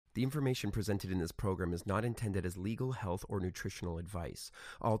The information presented in this program is not intended as legal, health, or nutritional advice.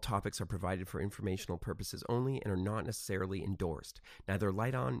 All topics are provided for informational purposes only and are not necessarily endorsed. Neither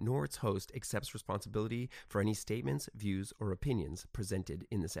Light On nor its host accepts responsibility for any statements, views, or opinions presented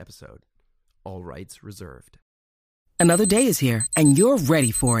in this episode. All rights reserved. Another day is here, and you're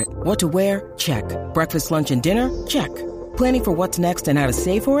ready for it. What to wear? Check. Breakfast, lunch, and dinner? Check. Planning for what's next and how to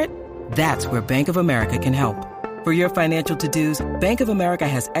save for it? That's where Bank of America can help. For your financial to-dos, Bank of America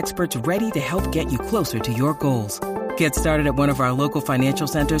has experts ready to help get you closer to your goals. Get started at one of our local financial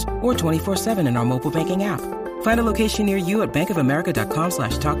centers or 24/7 in our mobile banking app. Find a location near you at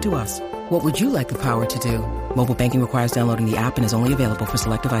bankofamerica.com/talktous. What would you like the power to do? Mobile banking requires downloading the app and is only available for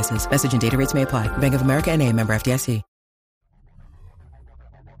select devices. Message and data rates may apply. Bank of America N.A., member FDIC.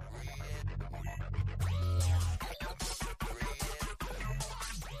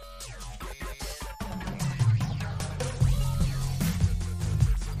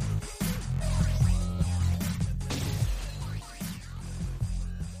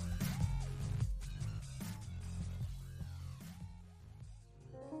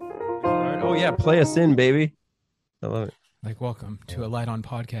 Oh yeah, play us in, baby. I love it. Like, welcome to a Light On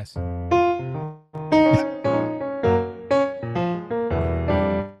podcast.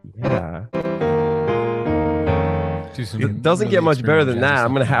 Yeah. It doesn't get much better than that.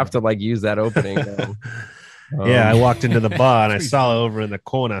 I'm gonna have to use that opening. Yeah, I walked into the bar and I saw it over in the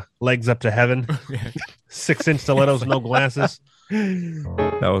corner, legs up to heaven, 6-inch stilettos, no glasses.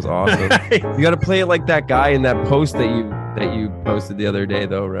 That was awesome. You got to play it like that guy in that post that you posted the other day,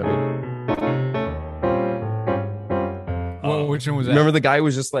 though, Remy. Well, which one was that? Remember the guy who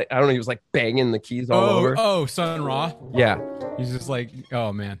was just he was banging the keys all over. Oh, Sun Ra. Yeah, he's just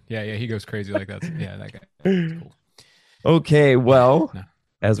oh man, yeah, he goes crazy like that. Yeah, that guy. That's cool. Okay, well,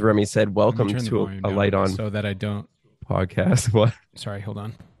 as Remy said, welcome to a Light On so that I don't podcast. What? Sorry, hold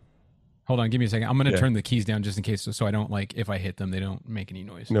on, give me a second. I'm gonna turn the keys down just in case, so I don't if I hit them, they don't make any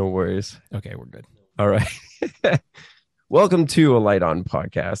noise. No worries. Okay, we're good. All right. Welcome to a Light On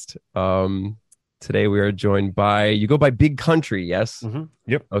podcast. Today we are joined by, you go by Big Country, yes? Mm-hmm.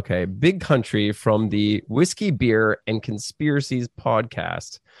 Yep. Okay, Big Country from the Whiskey, Beer, and Conspiracies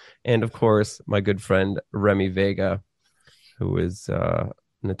podcast. And of course, my good friend Remy Vega, who is a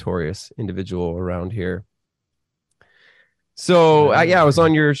notorious individual around here. So, I was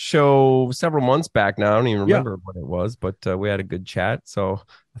on your show several months back now. I don't even remember what it was, but we had a good chat. So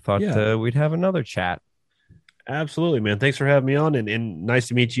I thought we'd have another chat. Absolutely, man. Thanks for having me on, and nice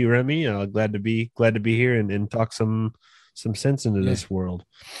to meet you, Remy. Glad to be here and talk some sense into this world.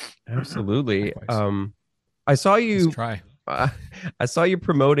 Absolutely. I saw you. I saw you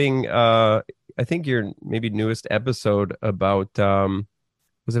promoting. I think your maybe newest episode about.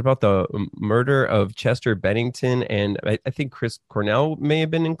 Was it about the murder of Chester Bennington? And I think Chris Cornell may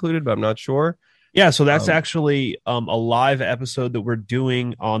have been included, but I'm not sure. Yeah, so that's actually a live episode that we're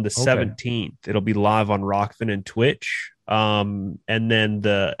doing on the 17th. It'll be live on Rockfin and Twitch. And then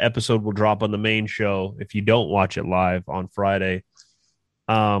the episode will drop on the main show if you don't watch it live on Friday.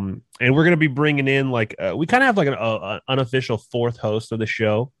 And we're going to be bringing in we kind of have an unofficial fourth host of the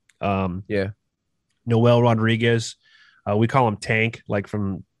show. Noel Rodriguez. We call him Tank, like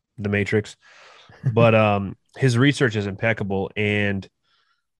from The Matrix. But his research is impeccable. And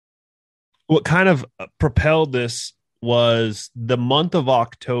what kind of propelled this was the month of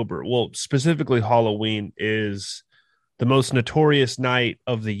October. Well, specifically Halloween is the most notorious night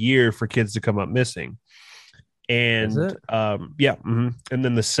of the year for kids to come up missing. And and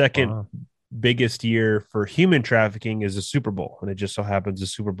then the second biggest year for human trafficking is the Super Bowl. And it just so happens the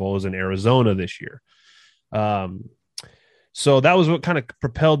Super Bowl is in Arizona this year. So that was what kind of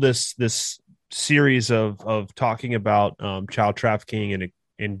propelled this series of talking about child trafficking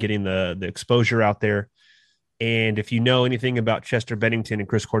and getting the exposure out there. And if you know anything about Chester Bennington and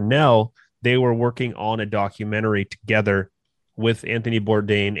Chris Cornell, they were working on a documentary together with Anthony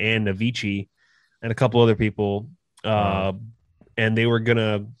Bourdain and Avicii and a couple other people. And they were going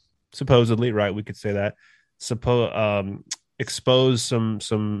to supposedly, right, we could say that, expose some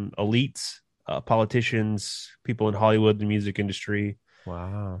elites, politicians, people in Hollywood, the music industry.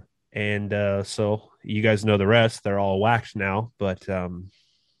 Wow. And so you guys know the rest. They're all whacked now, but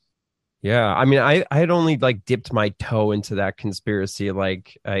yeah, I mean, I had only dipped my toe into that conspiracy.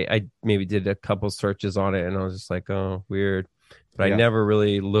 I maybe did a couple searches on it, and I was just like, oh, weird. But I never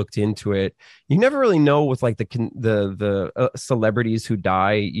really looked into it. You never really know with the celebrities who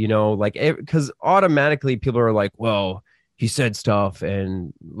die, because automatically people are like, well, he said stuff,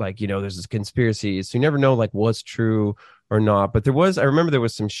 and there's this conspiracy. So you never know what's true or not. But I remember there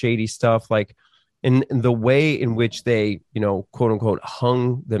was some shady stuff. and the way in which they, quote unquote,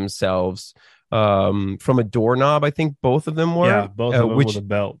 hung themselves from a doorknob. I think both of them Yeah, were, both of them with a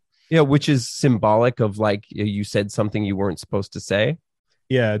belt. yeah, which is symbolic of like you said something you weren't supposed to say.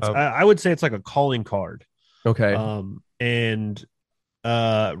 Yeah, it's I would say it's like a calling card. Okay. And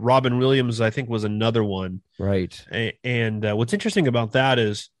Robin Williams, I think, was another one. Right. And what's interesting about that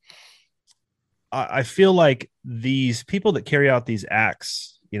is I feel like these people that carry out these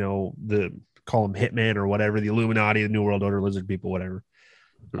acts, the call them hitman or whatever, the Illuminati, the New World Order, lizard people, whatever.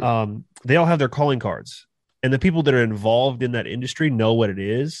 They all have their calling cards, and the people that are involved in that industry know what it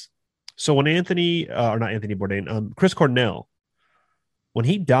is. So when or not Anthony Bourdain, Chris Cornell, when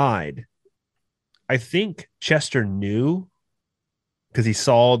he died, I think Chester knew because he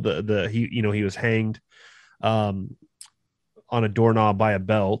saw he was hanged on a doorknob by a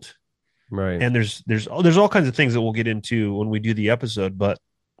belt. Right. And there's all kinds of things that we'll get into when we do the episode, but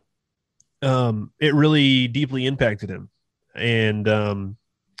it really deeply impacted him. And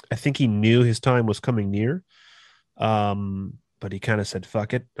I think he knew his time was coming near. But he kind of said,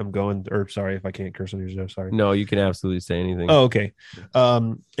 fuck it, I'm going, or sorry if I can't curse on your show, sorry. No, you can absolutely say anything. Oh, okay.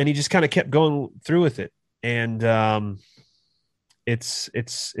 And he just kind of kept going through with it. And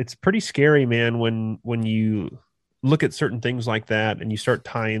it's pretty scary, man, when you look at certain things like that and you start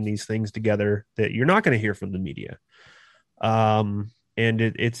tying these things together that you're not going to hear from the media. And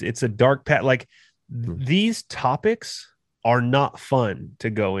it's a dark path. Like these topics are not fun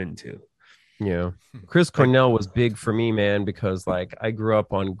to go into. Yeah. Chris Cornell was big for me, man, because like I grew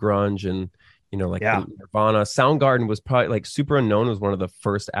up on grunge and, Nirvana. Soundgarden was probably like Super Unknown was one of the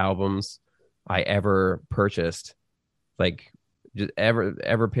first albums I ever purchased, like just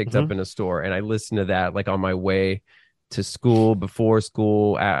ever picked up in a store. And I listened to that like on my way to school, before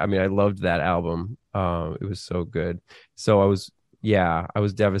school. I mean, I loved that album. It was so good. So I was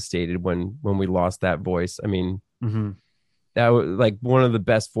devastated when we lost that voice. I mean, that was like one of the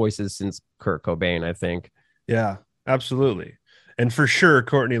best voices since Kurt Cobain, I think. Yeah, absolutely. And for sure,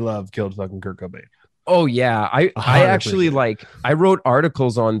 Courtney Love killed fucking Kurt Cobain. Oh yeah. I actually I wrote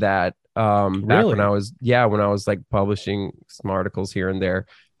articles on that back when I was like publishing some articles here and there.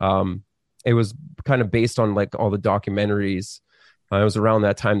 It was kind of based on like all the documentaries. It was around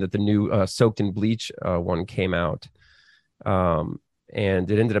that time that the new Soaked in Bleach one came out. And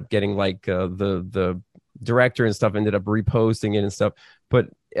it ended up getting like the director and stuff ended up reposting it and stuff. But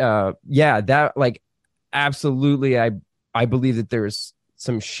that like absolutely, I believe that there's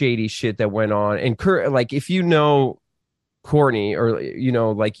some shady shit that went on. And Kurt, like if you know Courtney or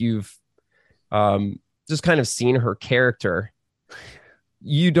like you've just kind of seen her character,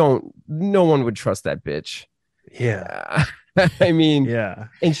 no one would trust that bitch. Yeah. I mean, yeah.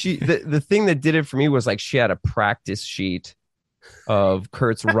 And the thing that did it for me was like she had a practice sheet of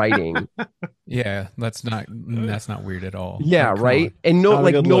Kurt's writing. Yeah, that's not weird at all. Yeah, right. And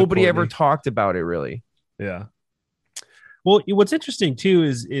nobody ever talked about it really. Yeah. Well, what's interesting too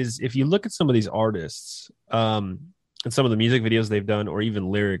is if you look at some of these artists, and some of the music videos they've done, or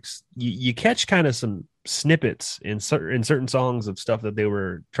even lyrics, you catch kind of some snippets in certain songs of stuff that they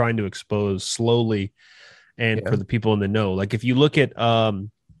were trying to expose slowly, and for the people in the know. Like if you look at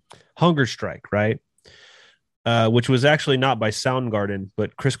Hunger Strike, right? Which was actually not by Soundgarden,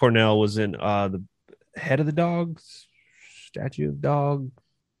 but Chris Cornell was in the Head of the Dog, Statue of Dog,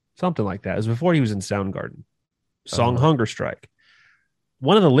 something like that. It was before he was in Soundgarden. Song Hunger Strike.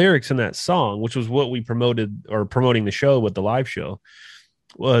 One of the lyrics in that song, which was what we promoting the show with the live show,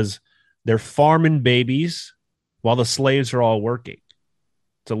 was they're farming babies while the slaves are all working.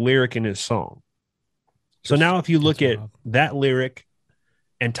 It's a lyric in his song. So now if you look at that lyric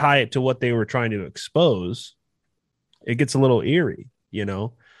and tie it to what they were trying to expose, it gets a little eerie, Yeah.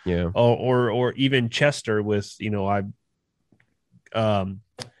 Or even Chester with,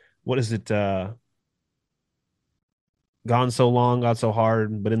 what is it? Gone so long, got so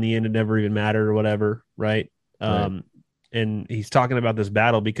hard, but in the end, it never even mattered or whatever. Right. And he's talking about this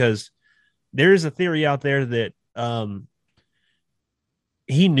battle because there is a theory out there that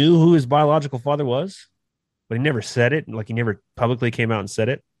he knew who his biological father was, but he never said it. Like he never publicly came out and said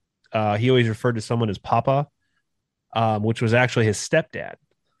it. He always referred to someone as Papa, which was actually his stepdad.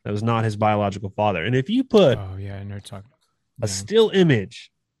 That was not his biological father. And if you put a still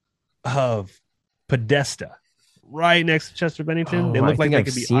image of Podesta right next to Chester Bennington, they look like they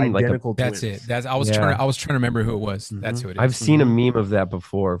could be identical twins. That's it. I was trying to remember who it was. That's who it is. I've seen a meme of that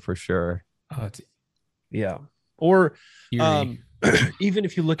before for sure. Yeah. Or even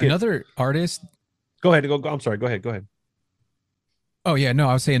if you look another artist. Go ahead. I'm sorry. Go ahead. Oh yeah, no,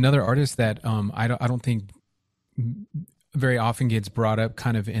 I would say another artist that I don't think very often gets brought up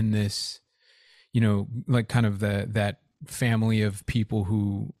kind of in this, like kind of that family of people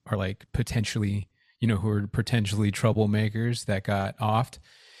who are like potentially, who are potentially troublemakers that got offed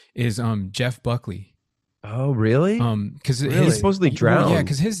is Jeff Buckley. Oh, really? Because Really? He's supposedly drowned. Well, yeah,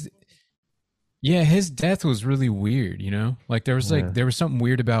 because his death was really weird. Like there was Yeah. there was something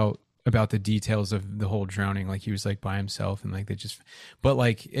weird about the details of the whole drowning. Like he was like by himself and like but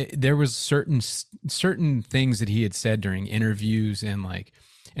like there was certain things that he had said during interviews and like.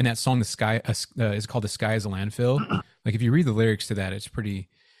 And that song, "The Sky," is called "The Sky Is a Landfill." Like, if you read the lyrics to that, it's pretty.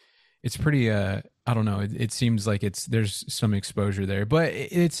 I don't know. It seems like there's some exposure there, but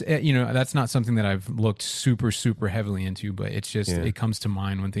it's that's not something that I've looked super super heavily into. But it's just it comes to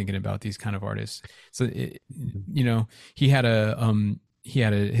mind when thinking about these kind of artists. So he had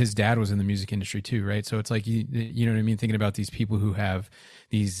his dad was in the music industry too, right? So it's like you know what I mean. Thinking about these people who have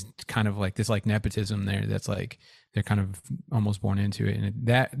these kind of like this like nepotism there. That's like they're kind of almost born into it, and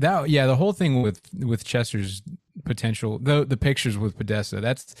that the whole thing with Chester's potential, the pictures with Podesta,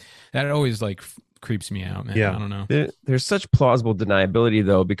 that always like creeps me out, man. I don't know. There's such plausible deniability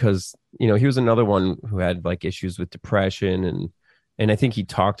though, because he was another one who had like issues with depression, and I think he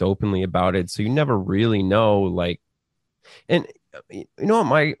talked openly about it, so you never really know. Like, and you know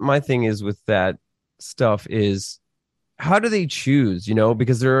what my thing is with that stuff is, how do they choose?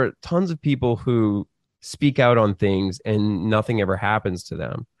 Because there are tons of people who speak out on things and nothing ever happens to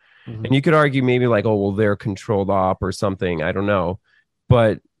them. Mm-hmm. And you could argue maybe like, oh, well, they're controlled op or something. I don't know.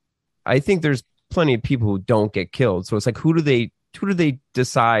 But I think there's plenty of people who don't get killed. So it's like, who do they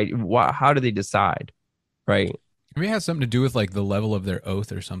decide? How do they decide? Right. Maybe it has something to do with like the level of their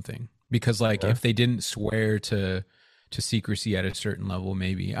oath or something. Because like if they didn't swear to secrecy at a certain level,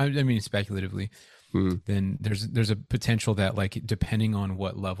 maybe, I mean, speculatively, then there's a potential that like, depending on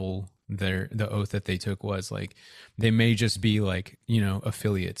what level the oath that they took was, like they may just be like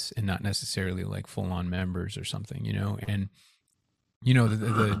affiliates and not necessarily like full-on members or something, and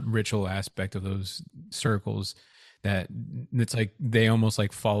the ritual aspect of those circles, that it's like they almost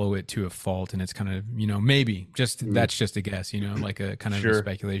like follow it to a fault, and it's kind of maybe just that's just a guess, like a kind of a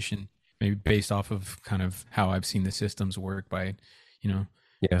speculation, maybe based off of kind of how I've seen the systems work by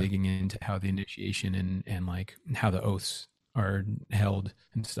digging into how the initiation and like how the oaths are held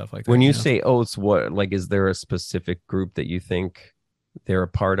and stuff like that. When you say oaths, what, like, is there a specific group that you think they're a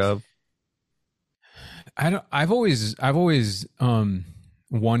part of? I've always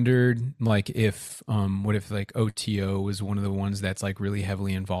wondered like if what if like OTO was one of the ones that's like really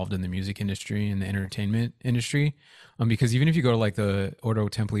heavily involved in the music industry and the entertainment industry, because even if you go to like the Ordo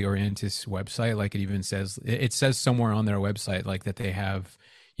Templi Orientis website, like it says somewhere on their website like that they have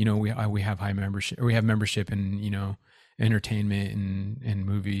we have high membership, or we have membership in entertainment and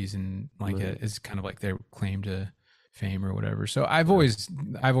movies, and like it's kind of like their claim to fame or whatever. So I've always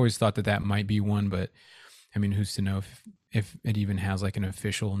thought that might be one, but I mean, who's to know if it even has like an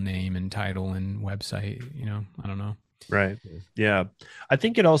official name and title and website? I don't know. Right. Yeah. I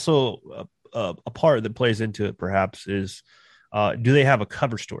think it also a part that plays into it perhaps is do they have a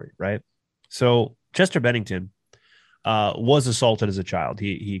cover story? Right. So Chester Bennington was assaulted as a child.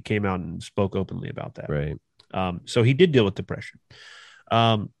 He came out and spoke openly about that. Right. So he did deal with depression.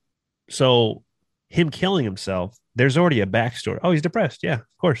 So him killing himself, there's already a backstory. Oh, he's depressed. Yeah,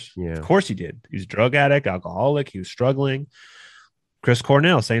 of course. Yeah. Of course he did. He was a drug addict, alcoholic. He was struggling. Chris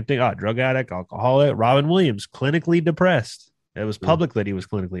Cornell, same thing. Drug addict, alcoholic. Robin Williams, clinically depressed. It was public that he was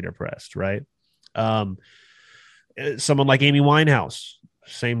clinically depressed, right? Someone like Amy Winehouse,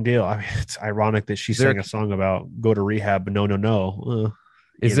 same deal. I mean, it's ironic that she sang a song about go to rehab, but no.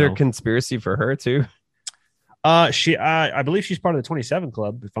 Is there a conspiracy for her too? I believe she's part of the 27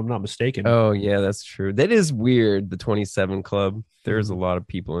 Club, if I'm not mistaken. Oh yeah, that's true. That is weird. The 27 Club. There's a lot of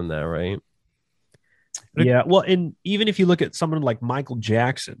people in that, right? Yeah. Well, and even if you look at someone like Michael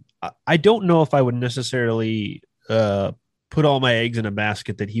Jackson, I don't know if I would necessarily put all my eggs in a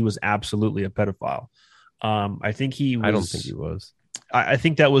basket that he was absolutely a pedophile. I think he was. I don't think he was. I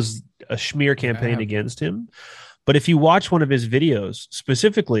think that was a smear campaign against him. But if you watch one of his videos,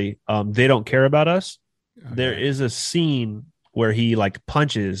 specifically, They Don't Care About Us, there is a scene where he like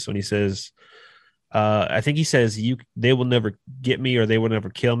punches when he says, I think he says, they will never get me, or they will never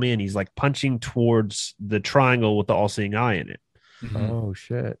kill me. And he's like punching towards the triangle with the all-seeing eye in it. Mm-hmm. Oh,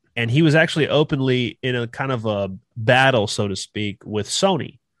 shit. And he was actually openly in a kind of a battle, so to speak, with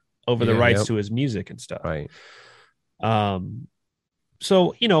Sony over the rights to his music and stuff. Right.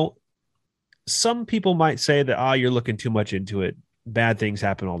 So, some people might say that, you're looking too much into it. Bad things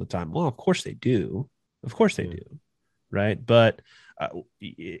happen all the time. Well, of course they do. Of course they do. Right. But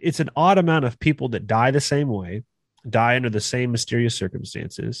it's an odd amount of people that die the same way, die under the same mysterious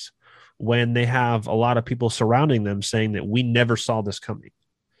circumstances, when they have a lot of people surrounding them saying that we never saw this coming.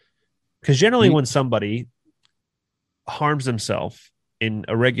 Because generally, when somebody harms themselves in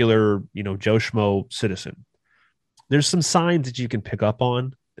a regular, Joe Schmo citizen, there's some signs that you can pick up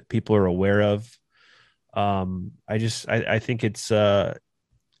on that people are aware of. I think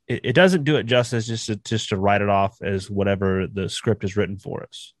it doesn't do it justice just to write it off as whatever the script is written for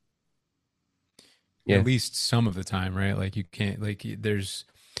us. Yeah. At least some of the time, right? Like you can't, like there's,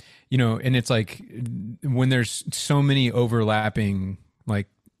 and it's like when there's so many overlapping like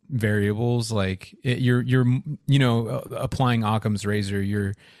variables, like you're applying Occam's razor,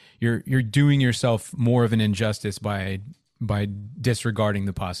 you're doing yourself more of an injustice by disregarding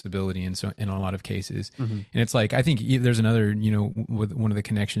the possibility in a lot of cases. Mm-hmm. And it's like, I think there's another, with one of the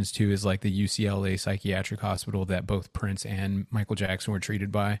connections too is like the UCLA psychiatric hospital that both Prince and Michael Jackson were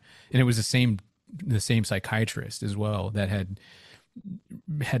treated by, and it was the same psychiatrist as well that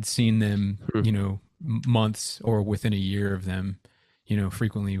had seen them, months or within a year of them,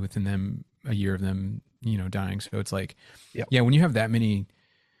 frequently within them a year of them, dying. So it's like, yeah, when you have that many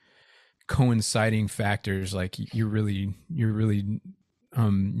coinciding factors, like you're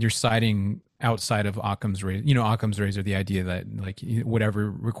citing outside of Occam's razor. Occam's razor, the idea that like whatever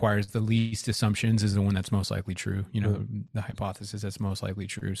requires the least assumptions is the one that's most likely true. The hypothesis that's most likely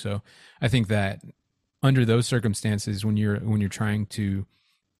true. So I think that under those circumstances, when you're trying to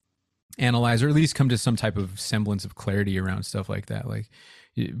analyze or at least come to some type of semblance of clarity around stuff like that, like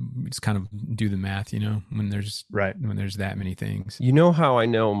just kind of do the math, when there's that many things. You know how I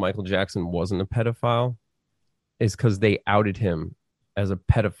know Michael Jackson wasn't a pedophile is because they outed him as a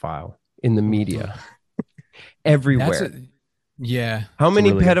pedophile in the media everywhere. How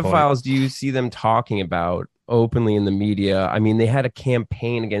many really pedophiles do you see them talking about openly in the media? I mean, they had a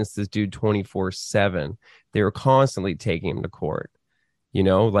campaign against this dude 24/7. They were constantly taking him to court.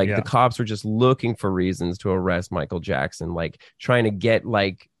 The cops were just looking for reasons to arrest Michael Jackson, like trying to get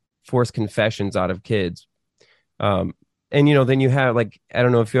like forced confessions out of kids. And then you have like, I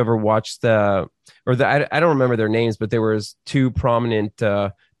don't know if you ever watched I don't remember their names, but there was two prominent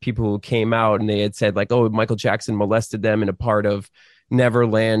people who came out and they had said like, oh, Michael Jackson molested them in a part of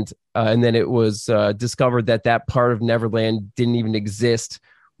Neverland. And then it was discovered that part of Neverland didn't even exist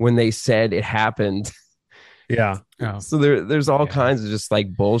when they said it happened. Yeah. Oh. So there's all kinds of just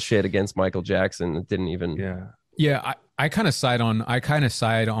like bullshit against Michael Jackson that didn't even. Yeah. I kind of side on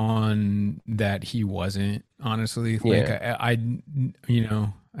that he wasn't, honestly. Like I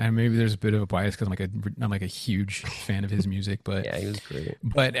and maybe there's a bit of a bias because I'm like a huge fan of his music, but yeah, he was great.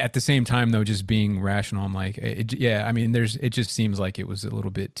 But at the same time, though, just being rational, I'm like, it just seems like it was a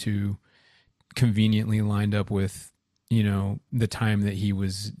little bit too conveniently lined up with, the time that he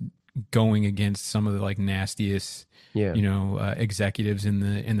was going against some of the like nastiest, executives in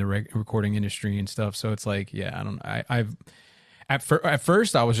the recording industry and stuff. So it's like, at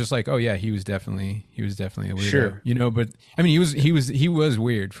first I was just like, oh yeah, he was definitely a weirdo, sure. But I mean, he was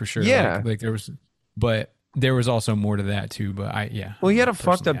weird for sure. Yeah. Like there was also more to that too. But well, he had a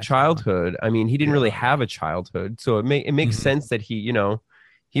fucked up childhood. I mean, he didn't really have a childhood. So it makes sense that he,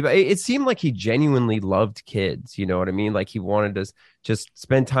 it seemed like he genuinely loved kids. You know what I mean? Like he wanted to just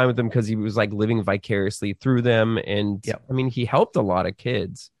spend time with them because he was like living vicariously through them. And I mean, he helped a lot of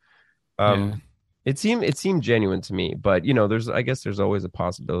kids. It seemed genuine to me, but I guess there's always a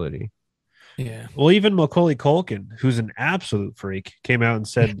possibility. Yeah. Well, even Macaulay Culkin, who's an absolute freak, came out and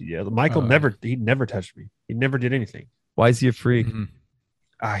said, Michael he never touched me. He never did anything. Why is he a freak?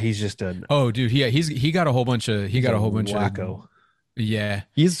 Mm-hmm. He's just a dude. Yeah, he got a whole bunch of wacko. Yeah,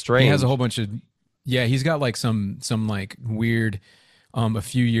 he's strange. He has a whole bunch of he's got like some like weird a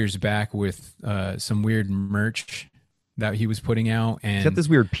few years back with some weird merch that he was putting out, and he's got this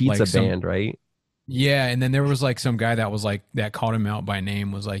weird pizza band, right? Yeah, and then there was like some guy that was like that called him out by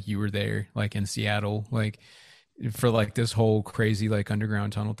name, was like, you were there like in Seattle, like for like this whole crazy like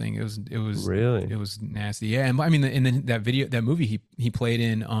underground tunnel thing. It was really, it was nasty. Yeah, and I mean, and then that movie he played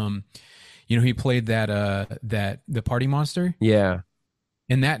in, he played that the Party Monster. Yeah.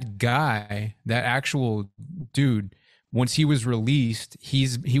 And that guy, that actual dude, once he was released,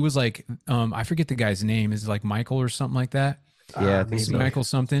 he was like, I forget the guy's name, is like Michael or something like that. Yeah, I think so. Michael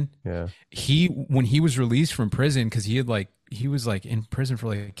something. Yeah. When he was released from prison, because he was like in prison for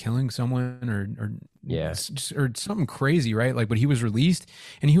like killing someone or something crazy, right? Like, but he was released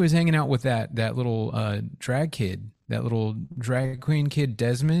and he was hanging out with that little drag kid, that little drag queen kid,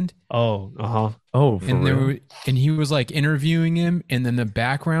 Desmond. Oh, and he was like interviewing him, and then the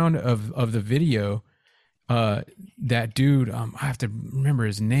background of the video, that dude, I have to remember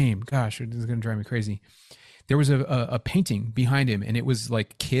his name. Gosh, this is gonna drive me crazy. there was a painting behind him, and it was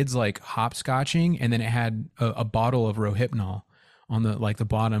like kids like hopscotching, and then it had a bottle of Rohypnol on the like the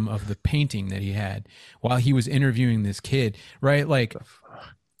bottom of the painting that he had while he was interviewing this kid, right? Like,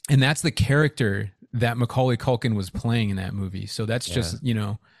 and that's the character that Macaulay Culkin was playing in that movie. So that's just, you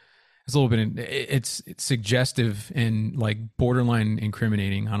know, it's a little bit, it's suggestive and like borderline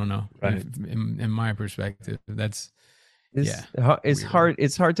incriminating. I don't know. Right. In my perspective, that's, it's hard.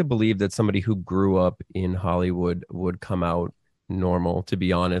 It's hard to believe that somebody who grew up in Hollywood would come out normal, to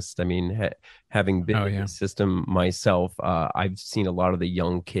be honest. I mean, having been in the system myself, I've seen a lot of the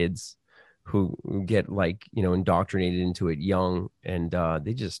young kids who get like, you know, indoctrinated into it young, and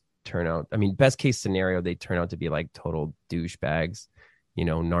they just turn out, I mean, best case scenario, they turn out to be like total douchebags, you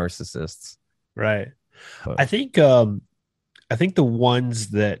know, narcissists. Right. But I think the ones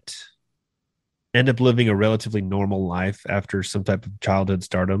that end up living a relatively normal life after some type of childhood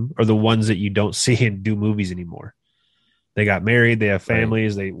stardom are the ones that you don't see and do movies anymore. They got married, they have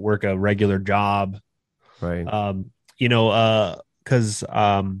families, they work a regular job. Right. You know, because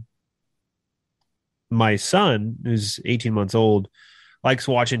my son, who's 18 months old, likes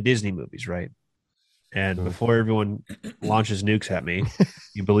watching Disney movies, right? And before everyone launches nukes at me,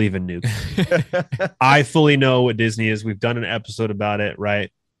 you believe in nukes. I fully know what Disney is. We've done an episode about it,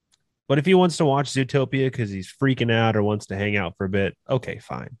 right? But if he wants to watch Zootopia because he's freaking out or wants to hang out for a bit, okay,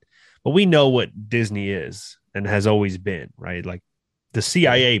 fine. But we know what Disney is and has always been, right? Like the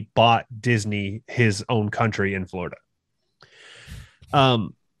CIA bought Disney his own country in Florida.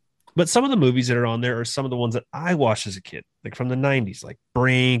 But some of the movies that are on there are some of the ones that I watched as a kid, like from the 90s, like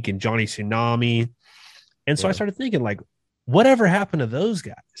Brink and Johnny Tsunami. And so I started thinking, like, whatever happened to those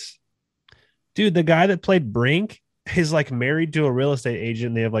guys? Dude, the guy that played Brink is like married to a real estate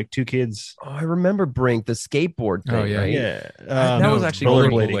agent. They have like 2 kids. Oh, I remember Brink, the skateboard thing. Oh, yeah. Right? Yeah. That was actually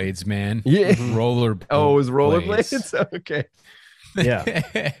rollerblades, man. Yeah. Roller. Oh, it was rollerblades? Okay.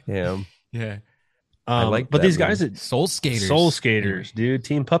 Yeah. Yeah. I like but these guys that Soul Skaters, dude.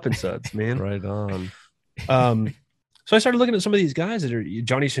 Team Pup and Suds, man. Right on. So I started looking at some of these guys that are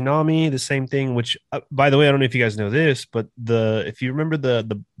Johnny Tsunami, the same thing, which by the way, I don't know if you guys know this, but if you remember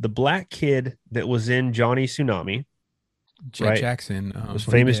the black kid that was in Johnny Tsunami, Jet Jackson, was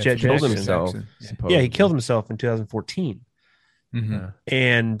famous Jet Jackson. Killed himself. Yeah, he killed himself in 2014. Mm-hmm.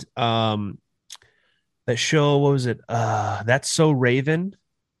 And that show, what was it? That's So Raven.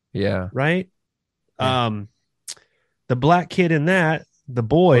 Yeah. Right? Yeah. The black kid in that, the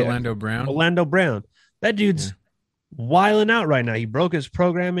boy Orlando Brown. That dude's wiling out right now. He broke his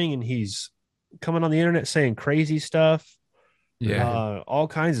programming and he's coming on the internet saying crazy stuff. Yeah. All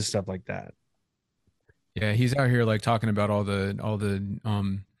kinds of stuff like that. Yeah, he's out here like talking about all the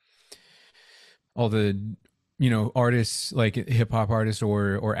you know, artists, like hip hop artists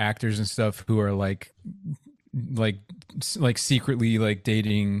or actors and stuff who are like secretly like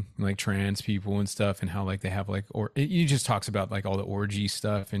dating like trans people and stuff, and how like they have like, or he just talks about like all the orgy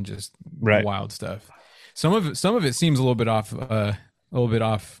stuff and just wild stuff. Some of it seems a little bit off,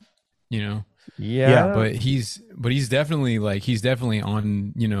 you know. Yeah. But he's definitely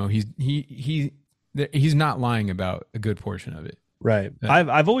on, you know, he's not lying about a good portion of it. Right.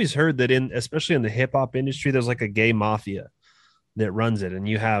 I've always heard that especially in the hip hop industry, there's like a gay mafia that runs it. And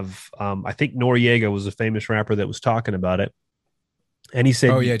you have, I think Noriega was a famous rapper that was talking about it. And he said,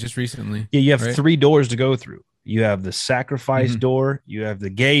 oh yeah, just recently. Yeah. You have 3 doors to go through. You have the sacrifice door, you have the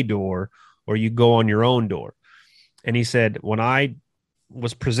gay door, or you go on your own door. And he said, when I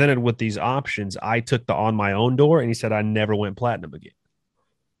was presented with these options, I took the on my own door. And he said, I never went platinum again.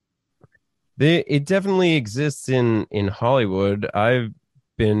 It definitely exists in Hollywood. I've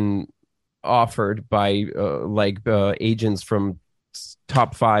been offered by agents from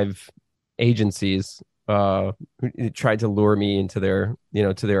top 5 agencies who tried to lure me into their, you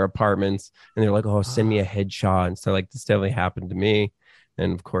know, to their apartments, and they're like, oh, send me a headshot. And so like, this definitely happened to me.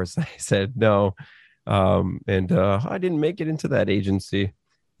 And of course I said no. And I didn't make it into that agency,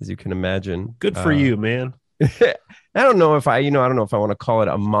 as you can imagine. Good for you, man. I don't know if I want to call it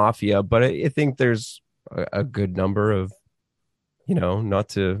a mafia, but I think there's a good number of, you know, not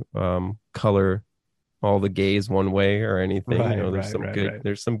to color all the gays one way or anything. Right, you know,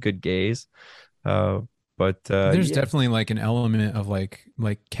 there's some good gays. But there's definitely like an element of like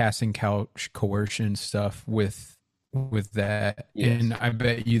casting couch coercion stuff with that. Yes. And I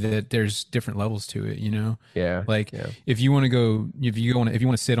bet you that there's different levels to it, you know? Yeah. Like if you want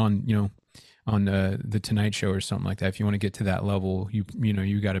to sit on, you know, on the Tonight Show or something like that, if you want to get to that level, you know,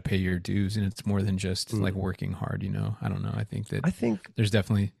 you got to pay your dues, and it's more than just like working hard, you know? I don't know. I think there's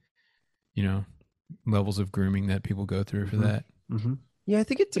definitely, you know, levels of grooming that people go through for that. Mm-hmm. Yeah, I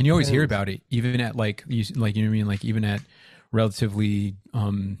think it And you always hear depends. about it, even at like like you know what I mean, like even at relatively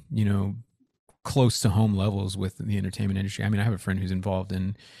close to home levels with the entertainment industry. I mean, I have a friend who's involved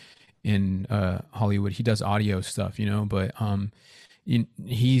in Hollywood. He does audio stuff, but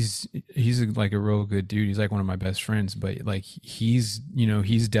he's like a real good dude. He's like one of my best friends, but like he's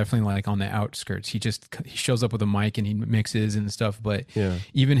definitely like on the outskirts. He shows up with a mic and he mixes and stuff. But Yeah.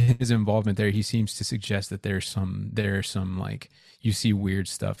 even his involvement there, he seems to suggest that there's some like you see weird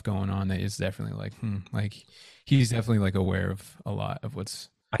stuff going on that is definitely like like he's definitely like aware of a lot of what's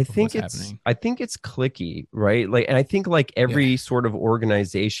happening. I think it's clicky, right? Like, and I think like Yeah. every sort of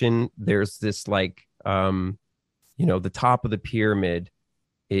organization, there's this like, the top of the pyramid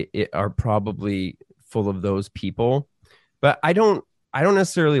it are probably full of those people. But I don't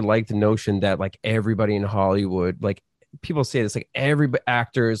necessarily like the notion that like everybody in Hollywood, like people say this, like every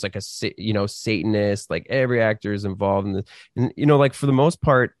actor is like a Satanist, like every actor is involved in this. And like for the most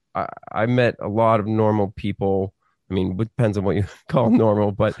part, I met a lot of normal people. I mean, it depends on what you call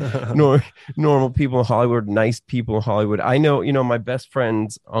normal, but normal people in Hollywood, nice people in Hollywood. I know, my best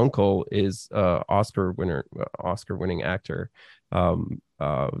friend's uncle is Oscar winning actor. One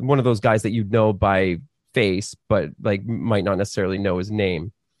of those guys that you'd know by face, but like might not necessarily know his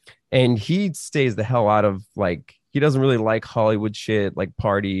name. And he stays the hell out of like, he doesn't really like Hollywood shit, like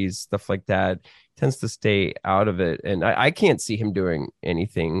parties, stuff like that. Tends to stay out of it. And I can't see him doing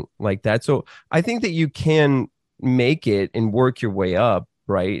anything like that. So I think that you can make it and work your way up,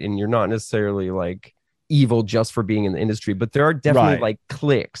 right? And you're not necessarily like evil just for being in the industry, but there are definitely Right. like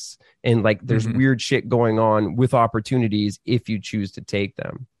cliques and like there's Mhm. weird shit going on with opportunities if you choose to take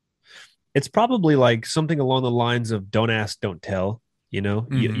them. It's probably like something along the lines of don't ask, don't tell.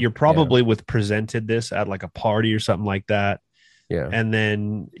 Mhm. You're Yeah. probably with presented this at like a party or something like that. Yeah. And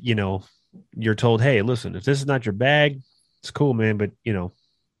then, you're told, hey, listen, if this is not your bag, it's cool, man. But,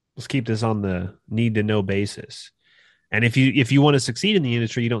 let's keep this on the need to know basis. And if you want to succeed in the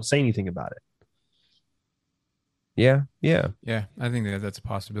industry, you don't say anything about it. Yeah. Yeah. Yeah, I think that's a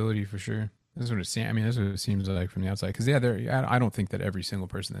possibility for sure. That's what it seems. I mean, that's what it seems like from the outside. Because I don't think that every single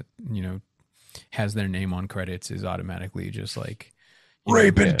person that has their name on credits is automatically just like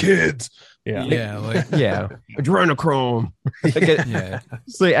Raping Yeah. kids. yeah, like Yeah. Adrenochrome. I get, yeah,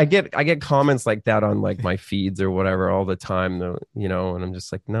 so I get comments like that on like my feeds or whatever all the time, though, and I'm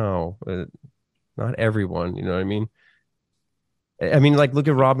just like, no, not everyone. You know what I mean? I mean, like, look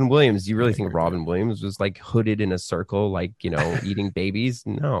at Robin Williams. Do you really yeah, think right. Robin Williams was like hooded in a circle, like, eating babies?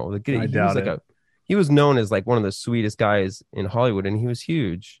 No, like, I he was doubt like it. he was known as like one of the sweetest guys in Hollywood, and he was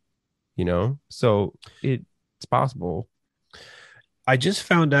huge, so it's possible. I just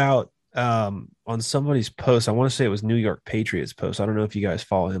found out on somebody's post. I want to say it was New York Patriots post. I don't know if you guys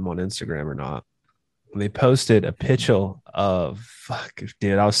follow him on Instagram or not. They posted a picture of fuck,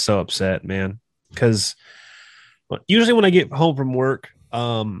 dude. I was so upset, man, because usually when I get home from work,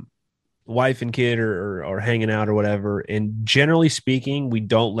 wife and kid are hanging out or whatever, and generally speaking, we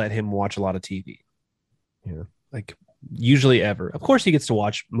don't let him watch a lot of TV. Yeah. Like usually ever. Of course, he gets to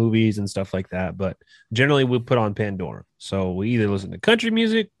watch movies and stuff like that, but generally we put on Pandora. So we either listen to country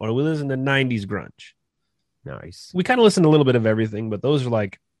music or we listen to 90s grunge. Nice. We kind of listen to a little bit of everything, but those are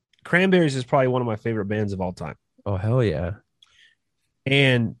like Cranberries is probably one of my favorite bands of all time. Oh, hell yeah.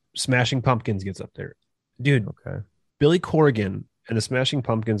 And Smashing Pumpkins gets up there. Dude, Okay. Billy Corgan and the Smashing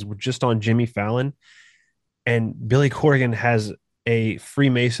Pumpkins were just on Jimmy Fallon, and Billy Corgan has a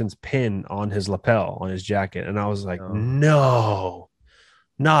Freemason's pin on his lapel on his jacket. And I was like, Oh. no,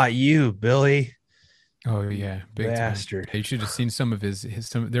 not you, Billy. Oh yeah, big Bastard. time. You should have seen some of his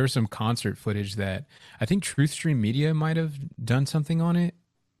some. There was some concert footage that I think TruthStream Media might have done something on it.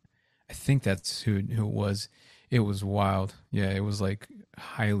 I think that's who it was. It was wild. Yeah, it was like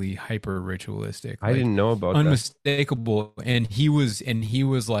highly hyper ritualistic, I like didn't know about that. unmistakable. And he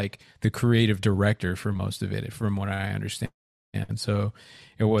was like the creative director for most of it, from what I understand. And so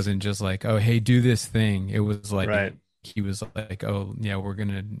it wasn't just like, oh, hey, do this thing. It was like Right. he was like, oh yeah, we're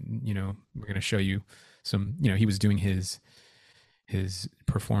gonna show you some. He was doing his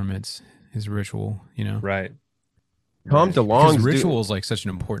performance, his ritual. Right. Tom Right. Because DeLonge's ritual is like such an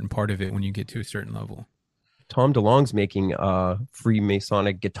important part of it when you get to a certain level. Tom DeLonge's making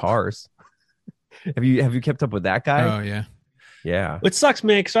Freemasonic guitars. Have you kept up with that guy? Oh yeah, Yeah. Which sucks,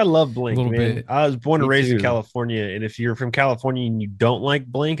 man, because I love a Blink, little man. bit. I was born and Me raised in too. California, and if you're from California and you don't like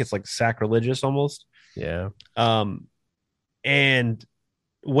Blink, it's like sacrilegious almost. Yeah. And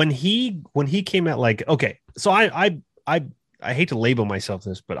when he came out, like, okay, so I hate to label myself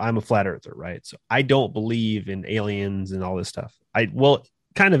this, but I'm a flat earther, right? So I don't believe in aliens and all this stuff. Well,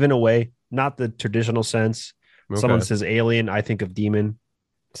 kind of in a way, not the traditional sense, Someone Okay. says alien, I think of demon.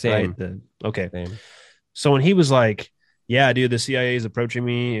 Same. Right. Okay. Same. So when he was like, yeah, dude, the CIA is approaching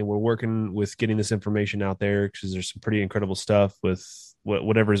me and we're working with getting this information out there because there's some pretty incredible stuff with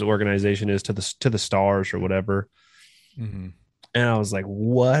whatever his organization is to the stars or whatever. Mm-hmm. And I was like,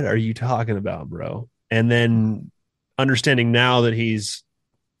 what are you talking about, bro? And then understanding now that he's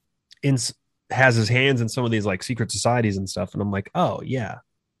in has his hands in some of these like secret societies and stuff. And I'm like, oh yeah,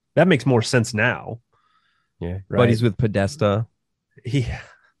 that makes more sense now. Yeah. Right. Buddies with Podesta. Yeah.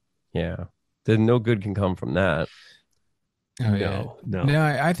 Yeah. Then no good can come from that. Oh No. No,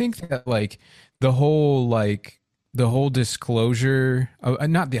 I think that like the whole disclosure,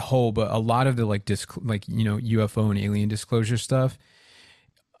 not the whole, but a lot of the like UFO and alien disclosure stuff.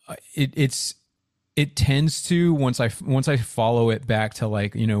 It tends to once I follow it back to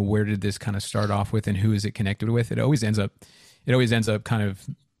like where did this kind of start off with and who is it connected with? It always ends up kind of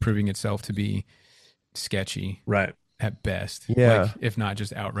proving itself to be sketchy, right, at best. Yeah, like, if not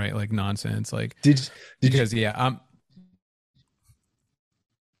just outright like nonsense. Like because he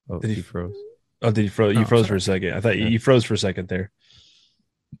froze. Oh, did you froze? You froze sorry. for a second. I thought you froze for a second there.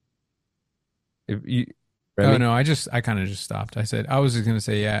 If you, Remy? Oh no, I kind of just stopped. I said I was just gonna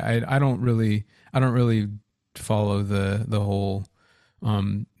say I don't really follow the whole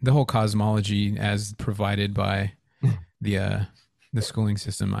cosmology as provided by the schooling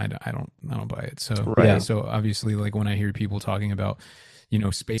system. I don't buy it. So right. Yeah, so obviously like when I hear people talking about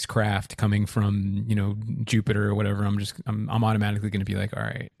spacecraft coming from Jupiter or whatever, I'm automatically going to be like, all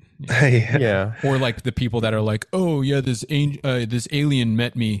right. Yeah. Or like the people that are like, oh yeah, this alien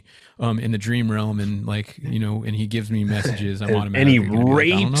met me in the dream realm and like and he gives me messages. I'm automatically and he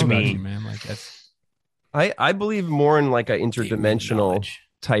raped like, me, you, man. Like that's. I believe more in like an interdimensional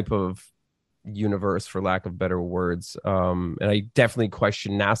type of universe, for lack of better words. And I definitely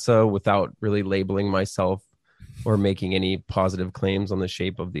question NASA without really labeling myself or making any positive claims on the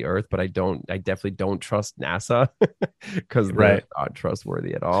shape of the earth, but I definitely don't trust NASA because they're not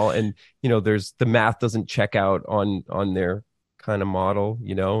trustworthy at all. And there's the math doesn't check out on their kind of model,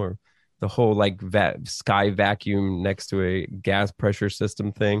 or the whole like sky vacuum next to a gas pressure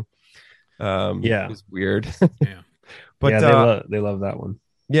system thing. Is weird. Yeah. But they love that one.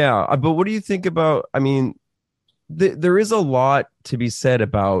 Yeah, but what do you think about? I mean, there is a lot to be said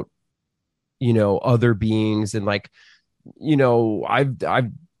about other beings, and like I've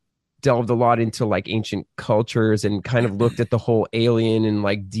delved a lot into like ancient cultures and kind of looked at the whole alien and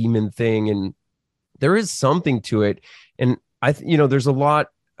like demon thing, and there is something to it. And there's a lot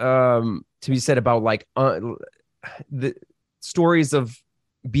to be said about like the stories of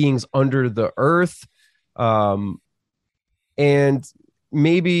beings under the earth, and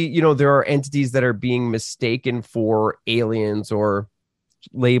maybe there are entities that are being mistaken for aliens or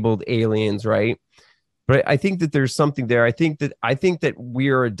labeled aliens, right? But I think that there's something there. I think that we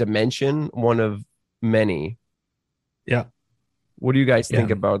are a dimension, one of many. Yeah. What do you guys think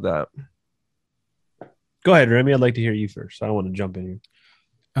about that? Go ahead, Remy. I'd like to hear you first. I don't want to jump in here.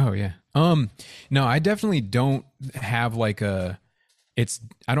 Oh yeah. No, I definitely don't have like a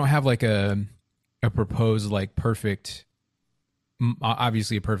proposed like perfect,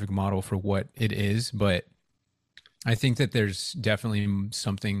 obviously a perfect model for what it is, but I think that there's definitely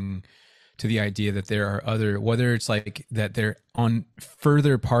something to the idea that there are other, whether it's like that they're on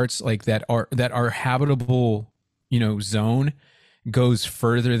further parts like that are habitable, zone goes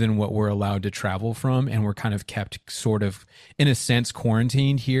further than what we're allowed to travel from, and we're kind of kept sort of in a sense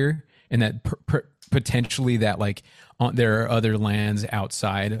quarantined here, and that potentially that like there are other lands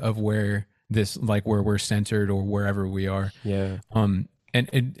outside of where this like where we're centered or wherever we are. Yeah. And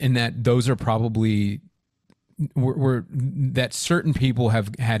that those are probably that certain people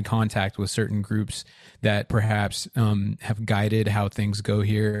have had contact with certain groups that perhaps have guided how things go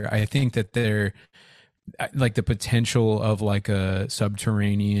here. I think that they're like the potential of like a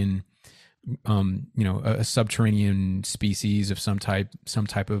subterranean, a subterranean species of some type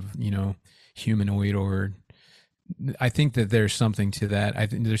of, humanoid, or I think that there's something to that. I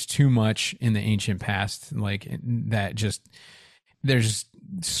think there's too much in the ancient past, like that just, there's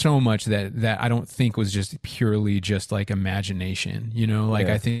so much that I don't think was just purely just like imagination,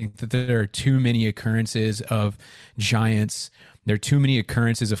 I think that there are too many occurrences of giants. There are too many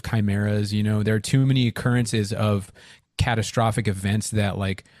occurrences of chimeras, there are too many occurrences of catastrophic events that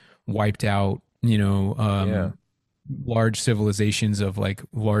like wiped out, large civilizations of like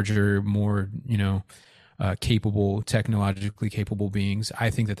larger, more, technologically capable beings. I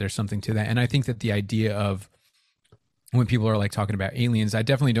think that there's something to that. And I think that the idea of when people are like talking about aliens, I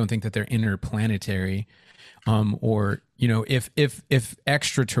definitely don't think that they're interplanetary, or if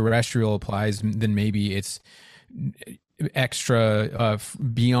extraterrestrial applies, then maybe it's extra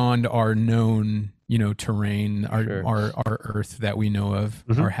beyond our known, terrain, Sure. our Earth that we know of,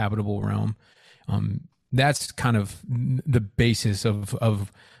 Mhm. our habitable realm. That's kind of the basis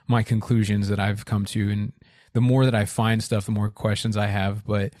of my conclusions that I've come to. And the more that I find stuff, the more questions I have,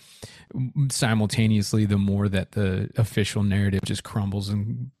 but simultaneously, the more that the official narrative just crumbles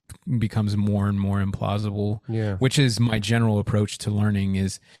and becomes more and more implausible, Yeah. which is my general approach to learning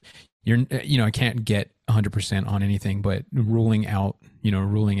is I can't get 100% on anything, but ruling out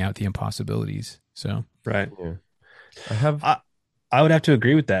the impossibilities. So, Right. Yeah. I have. I would have to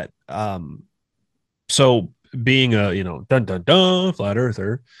agree with that. So being a, dun dun dun flat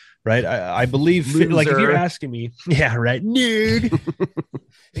earther, right? I believe like if you're Loser. asking me, yeah, right, nerd.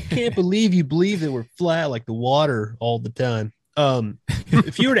 I can't believe you believe that we're flat like the water all the time.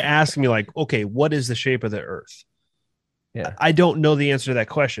 If you were to ask me like, okay, what is the shape of the earth? Yeah. I don't know the answer to that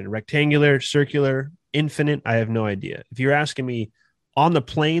question. Rectangular, circular, infinite, I have no idea. If you're asking me on the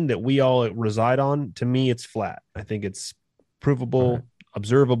plane that we all reside on, to me it's flat. I think it's provable, Right.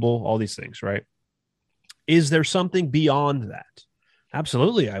 observable, all these things, right? Is there something beyond that?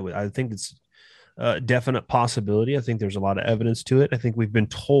 Absolutely. I think it's a definite possibility. I think there's a lot of evidence to it. I think we've been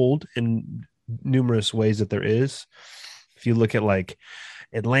told in numerous ways that there is. If you look at like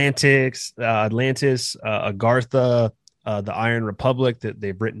Atlantis, Agartha, the Iron Republic that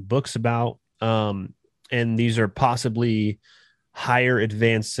they've written books about. And these are possibly higher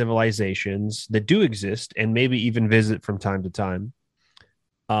advanced civilizations that do exist and maybe even visit from time to time.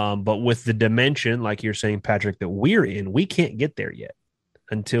 But with the dimension, like you're saying, Patrick, that we're in, we can't get there yet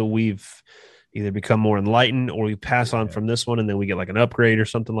until we've either become more enlightened or we pass on from this one and then we get like an upgrade or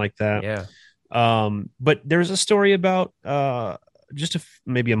something like that. Yeah. But there's a story about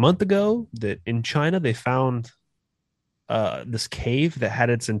maybe a month ago that in China they found this cave that had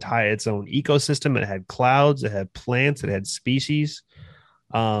its own ecosystem. It had clouds, it had plants, it had species,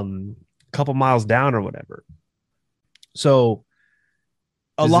 a couple miles down or whatever. So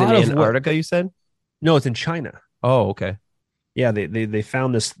a This is lot in of Antarctica, you said? no, it's in China. Oh, okay. Yeah, they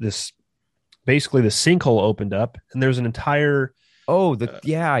found this basically the sinkhole opened up and there's an entire Oh,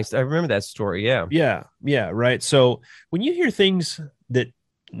 I remember that story. Yeah. yeah, right. So when you hear things that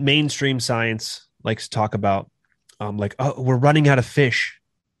mainstream science likes to talk about, like, oh, we're running out of fish.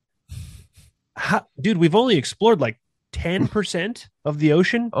 Dude, we've only explored like 10% of the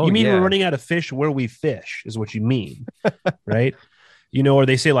ocean. Oh, You mean we're yeah. running out of fish where we fish, is what you mean, right? Or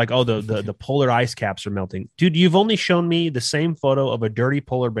they say like, oh, the polar ice caps are melting. Dude, you've only shown me the same photo of a dirty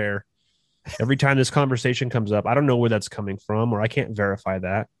polar bear every time this conversation comes up. I don't know where that's coming from, or I can't verify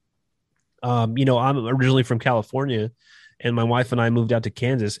that. I'm originally from California, and my wife and I moved out to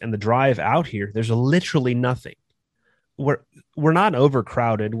Kansas, and the drive out here, there's literally nothing. We're not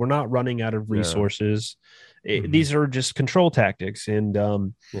overcrowded. We're not running out of Yeah. resources. Mhm. These are just control tactics, and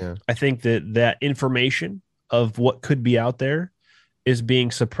Yeah. I think that information of what could be out there is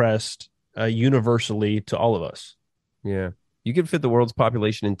being suppressed universally to all of us. Yeah. You could fit the world's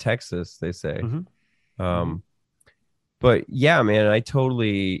population in Texas, they say. Mhm. Um, but yeah, man, I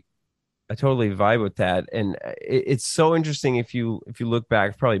totally vibe with that. And it's so interesting if you look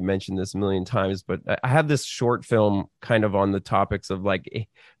back, I've probably mentioned this a million times, but I have this short film kind of on the topics of like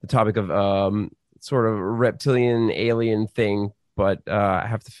the topic of sort of reptilian alien thing, but I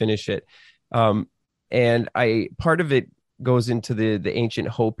have to finish it. And I part of it goes into the ancient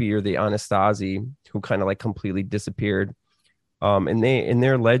Hopi or the Anasazi who kind of like completely disappeared. And they in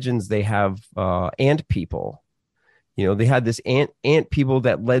their legends they have ant people. They had this ant people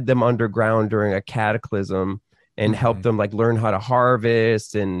that led them underground during a cataclysm and helped them like learn how to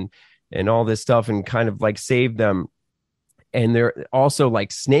harvest and all this stuff and kind of like save them. And they're also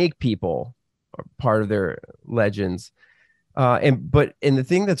like snake people are part of their legends. And the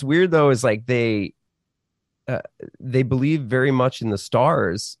thing that's weird though is like they believe very much in the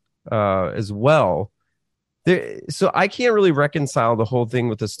stars as well. So I can't really reconcile the whole thing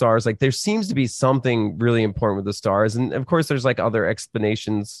with the stars. Like there seems to be something really important with the stars, and of course there's like other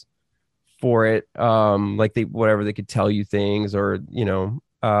explanations for it. Like they could tell you things, or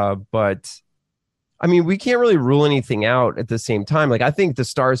but I mean we can't really rule anything out at the same time. Like I think the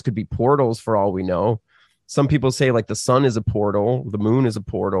stars could be portals for all we know. Some people say like the sun is a portal, the moon is a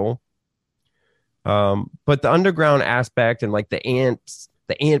portal. But the underground aspect and like the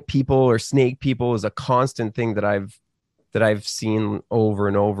ant people or snake people is a constant thing that I've seen over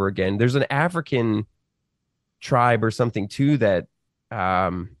and over again. There's an African tribe or something too that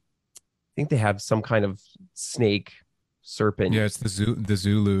I think they have some kind of snake serpent. Yeah, it's the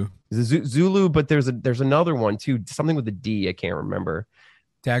Zulu. Zulu, but there's another one too, something with a D. I can't remember.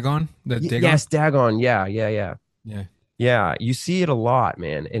 Dagon, the Dagon. Yes, Dagon. Yeah, yeah, yeah. Yeah. Yeah, you see it a lot,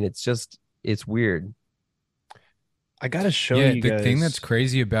 man, and it's weird. I gotta show Yeah, you the thing that's guys.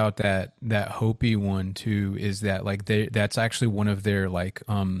 crazy about that Hopi one too is that like that's actually one of their like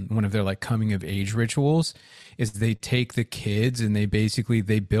coming of age rituals is they take the kids and they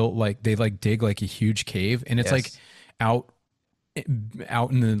built like they like dig like a huge cave and it's like Yes. out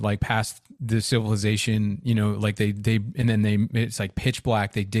out in the like past the civilization, you know, like they and then they it's like pitch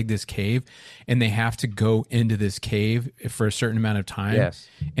black. They dig this cave, and they have to go into this cave for a certain amount of time, Yes.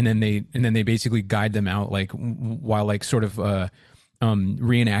 and then they basically guide them out, like while like sort of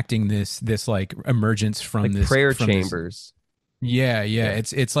reenacting this like emergence Like prayer chambers. yeah, yeah. Yeah.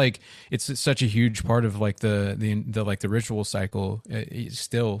 It's like it's such a huge part of like the like the ritual cycle.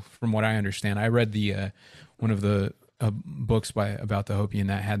 Still, from what I understand, I read the one of the books by about the Hopi and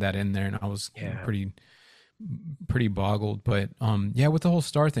that had that in there, and I was Yeah. pretty boggled. But yeah, with the whole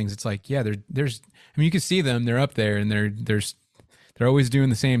star things, it's like yeah, there's I mean you can see them, they're up there, and they're always doing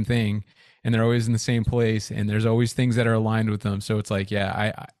the same thing, and they're always in the same place, and there's always things that are aligned with them. So it's like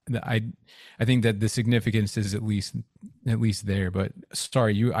yeah, I think that the significance is at least there. But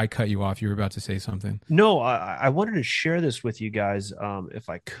sorry, I cut you off. You were about to say something. No, I wanted to share this with you guys, if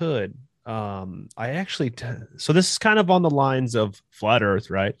I could. So this is kind of on the lines of flat Earth,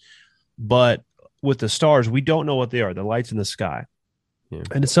 right? But with the stars, we don't know what they are. The lights in the sky, Yeah.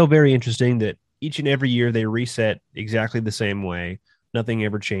 and it's so very interesting that each and every year they reset exactly the same way. Nothing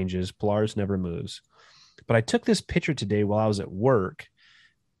ever changes. Polaris never moves. But I took this picture today while I was at work,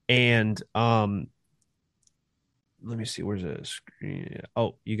 and let me see. Where's the screen?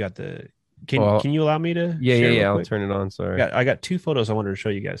 Oh, you got the. Well, Can you allow me to yeah, yeah, share real yeah. I'll quick? turn it on. Sorry. I got two photos I wanted to show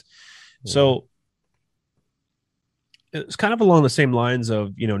you guys. Yeah. So it's kind of along the same lines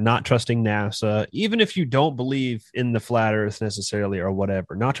of, not trusting NASA, even if you don't believe in the flat Earth necessarily or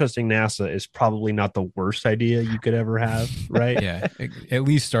whatever. Not trusting NASA is probably not the worst idea you could ever have, right? Yeah, at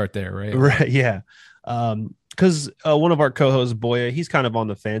least start there, right? Right. Yeah. Because one of our co-hosts, Boya, he's kind of on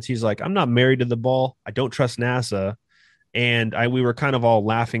the fence. He's like, I'm not married to the ball. I don't trust NASA. And we were kind of all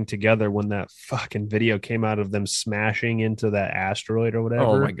laughing together when that fucking video came out of them smashing into that asteroid or Oh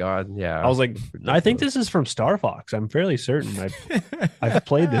whatever. my God. Yeah. I was like, It's I think ridiculous. this is from Star Fox. I'm fairly certain. I've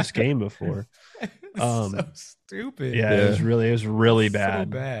played this game before. So stupid. Yeah, Yeah. it was really So bad.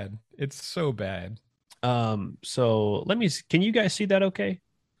 bad. It's so bad. So can you guys see that okay?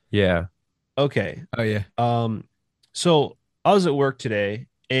 Yeah. Okay. Oh yeah. So I was at work today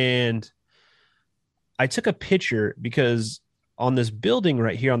and I took a picture because on this building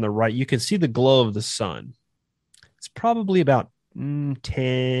right here on the right, you can see the glow of the sun. It's probably about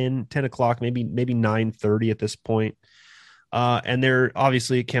 10 o'clock, maybe 9:30 at this point. And they're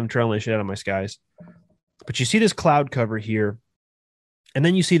obviously chemtrailing shit out of my skies. But you see this cloud cover here. And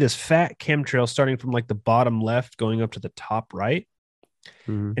then you see this fat chemtrail starting from like the bottom left going up to the top right.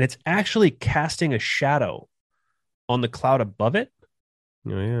 Mhm. And it's actually casting a shadow on the cloud above it.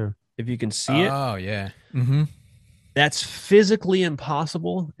 Oh yeah. If you can see it, Oh yeah. Mm-hmm. that's physically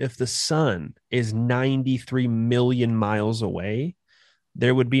impossible. If the sun is 93 million miles away,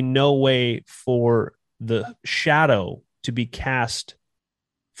 there would be no way for the shadow to be cast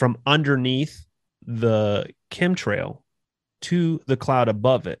from underneath the chemtrail to the cloud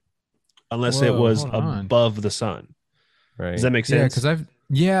above it, unless it Whoa, was hold on. above the sun. Right. Does that make Yeah, sense? because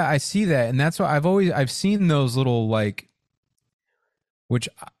I see that, and that's why I've seen those little like, which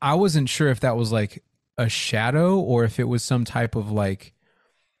I wasn't sure if that was like a shadow or if it was some type of like,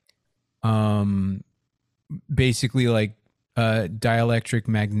 basically like dielectric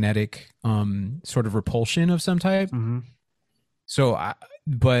magnetic sort of repulsion of some type. Mm-hmm. So,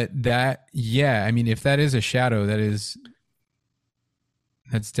 but that, yeah, I mean, if that is a shadow, that's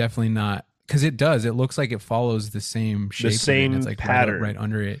definitely not, because it does. It looks like it follows the same shape. same it's like pattern. right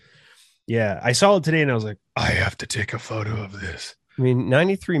under it. Yeah, I saw it today and I was like, I have to take a photo of this. I mean,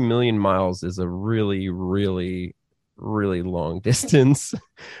 93 million miles is a really, really, really long distance.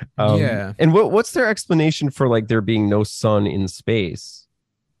 Yeah. And what's their explanation for like there being no sun in space?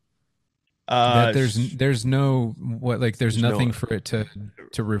 That there's no there's no- nothing for it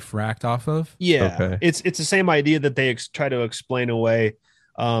to refract off of. Yeah, Okay. it's the same idea that they try to explain away.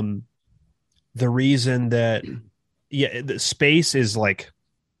 The reason that the space is like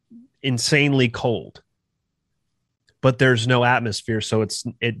insanely cold, but there's no atmosphere, so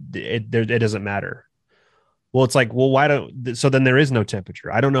it doesn't matter. Well, it's like, well, why don't so then there is no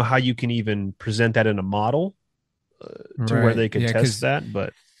temperature. I don't know how you can even present that in a model to where Right. they could Yeah, test that,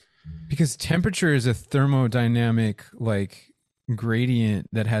 but Because temperature is a thermodynamic like gradient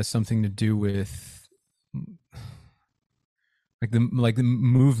that has something to do with like the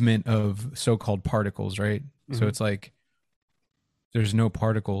movement of so-called particles, right? Mm-hmm. So it's like there's no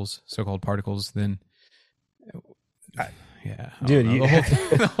particles, so-called particles, then yeah, dude,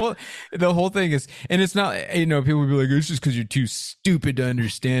 the whole thing is, and it's not, you know, people would be like, it's just because you're too stupid to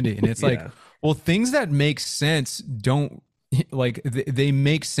understand it, and it's like, well, things that make sense don't, like they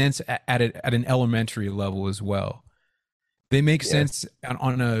make sense at an elementary level as well. They make sense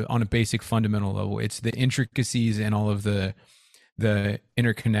on a basic fundamental level. It's the intricacies and all of the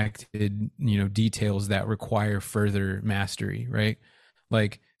interconnected, you know, details that require further mastery, right?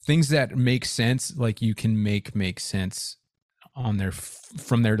 Like things that make sense, like you can make sense on their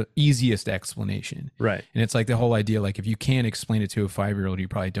from their easiest explanation, right? And it's like the whole idea, like if you can't explain it to a 5-year-old, you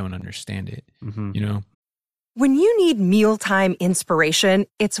probably don't understand it. You know. When you need mealtime inspiration,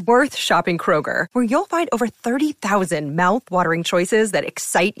 it's worth shopping Kroger, where you'll find over 30,000 mouth-watering choices that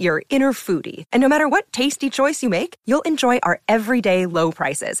excite your inner foodie. And no matter what tasty choice you make, you'll enjoy our everyday low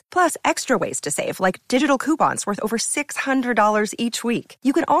prices, plus extra ways to save, like digital coupons worth over $600 each week.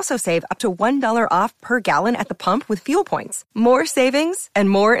 You can also save up to $1 off per gallon at the pump with fuel points. More savings and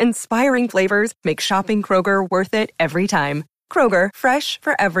more inspiring flavors make shopping Kroger worth it every time. Kroger, fresh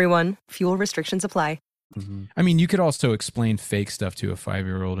for everyone. Fuel restrictions apply. I mean, you could also explain fake stuff to a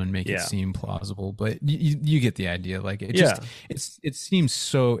 5-year-old and make it seem plausible, but you get the idea. Like it just, it seems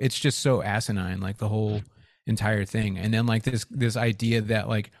so, it's just so asinine, like the whole entire thing. And then like this idea that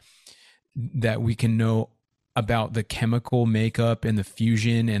like, that we can know about the chemical makeup and the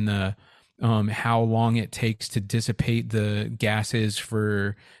fusion and the, how long it takes to dissipate the gases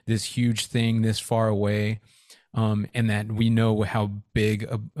for this huge thing this far away. And that we know how big,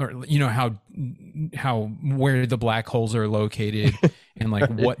 or you know how where the black holes are located and like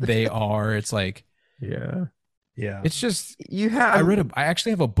what they are. It's like, it's just I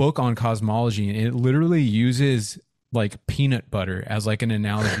actually have a book on cosmology, and it literally uses like peanut butter as like an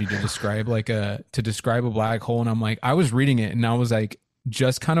analogy to describe a black hole. And I'm like, I was reading it, and I was like,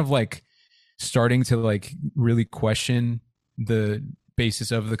 just kind of like starting to like really question the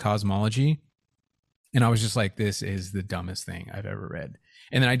basis of the cosmology. And I was just like, this is the dumbest thing I've ever read.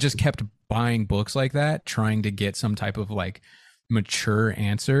 And then I just kept buying books like that, trying to get some type of like mature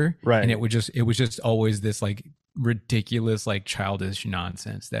answer. Right. And it was just always this like ridiculous, like childish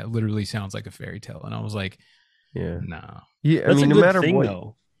nonsense that literally sounds like a fairy tale. And I was like, no. Yeah. That's I mean, no matter thing, what,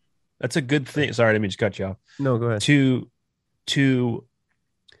 though. That's a good thing. Sorry, I didn't mean to cut you off. No, go ahead. To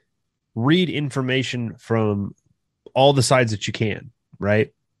read information from all the sides that you can,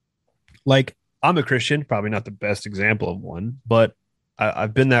 right? Like, I'm a Christian, probably not the best example of one, but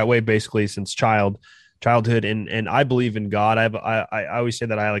I've been that way basically since childhood, and I believe in God. I always say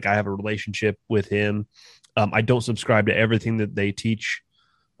that I have a relationship with Him. I don't subscribe to everything that they teach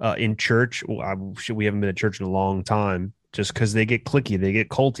in church. We haven't been at church in a long time, just because they get cliquey, they get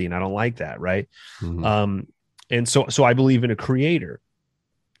culty, and I don't like that, right? And so I believe in a creator.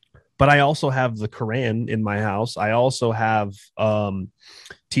 But I also have the Quran in my house. I also have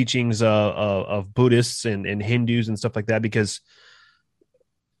teachings of Buddhists and Hindus and stuff like that, because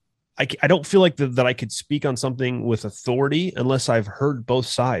I don't feel like that I could speak on something with authority unless I've heard both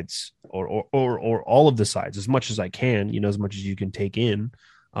sides or all of the sides as much as I can, as much as you can take in.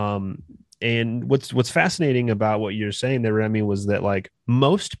 And what's fascinating about what you're saying there, Remy, was that like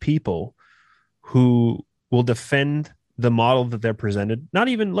most people who will defend the model that they're presented,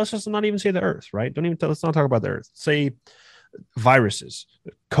 let's not even say the earth, right? Let's not talk about the earth. Say viruses,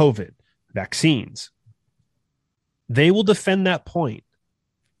 COVID, vaccines. They will defend that point,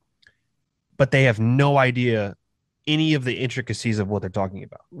 but they have no idea any of the intricacies of what they're talking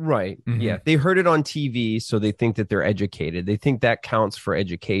about. Right. Mm-hmm. Yeah. They heard it on TV, so they think that they're educated. They think that counts for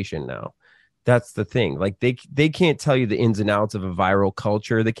education now. That's the thing. Like they can't tell you the ins and outs of a viral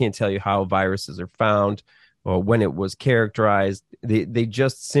culture. They can't tell you how viruses are found or when it was characterized. They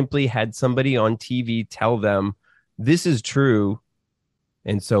just simply had somebody on TV tell them this is true,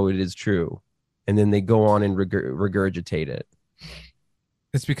 and so it is true. And then they go on and regurgitate it.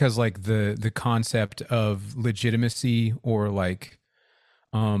 It's because like the concept of legitimacy or like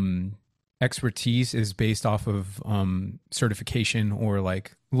expertise is based off of certification or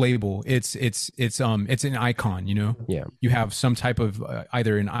like label. It's an icon, Yeah. You have some type of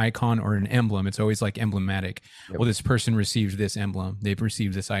either an icon or an emblem. It's always like emblematic. Yep. Well, this person received this emblem, they've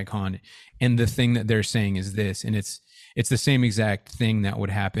received this icon, and the thing that they're saying is this, and it's the same exact thing that would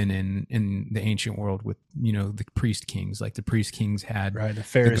happen in the ancient world with the priest kings. Like the priest kings had the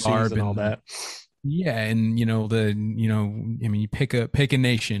Pharisees and all that. Yeah, and I mean, you pick a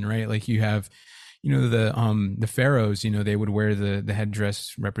nation, right? Like you have, the pharaohs. They would wear the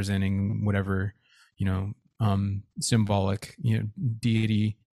headdress representing whatever, symbolic,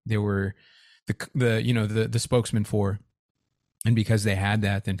 deity they were the spokesman for. And because they had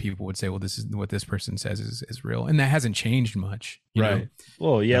that, then people would say, well, this is what this person says is real. And that hasn't changed much. Right.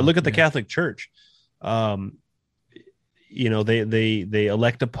 Well, yeah. Look at the Catholic Church. They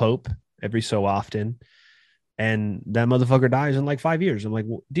elect a pope every so often, and that motherfucker dies in like 5 years. I'm like,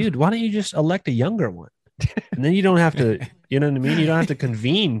 well, dude, why don't you just elect a younger one? And then you don't have to, you know what I mean? You don't have to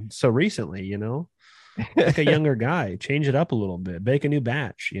convene so recently, like a younger guy, change it up a little bit, bake a new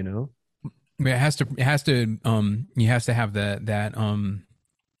batch, It has to he has to have that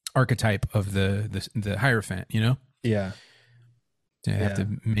archetype of the Hierophant, Yeah. To have to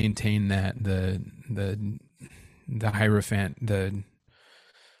maintain that the Hierophant,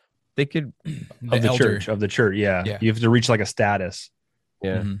 they could of the church. Yeah. You have to reach like a status.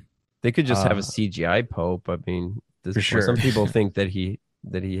 Yeah. Mm-hmm. They could just have a CGI Pope. I mean, for sure. Some people think that he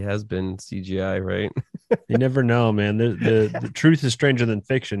has been CGI, right? You never know, man. The truth is stranger than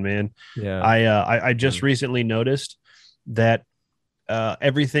fiction, man. Yeah. I just recently noticed that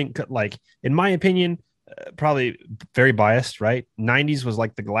everything, like, in my opinion, probably very biased, right? 90s was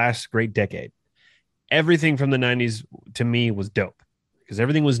like the last great decade. Everything from the 90s to me was dope because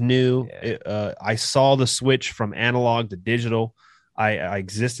everything was new. Yeah. I saw the switch from analog to digital. I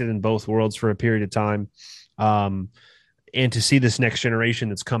existed in both worlds for a period of time. And to see this next generation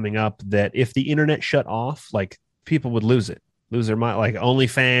that's coming up, that if the internet shut off, like, people would lose their mind. Like,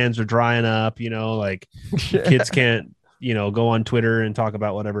 OnlyFans are drying up, like kids can't, go on Twitter and talk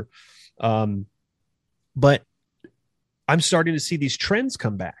about whatever. But I'm starting to see these trends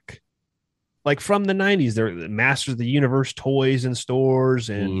come back. Like from the 90s, they're Masters of the Universe toys in stores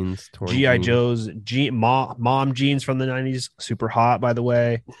and G.I. Joe's, mom jeans from the 90s. Super hot, by the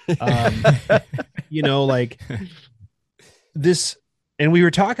way. Like this. And we were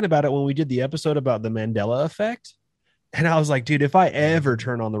talking about it when we did the episode about the Mandela effect. And I was like, dude, if I ever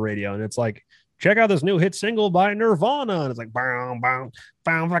turn on the radio and it's like, check out this new hit single by Nirvana. And it's like, bow, bow,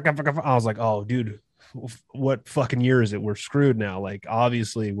 bow, I was like, oh, dude, what fucking year is it? We're screwed now. Like,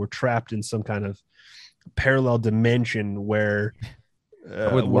 obviously we're trapped in some kind of parallel dimension where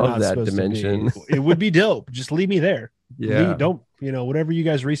I would love that dimension. It would be dope. Just leave me there. Yeah. Don't, whatever you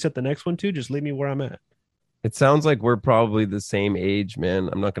guys reset the next one to, just leave me where I'm at. It sounds like we're probably the same age, man.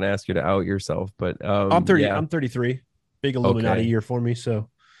 I'm not going to ask you to out yourself, but I'm 30. Yeah. I'm 33. Big Illuminati year for me. So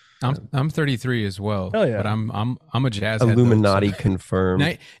I'm 33 as well. Hell yeah. But I'm a jazz Illuminati head, so.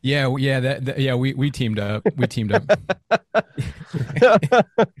 Confirmed. We teamed up. We teamed up.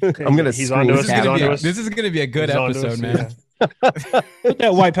 I'm gonna. He's on to us. This is gonna be a good episode, man. Yeah. Put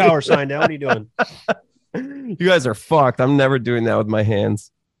that white power sign down. What are you doing? You guys are fucked. I'm never doing that with my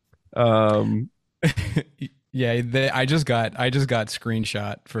hands. Yeah, I just got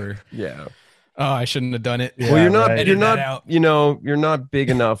screenshot for. Yeah. Oh, I shouldn't have done it. Yeah, well, you're not big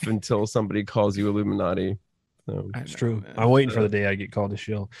enough until somebody calls you Illuminati. So. It's true. I'm waiting for the day I get called a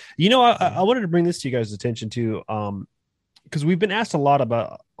shill. I wanted to bring this to you guys' attention too, because we've been asked a lot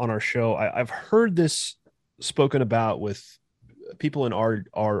about on our show. I've heard this spoken about with people in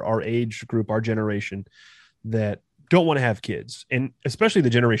our age group, our generation, that don't want to have kids, and especially the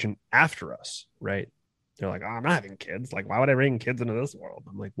generation after us, right? They're like, oh, I'm not having kids. Like, why would I bring kids into this world?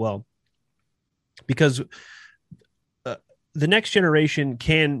 I'm like, well, because the next generation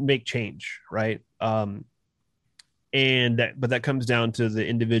can make change, right? But that comes down to the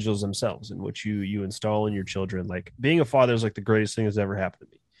individuals themselves and what you install in your children. Like, being a father is like the greatest thing that's ever happened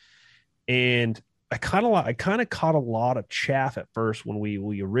to me. And I kind of caught a lot of chaff at first when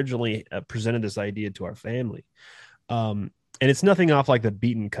we originally presented this idea to our family. And it's nothing off like the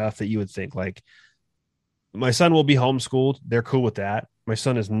beaten cuff that you would think. Like, my son will be homeschooled. They're cool with that. My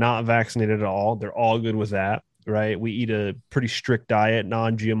son is not vaccinated at all. They're all good with that, right? We eat a pretty strict diet,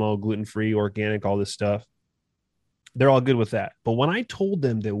 non-GMO, gluten-free, organic, all this stuff. They're all good with that. But when I told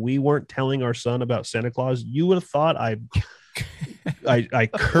them that we weren't telling our son about Santa Claus, you would have thought I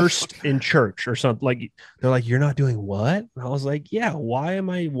cursed in church or something. Like, they're like, you're not doing what? And I was like, yeah, why? I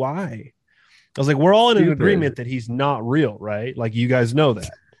was like, we're all in an agreement that he's not real, right? Like, you guys know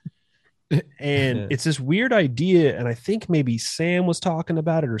that. And it's this weird idea, and I think maybe Sam was talking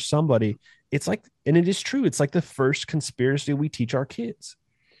about it or somebody. It's like, and it is true, it's like the first conspiracy we teach our kids.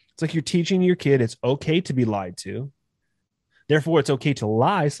 It's like you're teaching your kid it's okay to be lied to. Therefore, it's okay to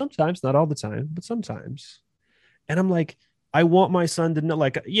lie sometimes, not all the time, but sometimes. And I'm like, I want my son to know,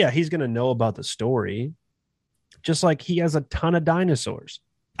 like, yeah, he's going to know about the story. Just like he has a ton of dinosaurs.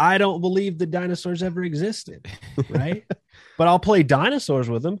 I don't believe the dinosaurs ever existed, right? But I'll play dinosaurs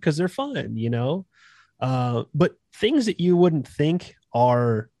with them because they're fun, But things that you wouldn't think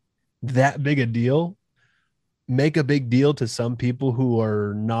are that big a deal, make a big deal to some people who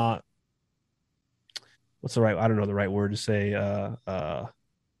are not, I don't know the right word to say,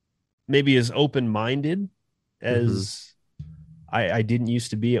 maybe as open-minded as I didn't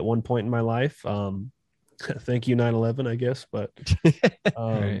used to be at one point in my life. Thank you, 9/11, I guess. But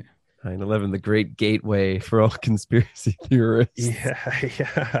Right. 9/11, the great gateway for all conspiracy theorists.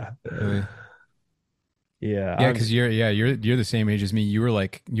 yeah. Really. Yeah. Because you're the same age as me. You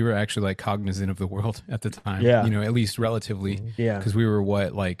were actually like cognizant of the world at the time. Yeah. At least relatively. Yeah. Because we were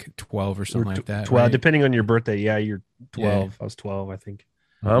like 12 or something like that. 12, right? depending on your birthday. Yeah, you're 12. Yeah. I was 12, I think.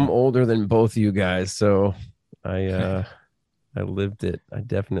 I'm older than both of you guys, so I lived it. I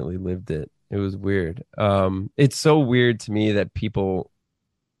definitely lived it. It was weird. It's so weird to me that people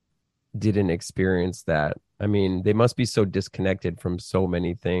didn't experience that. I mean, they must be so disconnected from so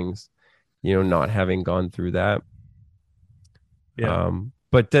many things, not having gone through that. Yeah.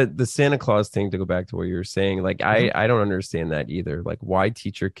 But the Santa Claus thing, to go back to what you were saying, like I don't understand that either. Like, why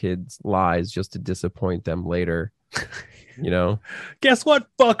teach your kids lies just to disappoint them later? Guess what,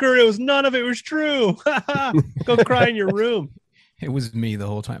 fucker? None of it was true. Go cry in your room. It was me the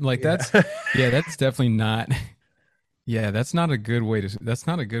whole time. Like that's definitely not. Yeah, that's not a good way to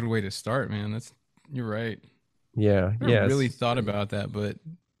start, man. You're right. Yeah. I never really thought about that, but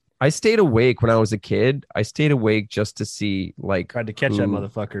I stayed awake when I was a kid. I stayed awake just to see, like, tried to catch that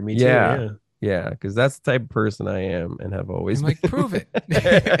motherfucker. Me too. Yeah. Yeah, because that's the type of person I am and have always I'm like, prove it.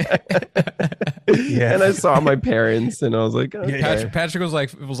 Yeah. And I saw my parents and I was like, okay. Patrick was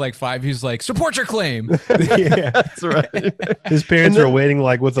like 5. He was like, support your claim. Yeah, that's right. His parents are waiting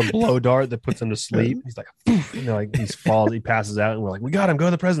like with a blow dart that puts him to sleep. He's like, like he falls, he passes out, and we're like, we got him. Go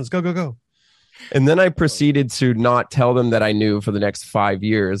to the presents. Go, go, go. And then I proceeded to not tell them that I knew for the next 5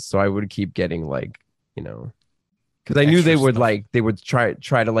 years. So I would keep getting like, because I knew they would try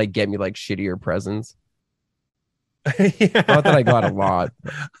to like get me like shittier presents. Yeah. Not that I got a lot.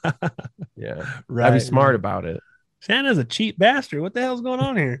 Yeah. Right. I'd be smart about it. Santa's a cheap bastard. What the hell's going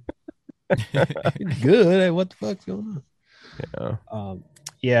on here? Good. What the fuck's going on?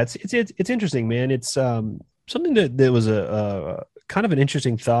 Yeah. It's interesting, man. It's something that was a kind of an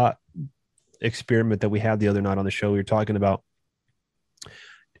interesting thought experiment that we had the other night on the show. We were talking about.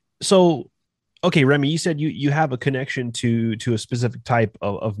 So, okay, Remy, you said you have a connection to a specific type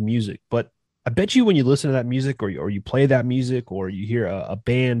of music, but I bet you when you listen to that music or you play that music or you hear a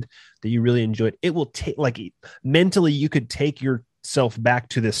band that you really enjoyed, it will take, like, mentally you could take yourself back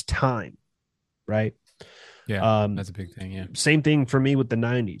to this time, right? Yeah, that's a big thing. Yeah. Same thing for me with the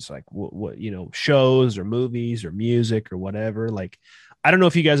 90s, like what shows or movies or music or whatever. Like, I don't know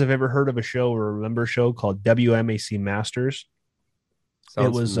if you guys have ever heard of a show or remember a show called WMAC Masters.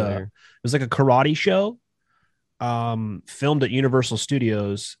 It was like a karate show, filmed at Universal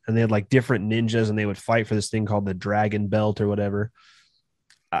Studios, and they had like different ninjas and they would fight for this thing called the Dragon Belt or whatever.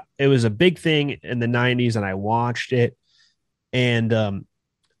 It was a big thing in the 90s and I watched it, and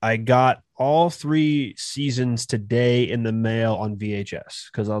I got all 3 seasons today in the mail on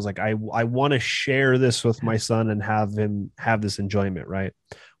VHS because I was like, I want to share this with my son and have him have this enjoyment, right?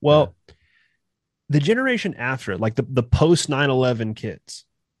 Well, the generation after it, like the post 9/11 kids,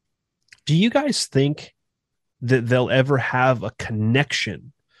 do you guys think that they'll ever have a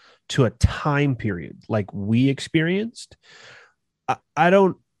connection to a time period like we experienced? I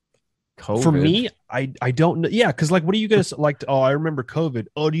don't. COVID. For me, I don't know. Yeah, because like, what do you guys like? I remember COVID.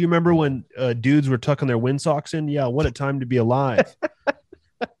 Oh, do you remember when dudes were tucking their windsocks in? Yeah, what a time to be alive.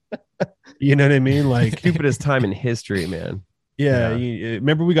 You know what I mean? Like, stupidest time in history, man. Yeah,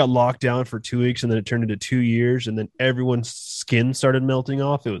 remember we got locked down for 2 weeks and then it turned into 2 years and then everyone's skin started melting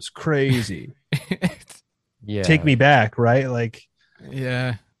off. It was crazy. Yeah, take me back, right? Like,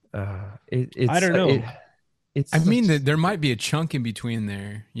 yeah, it's I don't know. I mean, that there might be a chunk in between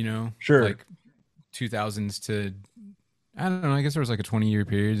there, sure, like 2000s to, I don't know. I guess there was like a 20-year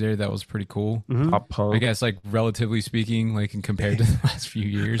period there that was pretty cool. Mm-hmm. Pop punk, I guess, like relatively speaking, like compared to the last few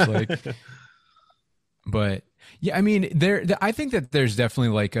years, like. But yeah, I mean, I think that there's definitely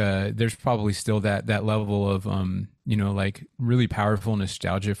like there's probably still that level of like really powerful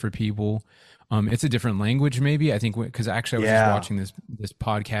nostalgia for people. It's a different language, maybe. I think because actually I was just watching this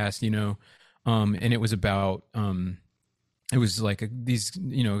podcast, and it was about it was like these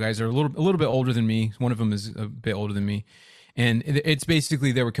guys are a little bit older than me. One of them is a bit older than me, and it's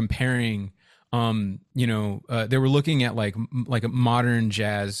basically they were comparing. They were looking at like a modern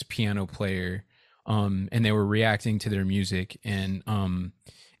jazz piano player. And they were reacting to their music and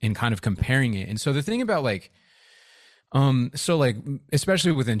kind of comparing it. And so the thing about like, So like,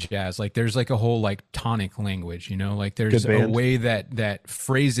 especially within jazz, like there's like a whole like tonic language, you know, like there's Good a band. way that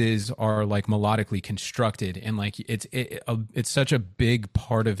phrases are like melodically constructed, and like it's such a big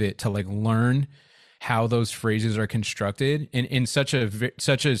part of it to like learn how those phrases are constructed in such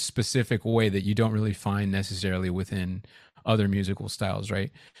a specific way that you don't really find necessarily within other musical styles, right?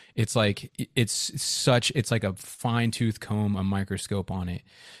 It's like it's like a fine-tooth comb, a microscope on it.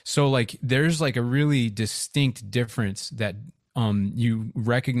 So like there's like a really distinct difference that you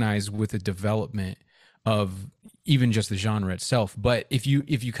recognize with the development of even just the genre itself. But if you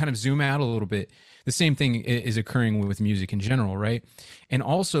kind of zoom out a little bit, the same thing is occurring with music in general, right? And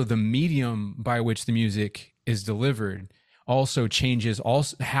also the medium by which the music is delivered also changes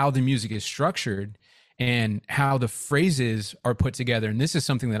also how the music is structured and how the phrases are put together. And this is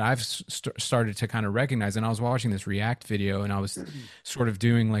something that I've started to kind of recognize. And I was watching this React video, and I was sort of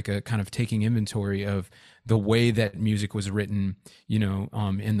doing like a kind of taking inventory of the way that music was written, in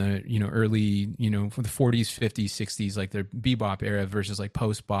the, early, from the 40s, 50s, 60s, like the bebop era versus like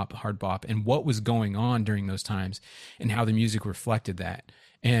post bop, hard bop, and what was going on during those times and how the music reflected that.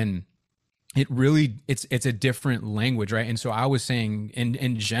 And it's a different language, right? And so I was saying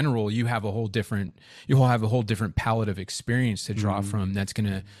in general, you'll have a whole different palette of experience to draw from that's going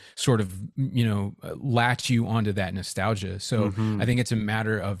to sort of, latch you onto that nostalgia. So I think it's a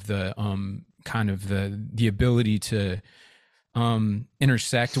matter of the kind of the ability to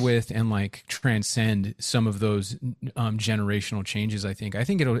intersect with and like transcend some of those generational changes. I think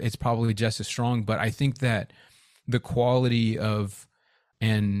it's probably just as strong, but I think that the quality of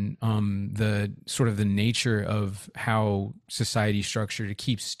and the sort of the nature of how society structured, it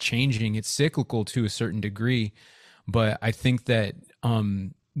keeps changing. It's cyclical to a certain degree, but I think that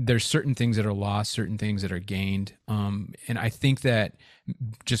there's certain things that are lost, certain things that are gained, and I think that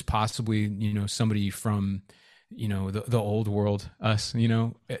just possibly somebody from the old world, us,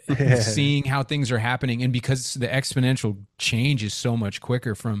 seeing how things are happening, and because the exponential change is so much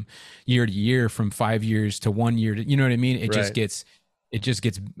quicker from year to year, from 5 years to 1 year to, you know what I mean? It just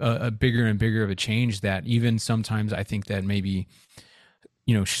gets a bigger and bigger of a change that even sometimes I think that maybe,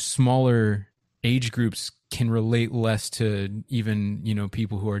 smaller age groups can relate less to even,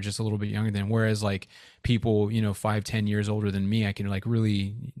 people who are just a little bit younger than, whereas like people, 5-10 years older than me, I can like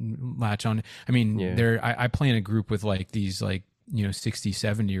really latch on. I mean, I play in a group with like these like, 60,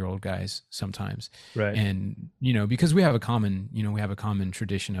 70-year-old guys sometimes. Right. And, because we have a common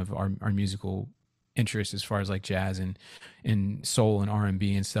tradition of our musical interest as far as like jazz and soul and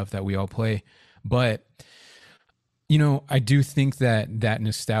R&B and stuff that we all play. But I do think that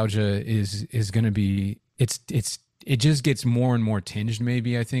nostalgia is going to be it just gets more and more tinged,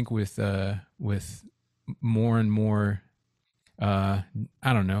 maybe, I think, with more and more I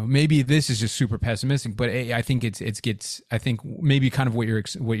don't know, maybe this is just super pessimistic, but I think I think maybe kind of what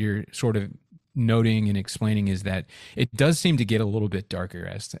you're sort of noting and explaining is that it does seem to get a little bit darker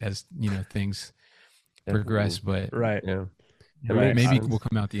as things progress, but right. Yeah. Right. Maybe we'll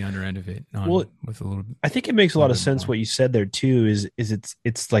come out the under end of it with a little. I think it makes a lot of sense what you said there too. Is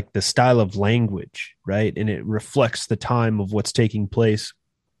it's like the style of language, right? And it reflects the time of what's taking place.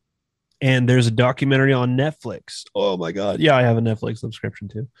 And there's a documentary on Netflix. Oh my God! Yeah, I have a Netflix subscription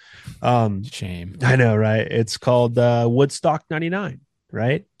too. Shame. I know, right? It's called Woodstock '99,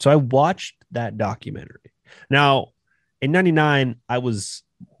 right? So I watched that documentary. Now, in '99, I was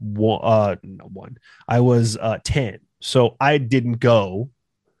I was 10. So I didn't go,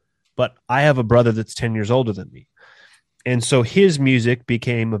 but I have a brother that's 10 years older than me. And so his music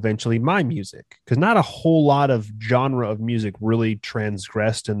became eventually my music, because not a whole lot of genre of music really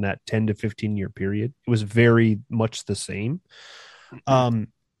transgressed in that 10 to 15 year period. It was very much the same.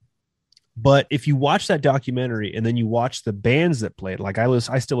 But if you watch that documentary and then you watch the bands that played, like I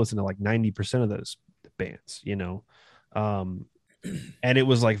still listen to like 90% of those bands, and it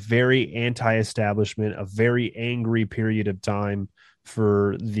was like very anti-establishment, a very angry period of time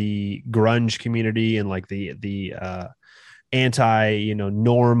for the grunge community and like the anti,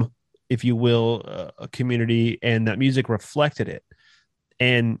 norm, if you will, community, and that music reflected it.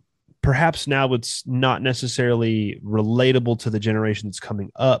 And perhaps now it's not necessarily relatable to the generation that's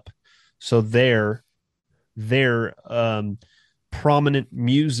coming up. So their prominent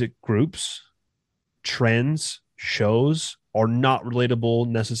music groups, trends, shows are not relatable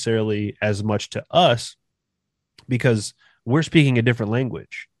necessarily as much to us because we're speaking a different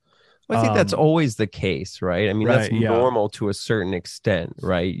language. Well, I think that's always the case, right? I mean, Right, that's yeah. normal to a certain extent,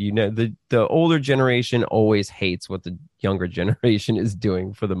 right? The older generation always hates what the younger generation is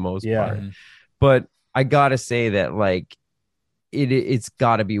doing for the most part. But I gotta say that like it's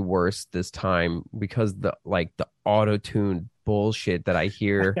got to be worse this time because the auto-tuned bullshit that I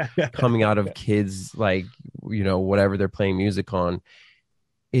hear coming out of kids, like, whatever they're playing music on,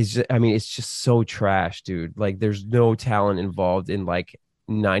 is just, I mean, it's just so trash, dude. Like, there's no talent involved in like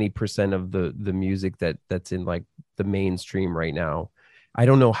 90% of the music that's in like the mainstream right now. I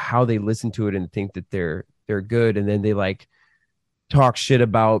don't know how they listen to it and think that they're good, and then they like talk shit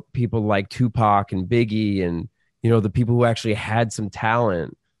about people like Tupac and Biggie and the people who actually had some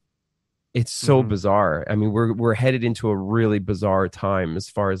talent. It's so bizarre. I mean, we're headed into a really bizarre time as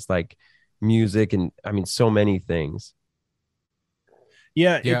far as like music, and I mean so many things.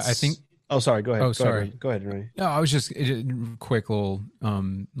 Yeah, I think. Oh, sorry. Go ahead. Sorry. Go ahead, Remy. No, I was just quick little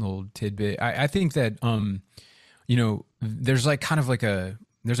tidbit. I think that there's like kind of like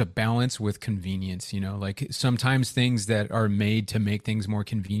there's a balance with convenience. Like sometimes things that are made to make things more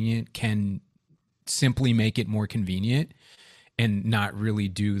convenient can simply make it more convenient and not really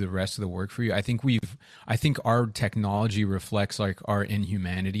do the rest of the work for you. I think our technology reflects like our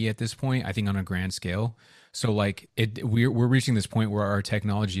inhumanity at this point, I think on a grand scale. So like we're reaching this point where our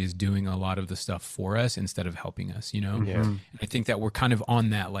technology is doing a lot of the stuff for us instead of helping us, Yeah. I think that we're kind of on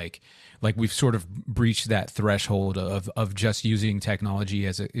that, like we've sort of breached that threshold of just using technology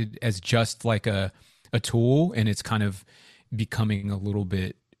as just like a tool, and it's kind of becoming a little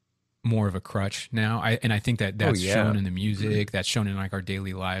bit more of a crutch now. I think that's shown in the music, that's shown in like our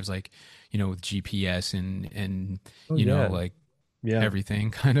daily lives, like with GPS and like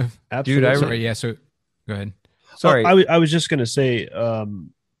everything kind of. Absolutely. Dude, so go ahead. Sorry, I was just gonna say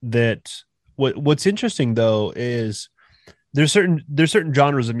that what's interesting though is there's certain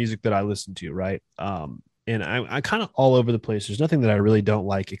genres of music that I listen to, right? And I kind of all over the place. There's nothing that I really don't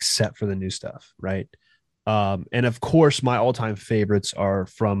like except for the new stuff, right? And of course, my all-time favorites are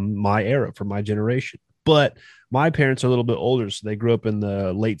from my era, from my generation. But my parents are a little bit older, so they grew up in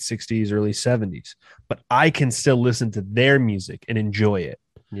the late 60s, early 70s. But I can still listen to their music and enjoy it.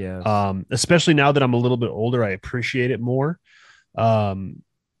 Yeah. Especially now that I'm a little bit older, I appreciate it more. But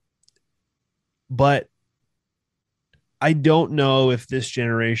I don't know if this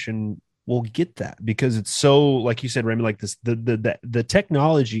generation will get that, because it's so, like you said, Remy, like this, the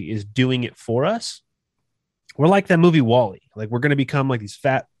technology is doing it for us. We're like that movie WALL-E. Like we're going to become like these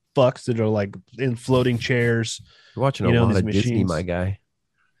fat fucks that are like in floating chairs. You're watching a lot of Disney, my guy.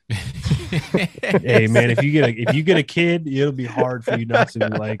 Hey man, if you get a kid, it'll be hard for you not to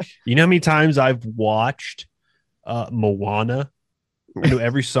be like, how many times I've watched Moana,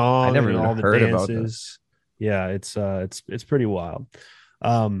 every song, I never and even all the heard dances. Yeah, it's pretty wild.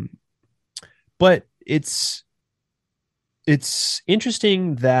 But it's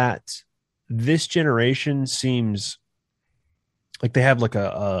interesting that this generation seems like they have like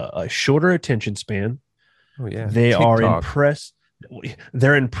a shorter attention span. Oh yeah, they TikTok. are impressed.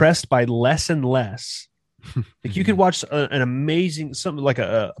 They're impressed by less and less. Like you could watch an amazing, something like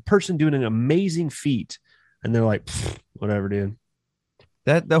a person doing an amazing feat, and they're like, whatever, dude.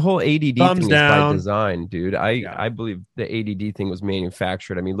 That the whole ADD Thumbs thing down. is by design, dude. I believe the ADD thing was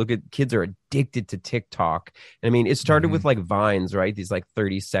manufactured. I mean, look at kids are addicted to TikTok. I mean, it started with like Vines, right? These like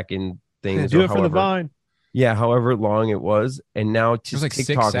 30-second things. Do it for the Vine. Yeah, however long it was, and now like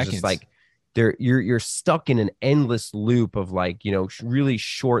TikTok is just like you're stuck in an endless loop of like really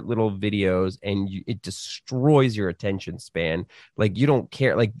short little videos, and it destroys your attention span. Like you don't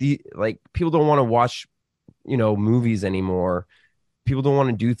care. Like people don't want to watch movies anymore. People don't want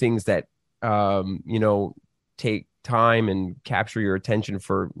to do things that take time and capture your attention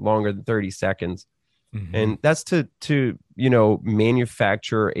for longer than 30 seconds. And that's to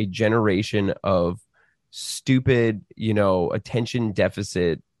manufacture a generation of stupid attention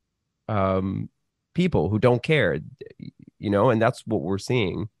deficit people who don't care, and that's what we're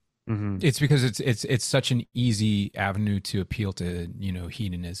seeing. It's because it's such an easy avenue to appeal to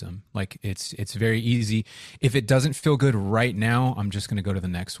hedonism. Like it's very easy. If it doesn't feel good right now, I'm just going to go to the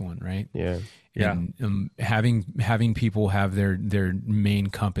next one, right? Yeah. And having people have their main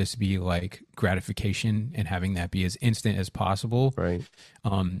compass be like gratification, and having that be as instant as possible, right?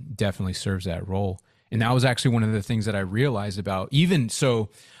 Definitely serves that role. And that was actually one of the things that I realized about, even so,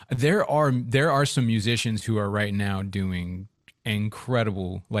 there are some musicians who are right now doing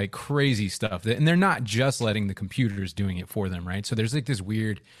incredible, like crazy stuff, and they're not just letting the computers doing it for them, right? So there's like this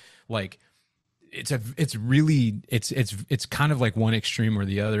weird, like it's kind of like one extreme or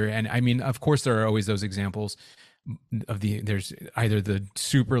the other. And I mean, of course there are always those examples of there's either the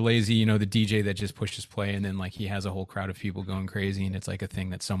super lazy, the DJ that just pushes play, and then like he has a whole crowd of people going crazy, and it's like a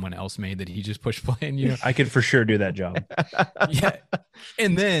thing that someone else made that he just pushed play, and I could for sure do that job. Yeah.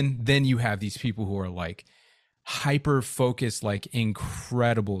 And then you have these people who are like hyper focused, like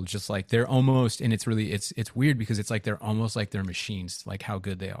incredible, just like they're almost, and it's really, it's weird because it's like they're almost like they're machines, like how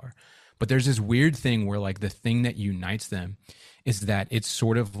good they are. But there's this weird thing where like the thing that unites them is that it's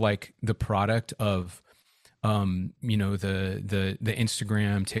sort of like the product of you know, the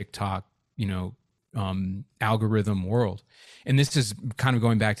Instagram, TikTok, you know, algorithm world. And this is kind of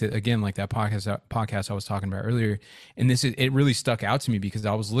going back to, again, like that podcast I was talking about earlier. And it really stuck out to me because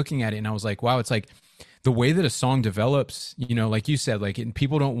I was looking at it and I was like, wow, it's like the way that a song develops, you know, like you said, like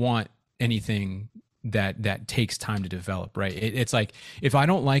people don't want anything that takes time to develop, right? It's like, if I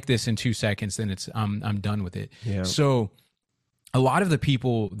don't like this in 2 seconds, then I'm done with it. Yeah. So a lot of the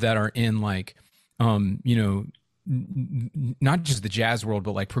people that are in like, you know, not just the jazz world,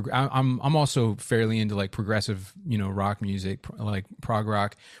 but like I'm also fairly into like progressive, you know, rock music, like prog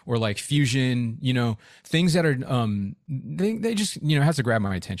rock or like fusion, you know, things that are they just, you know, has to grab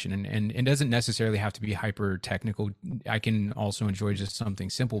my attention, and it doesn't necessarily have to be hyper technical. I can also enjoy just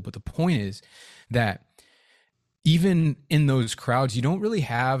something simple. But the point is that even in those crowds, you don't really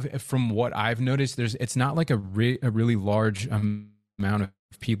have, from what I've noticed, it's not like a really large amount of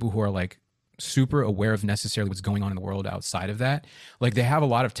people who are like super aware of necessarily what's going on in the world outside of that. Like they have a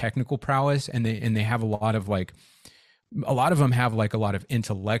lot of technical prowess, and they have a lot of like, a lot of them have like a lot of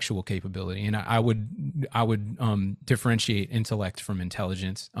intellectual capability. And I would differentiate intellect from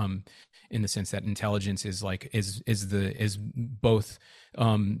intelligence, in the sense that intelligence is like, is both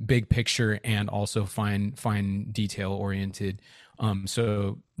big picture and also fine detail oriented.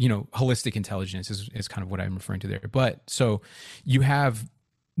 So, you know, holistic intelligence is kind of what I'm referring to there. But so you have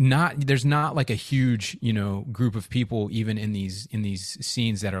there's not like a huge, you know, group of people even in these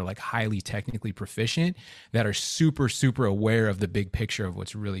scenes that are like highly technically proficient, that are super aware of the big picture of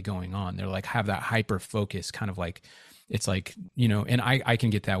what's really going on. They're like, have that hyper focus kind of like, it's like, you know, and I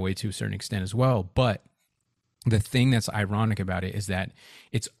can get that way to a certain extent as well. But the thing that's ironic about it is that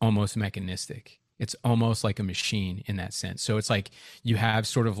it's almost mechanistic. It's almost like a machine in that sense. So it's like you have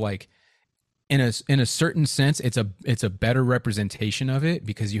sort of like, in a certain sense, it's a better representation of it,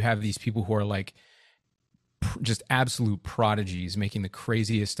 because you have these people who are like just absolute prodigies making the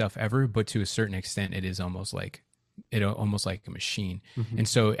craziest stuff ever. But to a certain extent, it is almost like a machine. Mm-hmm. And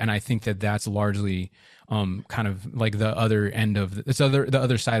so, and I think that that's largely kind of like the other end of the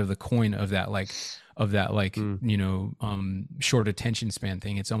other side of the coin of that you know, short attention span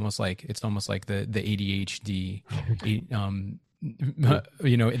thing. It's almost like the ADHD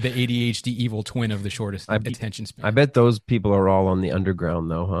you know, the ADHD evil twin of the shortest attention span. I bet those people are all on the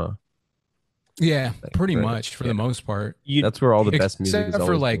underground though, huh? Yeah, pretty much for the most part. That's where all the best music is.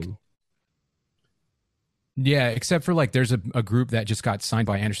 For like, yeah, except for like, there's a group that just got signed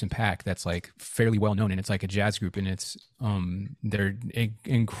by Anderson .Paak that's like fairly well known, and it's like a jazz group, and it's they're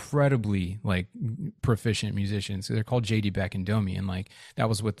incredibly like proficient musicians. They're called JD Beck and Domi, and like that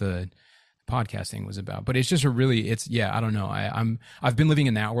was what the podcasting was about. But it's just I don't know, I've been living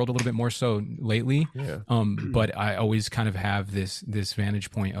in that world a little bit more so lately. Yeah. But I always kind of have this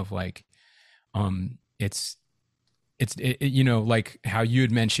vantage point of like, it's you know, like how you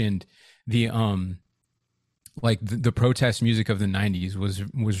had mentioned the like the protest music of the 90s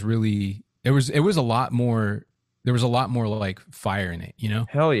was really, it was a lot more, there was a lot more like fire in it, you know?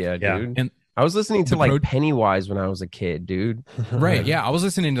 Hell yeah, dude. Yeah. And I was listening to like Pennywise when I was a kid, dude. Right. Yeah. I was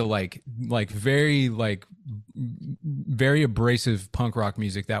listening to like very abrasive punk rock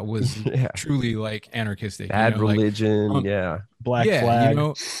music that was truly like anarchistic. Bad you know? Religion. Like, Black Flag. You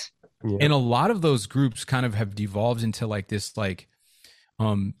know, and a lot of those groups kind of have devolved into like this like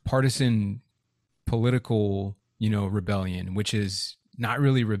partisan political, you know, rebellion, which is not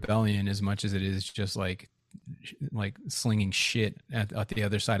really rebellion as much as it is just like slinging shit at the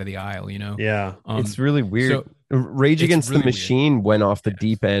other side of the aisle, you know? Yeah. It's really weird. So, Rage Against the Machine went off the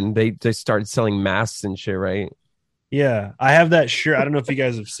deep end. They started selling masks and shit, right? Yeah. I have that shirt. I don't know if you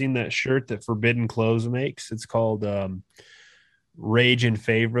guys have seen that shirt that Forbidden Clothes makes. It's called Rage in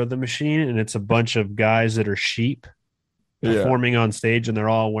Favor of the Machine, and it's a bunch of guys that are sheep performing on stage, and they're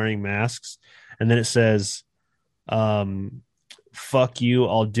all wearing masks. And then it says, fuck you,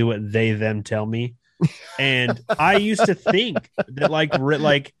 I'll do it, they, them tell me. And I used to think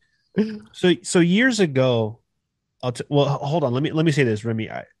that so years ago, well, hold on. Let me say this, Remy,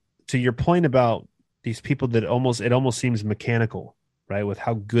 to your point about these people that it almost seems mechanical, right? With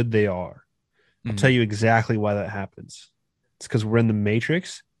how good they are. I'll tell you exactly why that happens. It's because we're in the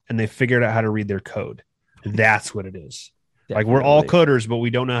Matrix and they figured out how to read their code. That's what it is. Definitely. Like we're all coders, but we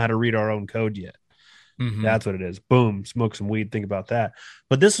don't know how to read our own code yet. Mm-hmm. That's what it is. Boom, smoke some weed. Think about that.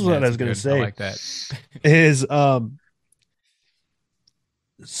 But this is what I was going to say. I like that. Is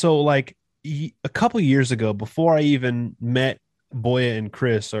so like a couple years ago, before I even met Boya and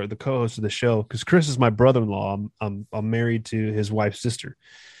Chris, or the co-hosts of the show, because Chris is my brother-in-law. I'm married to his wife's sister,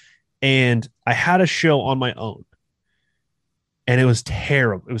 and I had a show on my own, and it was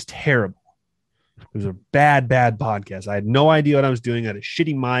terrible. It was terrible. It was a bad podcast. I had no idea what I was doing. I had a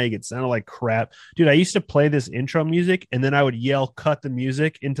shitty mic. It sounded like crap. Dude, I used to play this intro music and then I would yell, cut the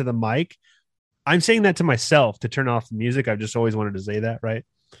music into the mic. I'm saying that to myself to turn off the music. I've just always wanted to say that, right?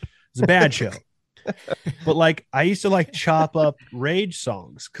 It's a bad show. But like, I used to like chop up Rage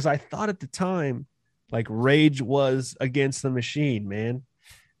songs because I thought at the time, like, Rage was against the machine, man.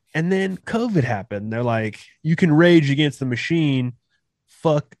 And then COVID happened. They're like, you can rage against the machine.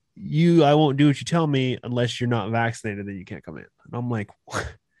 Fuck you. I won't do what you tell me unless you're not vaccinated, then you can't come in. And I'm like,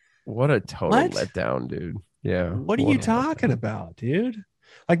 what a total letdown, dude. Yeah. What are you talking about, dude?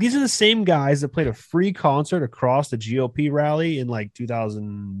 Like, these are the same guys that played a free concert across the GOP rally in like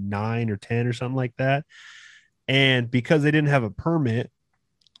 2009 or 10 or something like that. And because they didn't have a permit,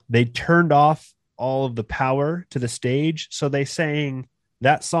 they turned off all of the power to the stage. So they sang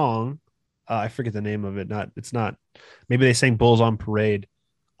that song. I forget the name of it. Maybe they sang Bulls on Parade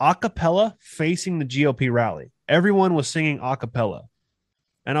a cappella facing the GOP rally. Everyone was singing a cappella.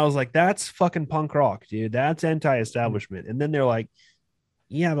 And I was like, that's fucking punk rock, dude. That's anti-establishment. And then they're like,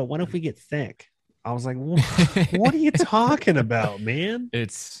 yeah, but what if we get thick? I was like, what are you talking about, man?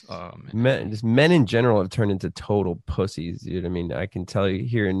 It's men in general have turned into total pussies, dude. I mean, I can tell you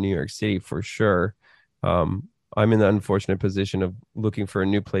here in New York City for sure. I'm in the unfortunate position of looking for a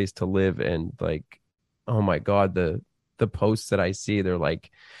new place to live, and like, oh my God, the posts that I see, they're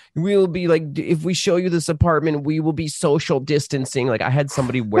like, we'll be like, if we show you this apartment, we will be social distancing. Like, I had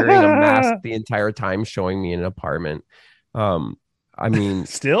somebody wearing a mask the entire time showing me an apartment. I mean,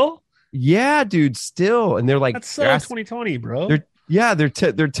 still, yeah, dude, still. And they're like, that's so 2020, bro.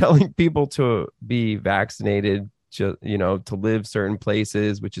 They're telling people to be vaccinated, to live certain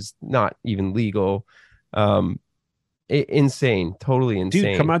places, which is not even legal. Insane, totally insane.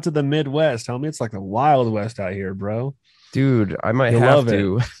 Dude, come out to the Midwest. Tell me it's like the Wild West out here, bro. Dude, I might have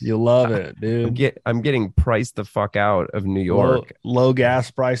to. You'll love it, dude. I'm getting priced the fuck out of New York. Low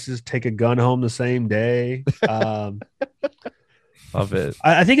gas prices. Take a gun home the same day. Love it.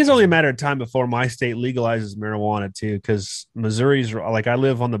 I think it's only a matter of time before my state legalizes marijuana too, because Missouri's like, I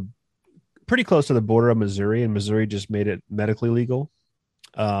live on the pretty close to the border of Missouri, and Missouri just made it medically legal.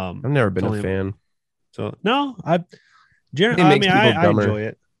 I've never been a fan. So no, I enjoy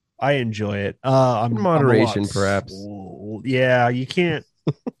it. I enjoy it. In moderation, perhaps. Yeah, you can't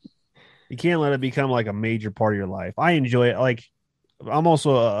let it become like a major part of your life. I enjoy it. Like, I'm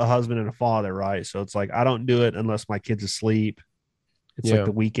also a husband and a father, right? So it's like, I don't do it unless my kid's asleep. It's like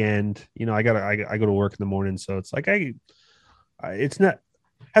the weekend. I go to work in the morning, so it's like hasn't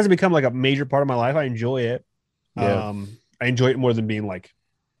become like a major part of my life. I enjoy it. Yeah. I enjoy it more than being like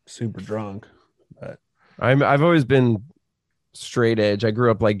super drunk. But I've always been straight edge. I grew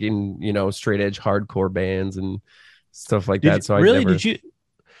up like in straight edge hardcore bands and stuff like that. So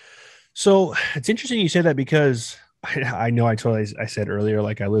So it's interesting you say that, because I know I said earlier,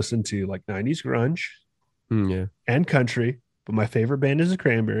 like, I listened to like 90s grunge and country, but my favorite band is the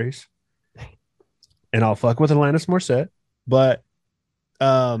Cranberries, and I'll fuck with Alanis Morissette. But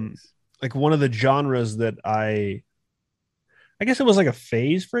like, one of the genres that I guess it was like a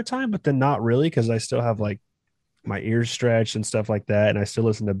phase for a time, but then not really, because I still have like my ears stretched and stuff like that, and I still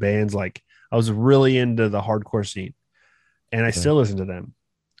listen to bands. Like, I was really into the hardcore scene, and I still listen to them.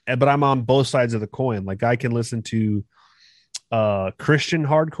 But I'm on both sides of the coin. Like, I can listen to Christian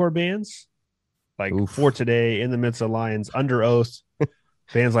hardcore bands, like For Today, In the Midst of Lions, Under Oath,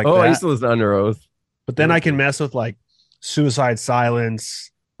 bands like that. I used to listen to Under Oath. But then I can mess with like Suicide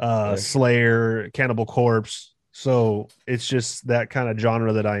Silence, Slayer, Cannibal Corpse. So it's just that kind of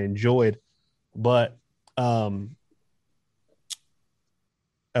genre that I enjoyed. But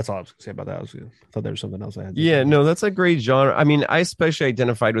that's all I was gonna say about that. I thought there was something else I had. No, that's a great genre. I mean, I especially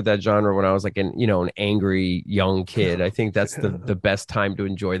identified with that genre when I was like an angry young kid. I think that's the best time to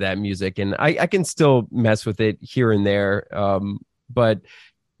enjoy that music, and I can still mess with it here and there. But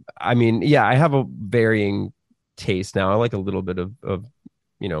I mean, yeah, I have a varying taste now. I like a little bit of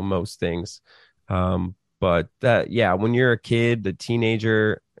most things. But that, when you're a kid, the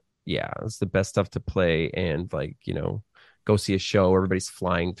teenager, it's the best stuff to play, and like, go see a show where everybody's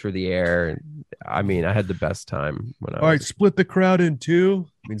flying through the air. And I mean, I had the best time when All right, split the crowd in two.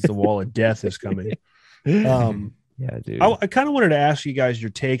 Means the wall of death is coming. Yeah, dude. I kind of wanted to ask you guys your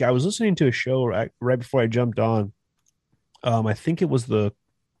take. I was listening to a show right before I jumped on. I think it was the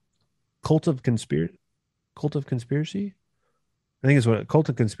Cult of Conspiracy. I think it's what Cult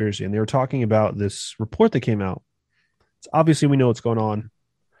and Conspiracy, and they were talking about this report that came out. It's obviously we know what's going on.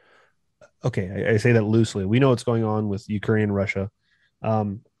 Okay, I say that loosely. We know what's going on with Ukraine and Russia.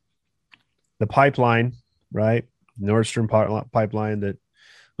 Um, the pipeline, right? Nord Stream pipeline that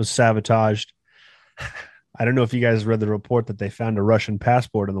was sabotaged. I don't know if you guys read the report that they found a Russian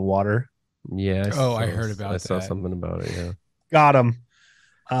passport in the water. Yeah. I heard about that. I saw something about it. Yeah. Got them.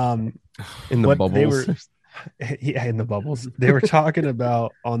 In the bubbles. They were, yeah, in the bubbles. They were talking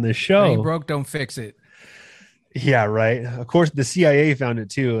about on this show. Ain't broke, don't fix it. Yeah, right. Of course, the CIA found it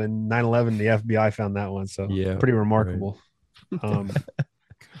too, and 9/11, the FBI found that one. So yeah, pretty remarkable. Right.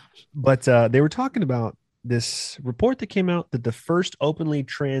 But they were talking about this report that came out that the first openly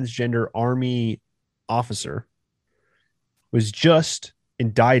transgender Army officer was just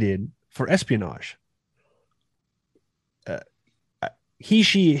indicted for espionage. He,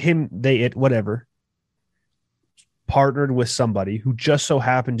 she, him, they, it, whatever, partnered with somebody who just so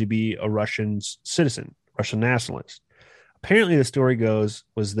happened to be a Russian citizen, Russian nationalist. Apparently, the story goes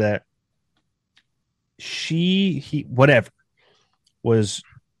was that he, whatever, was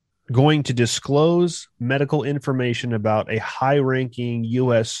going to disclose medical information about a high-ranking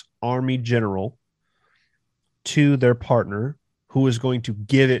U.S. Army general to their partner, who was going to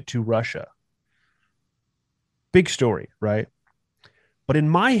give it to Russia. Big story, right? But in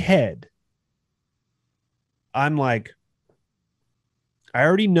my head, I'm like, I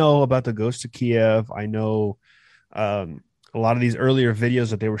already know about the Ghost of Kiev. I know a lot of these earlier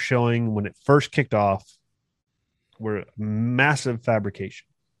videos that they were showing when it first kicked off were massive fabrication.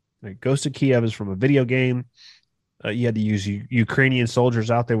 Like Ghost of Kiev is from a video game. You had to use Ukrainian soldiers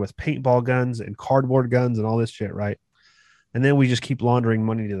out there with paintball guns and cardboard guns and all this shit, right? And then we just keep laundering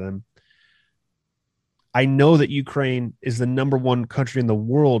money to them. I know that Ukraine is the number one country in the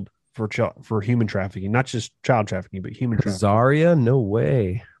world for human trafficking, not just child trafficking, but human trafficking. Zaria? No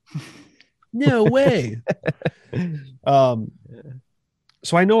way. No way.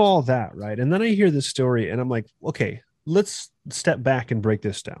 So I know all that, right? And then I hear this story and I'm like, okay, let's step back and break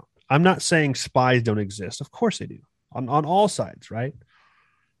this down. I'm not saying spies don't exist. Of course they do on all sides, right?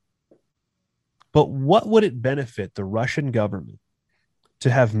 But what would it benefit the Russian government to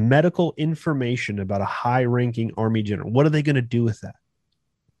have medical information about a high-ranking Army general? What are they going to do with that?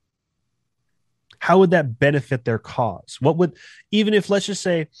 How would that benefit their cause? What would, even if, let's just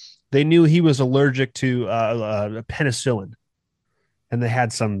say, they knew he was allergic to penicillin, and they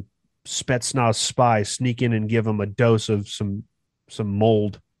had some Spetsnaz spy sneak in and give him a dose of some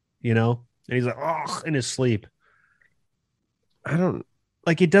mold, you know? And he's like, oh, in his sleep. I don't,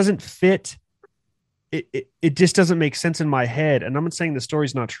 like, it doesn't fit. It just doesn't make sense in my head. And I'm not saying the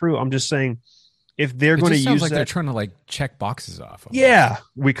story's not true. I'm just saying if they're going to use like that, they're trying to like check boxes off. Yeah,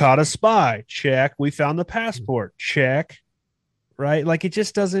 we caught a spy. Check. We found the passport. Check. Right? Like it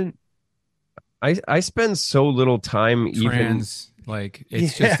just doesn't. I spend so little time even like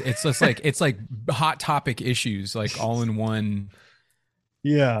it's just like hot topic issues like all in one.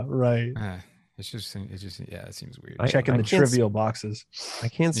 Yeah, right. It seems weird. Checking the trivial boxes. I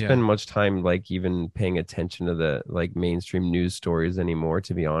can't spend much time like even paying attention to the like mainstream news stories anymore,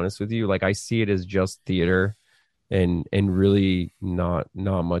 to be honest with you. Like I see it as just theater and really not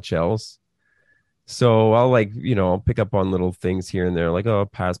much else. So I'll like, I'll pick up on little things here and there, like, oh,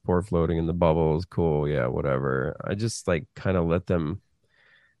 passport floating in the bubbles, cool, yeah, whatever. I just like kind of let them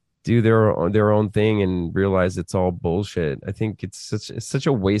do their own thing and realize it's all bullshit. I think it's such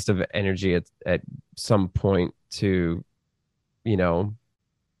a waste of energy at some point to, to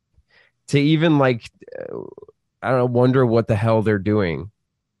even like, I don't know, wonder what the hell they're doing.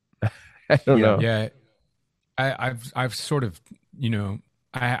 I don't know. Yeah. I've sort of,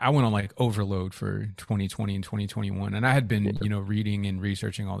 I went on like overload for 2020 and 2021, and I had been, reading and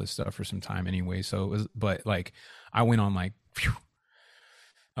researching all this stuff for some time anyway. So it was, but like, I went on like,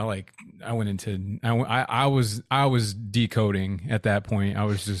 I was decoding at that point. I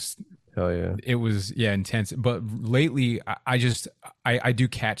was just, hell yeah, it was intense. But lately, I do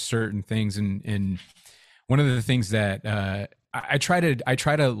catch certain things, and one of the things that I try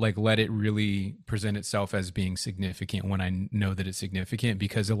to like let it really present itself as being significant when I know that it's significant,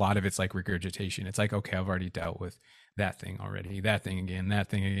 because a lot of it's like regurgitation. It's like, okay, I've already dealt with that thing already, that thing again.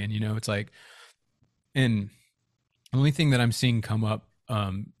 It's like, and the only thing that I'm seeing come up,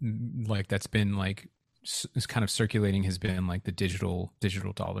 like that's been like is kind of circulating has been like the digital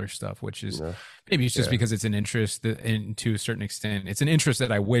dollar stuff, which is maybe it's just because it's an interest and to a certain extent it's an interest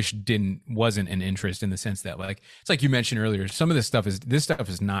that I wish wasn't an interest, in the sense that like it's like you mentioned earlier, some of this stuff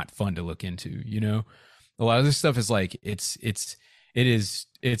is not fun to look into. A lot of this stuff is like it's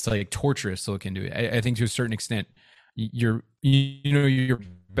like torturous to look into it. I think to a certain extent you know, you're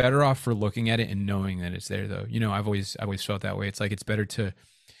better off for looking at it and knowing that it's there, though. You know, I've always felt that way. It's like it's better to,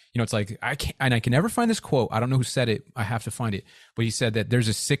 you know, it's like I can never find this quote. I don't know who said it. I have to find it. But he said that there's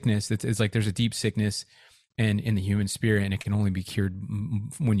a sickness that is like there's a deep sickness and in the human spirit, and it can only be cured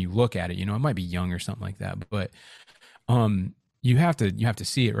when you look at it. You know, it might be young or something like that, but you have to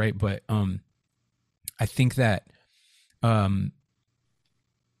see it, right? But I think that the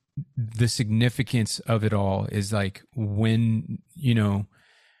significance of it all is like when, you know,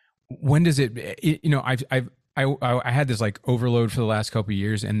 when does you know, I had this like overload for the last couple of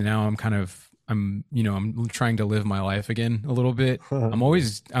years, and now I'm you know, I'm trying to live my life again a little bit. I'm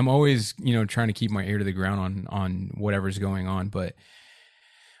always, you know, trying to keep my ear to the ground on whatever's going on. But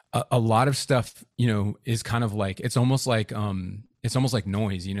a lot of stuff, you know, is kind of like, it's almost like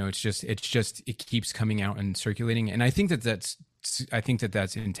noise, you know, it keeps coming out and circulating. And I think that's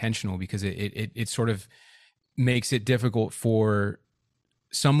intentional, because it sort of makes it difficult for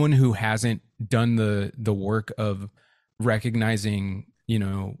someone who hasn't done the work of recognizing, you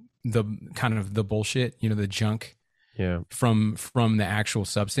know, the kind of the bullshit, you know, the junk from the actual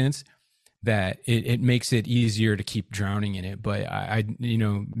substance, that it makes it easier to keep drowning in it. But I you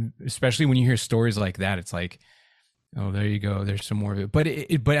know, especially when you hear stories like that, it's like, oh, there you go, there's some more of it. But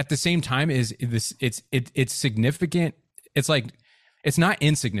but at the same time, it's significant. It's like, it's not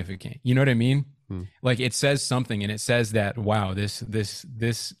insignificant. You know what I mean? Like, it says something, and it says that, wow, this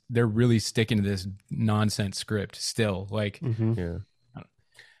they're really sticking to this nonsense script still. Like,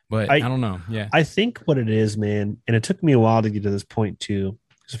 but I don't know. Yeah, I think what it is, man, and it took me a while to get to this point too.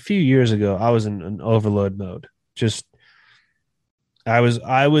 Because a few years ago, I was in an overload mode.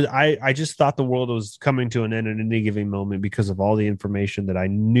 I just thought the world was coming to an end at any given moment because of all the information that I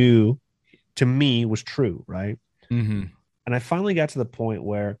knew to me was true, right? Mm-hmm. And I finally got to the point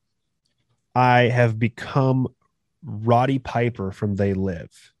where I have become Roddy Piper from They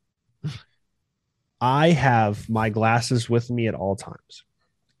Live. I have my glasses with me at all times,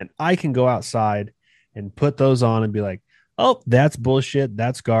 and I can go outside and put those on and be like, oh, that's bullshit,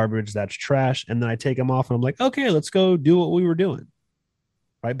 that's garbage, that's trash. And then I take them off and I'm like, okay, let's go do what we were doing.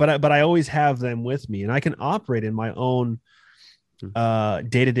 Right. But I always have them with me, and I can operate in my own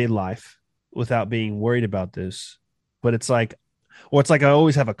day-to-day life without being worried about this. But it's like I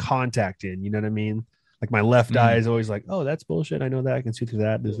always have a contact in, you know what I mean? Like my left eye is always like, oh, that's bullshit. I know that. I can see through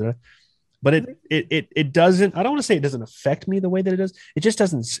that. But it doesn't, I don't want to say it doesn't affect me the way that it does. It just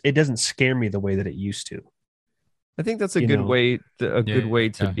doesn't scare me the way that it used to. I think that's a good way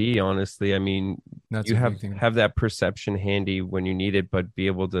to be, honestly. I mean, that's you have that perception handy when you need it, but be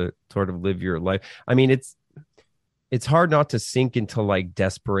able to sort of live your life. I mean, it's hard not to sink into like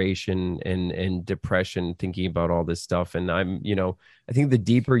desperation and depression thinking about all this stuff. And I think the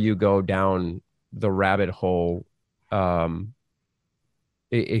deeper you go down the rabbit hole,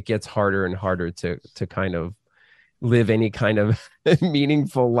 it gets harder and harder to kind of live any kind of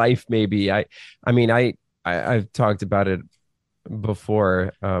meaningful life. Maybe I've talked about it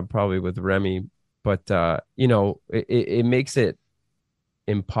before, probably with Remy, but it makes it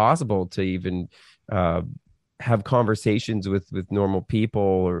impossible to even have conversations with normal people,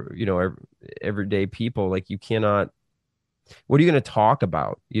 or everyday people. Like, you cannot. What are you going to talk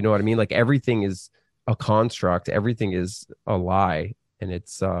about? You know what I mean? Like, everything is a construct. Everything is a lie, and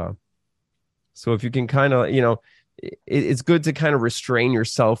it's so if you can kind of it's good to kind of restrain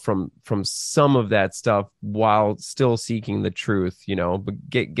yourself from some of that stuff while still seeking the truth, but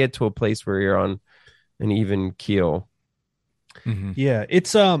get to a place where you're on an even keel. Mm-hmm. Yeah,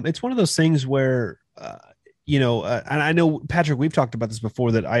 it's one of those things where and I know, Patrick, we've talked about this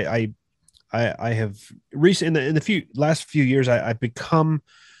before, that I have recently in the last few years I've become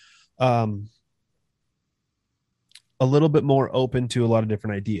a little bit more open to a lot of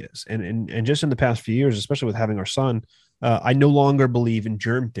different ideas. And just in the past few years, especially with having our son, I no longer believe in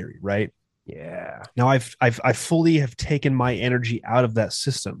germ theory, right? Yeah. Now I fully have taken my energy out of that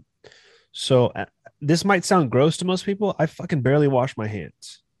system. So this might sound gross to most people. I fucking barely wash my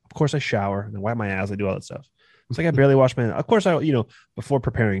hands. Of course I shower and I wipe my ass. I do all that stuff. It's like I barely wash my hands. Of course before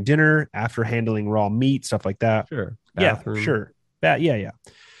preparing dinner, after handling raw meat, stuff like that. Sure. Bathroom. Yeah, sure. Yeah.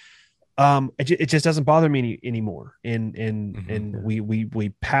 It just doesn't bother me anymore. And we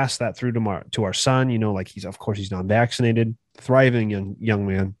pass that through to our son, like he's non-vaccinated, thriving young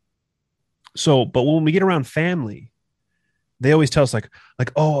man. So, but when we get around family, they always tell us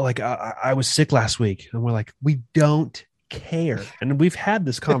I was sick last week. And we're like, we don't care. And we've had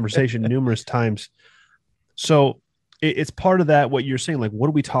this conversation numerous times. So it's part of that, what you're saying, like, what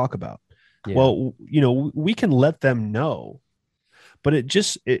do we talk about? Yeah. Well, we can let them know. but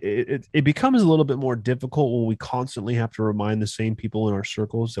it becomes a little bit more difficult when we constantly have to remind the same people in our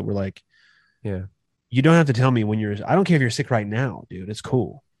circles that we're like, Yeah. you don't have to tell me when I don't care if you're sick right now, dude. It's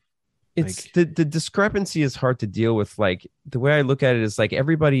cool. It's Like, the discrepancy is hard to deal with. Like the way I look at it is like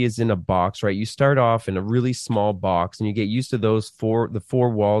everybody is in a box, right? You start off in a really small box and you get used to the four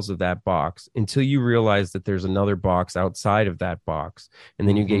walls of that box until you realize that there's another box outside of that box. And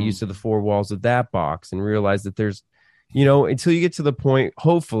then you get used to the four walls of that box and realize that there's, until you get to the point,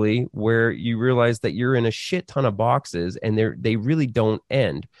 hopefully, where you realize that you're in a shit ton of boxes and they really don't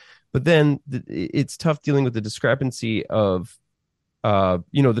end. But then it's tough dealing with the discrepancy of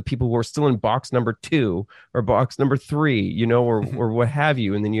the people who are still in box number 2 or box number 3, or what have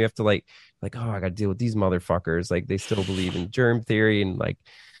you. And then you have to like, oh, I got to deal with these motherfuckers. Like they still believe in germ theory and like,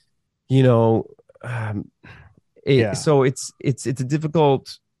 so it's a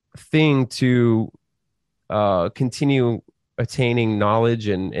difficult thing to continue attaining knowledge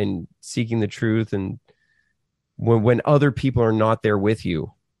and seeking the truth. And when other people are not there with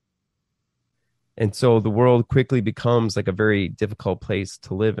you. And so the world quickly becomes like a very difficult place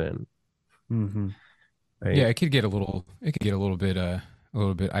to live in. mm-hmm. Right? Yeah, it could get a little bit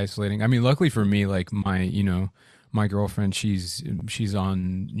isolating. I mean, luckily for me, like my girlfriend, she's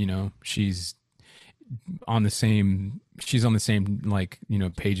on the same like,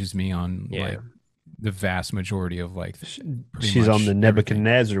 page as me on like the vast majority of like she's on the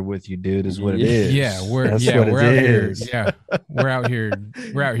Nebuchadnezzar everything with you, dude, is what it is. Yeah, we're out here. Yeah, we're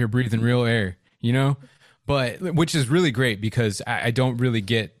out here breathing real air. But which is really great because I don't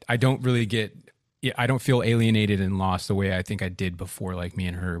feel alienated and lost the way I think I did before, like me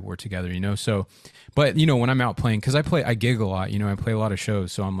and her were together, So, but when I'm out playing, because I gig a lot, I play a lot of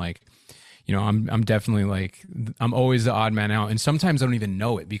shows, so I'm like, I'm definitely like, I'm always the odd man out, and sometimes I don't even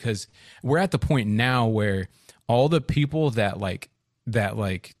know it because we're at the point now where all the people that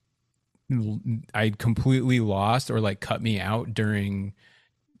I completely lost or like cut me out during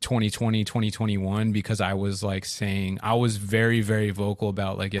 2020, 2021, because I was like saying, I was very, very vocal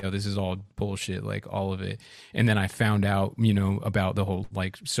about like, this is all bullshit, like all of it. And then I found out, about the whole,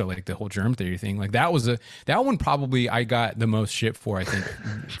 like, so like the whole germ theory thing, like that one probably I got the most shit for, I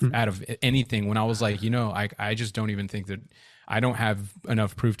think, out of anything, when I was like, I just don't even think that, I don't have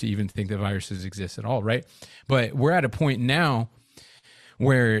enough proof to even think that viruses exist at all. Right. But we're at a point now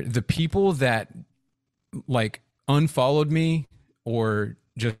where the people that like unfollowed me or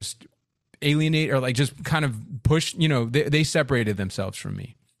just alienate or like just kind of push, they separated themselves from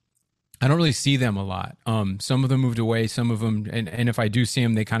me. I don't really see them a lot. Some of them moved away, some of them, and if I do see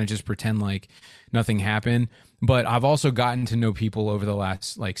them, they kind of just pretend like nothing happened. But I've also gotten to know people over the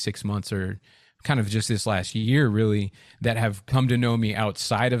last like 6 months or kind of just this last year really that have come to know me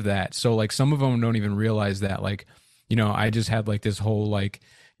outside of that. So like some of them don't even realize that like, I just had like this whole like,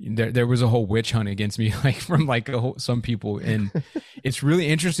 there was a whole witch hunt against me, like from like some people, and it's really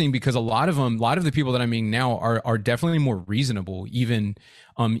interesting because a lot of the people that I'm meeting now are definitely more reasonable, even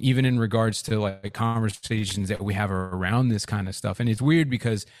in regards to like conversations that we have around this kind of stuff. And it's weird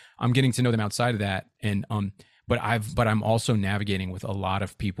because I'm getting to know them outside of that, and but I'm also navigating with a lot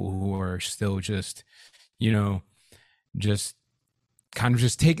of people who are still just, just kind of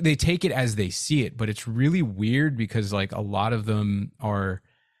just take it as they see it. But it's really weird because like a lot of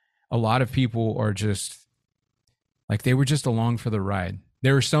people are just like, they were just along for the ride.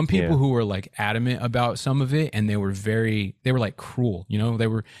 There were some people who were like adamant about some of it, and they were like cruel, they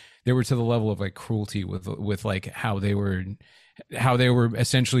were to the level of like cruelty with like how they were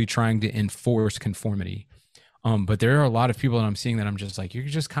essentially trying to enforce conformity. But there are a lot of people that I'm seeing that I'm just like, we're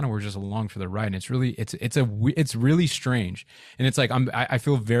just along for the ride. And it's really strange. And it's like, I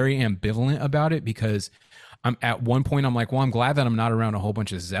feel very ambivalent about it because I'm at one point I'm like, well, I'm glad that I'm not around a whole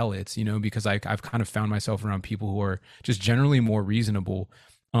bunch of zealots, because I've kind of found myself around people who are just generally more reasonable.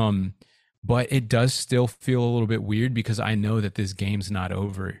 But it does still feel a little bit weird because I know that this game's not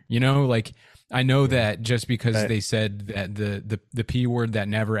over, like I know that just because they said that the P word that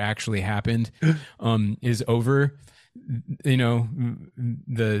never actually happened, is over.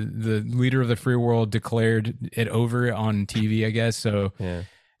 The leader of the free world declared it over on TV, I guess. So yeah.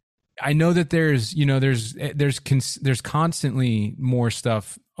 I know that there's constantly more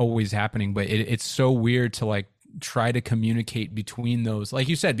stuff always happening, but it's so weird to like try to communicate between those, like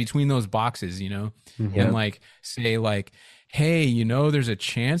you said, between those boxes, and like say like, hey, there's a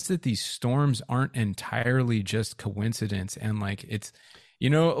chance that these storms aren't entirely just coincidence, and like it's,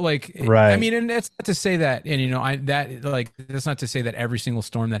 like, right. I mean, and that's not to say that, and that's not to say that every single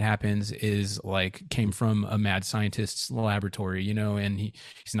storm that happens is like came from a mad scientist's laboratory, and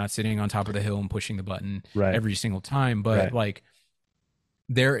he's not sitting on top of the hill and pushing the button every single time. But like,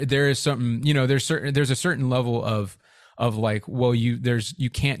 there is something, you know, there's a certain level of like, well, you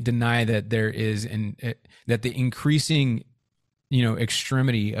can't deny that there is that the increasing, you know,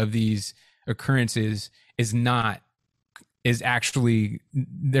 extremity of these occurrences is actually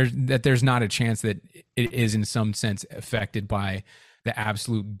there's not a chance that it is in some sense affected by the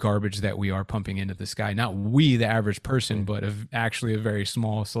absolute garbage that we are pumping into the sky. Not we, the average person, but actually a very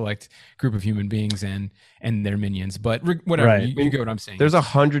small select group of human beings and their minions. But whatever, Right. you get what I'm saying. There's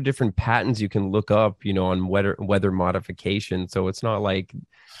 100 different patents you can look up, you know, on weather modification. So it's not like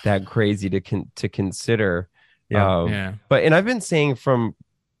that crazy to consider. Yeah. But and I've been saying from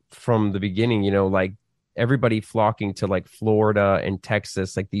the beginning, you know, like everybody flocking to like Florida and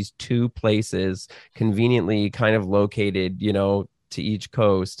Texas, like these two places conveniently kind of located, you know, to each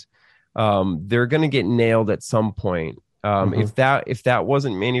coast. They're going to get nailed at some point. If that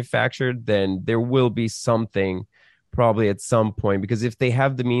wasn't manufactured, then there will be something probably at some point, because if they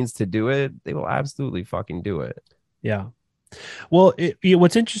have the means to do it, they will absolutely fucking do it. Yeah. Well,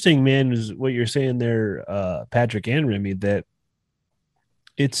 what's interesting, man, is what you're saying there, Patrick and Remy, that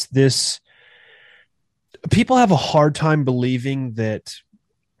it's this, people have a hard time believing that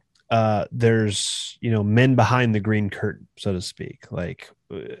there's, you know, men behind the green curtain, so to speak. Like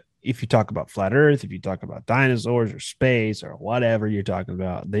if you talk about flat earth, if you talk about dinosaurs or space or whatever you're talking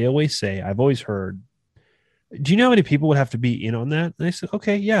about, they always say, I've always heard, do you know how many people would have to be in on that? And I said,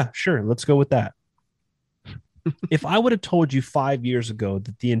 okay, yeah, sure. Let's go with that. If I would have told you 5 years ago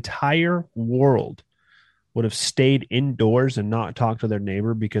that the entire world would have stayed indoors and not talked to their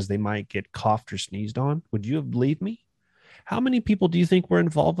neighbor because they might get coughed or sneezed on, would you have believed me? How many people do you think were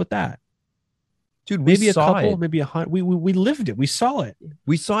involved with that? Dude, maybe a couple, maybe 100. We lived it. We saw it.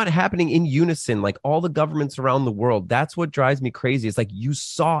 We saw it happening in unison, like all the governments around the world. That's what drives me crazy. It's like you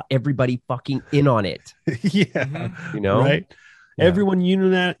saw everybody fucking in on it. Yeah. You know? Right? Yeah. Everyone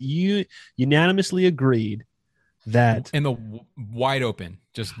unanimously agreed that in the wide open,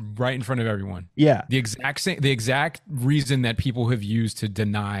 just right in front of everyone. Yeah. The exact reason that people have used to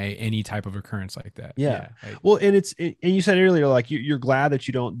deny any type of occurrence like that. Yeah. Well, and you said earlier, like you're glad that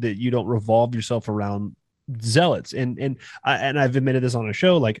you don't revolve yourself around zealots. And I've admitted this on a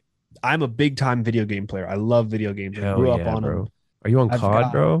show. Like I'm a big time video game player. I love video games. I grew up on them. Are you on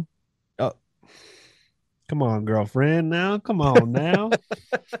COD, bro? Come on, girlfriend. Now, come on now.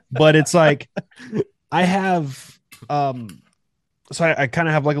 But it's like, I have, so I kind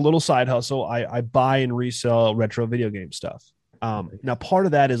of have like a little side hustle. I buy and resell retro video game stuff. Now part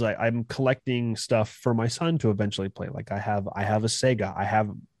of that is I'm collecting stuff for my son to eventually play. Like I have a Sega, I have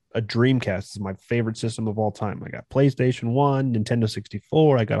a Dreamcast. It's my favorite system of all time. I got PlayStation 1, Nintendo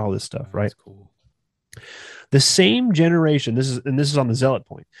 64. I got all this stuff, right? That's cool. The same generation, this is on the zealot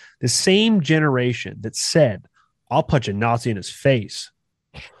point. The same generation that said, "I'll punch a Nazi in his face,"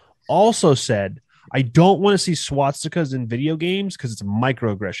 also said, "I don't want to see swastikas in video games because it's a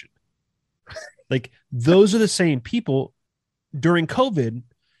microaggression." Like those are the same people during COVID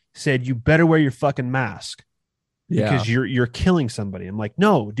said, "You better wear your fucking mask because you're killing somebody." I'm like,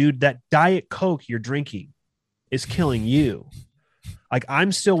 no, dude, that Diet Coke you're drinking is killing you. Like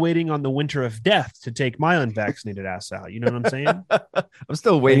I'm still waiting on the winter of death to take my unvaccinated ass out. You know what I'm saying? I'm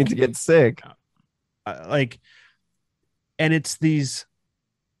still waiting to get sick. And it's these.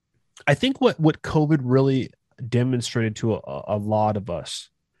 I think what COVID really demonstrated to a lot of us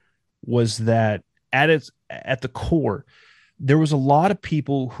was that at the core, there was a lot of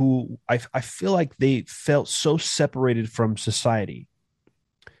people who I feel like they felt so separated from society.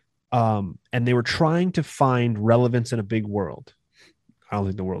 And they were trying to find relevance in a big world. I don't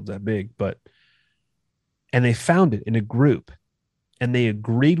think the world's that big, and they found it in a group, and they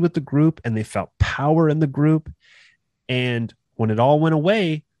agreed with the group, and they felt power in the group. And when it all went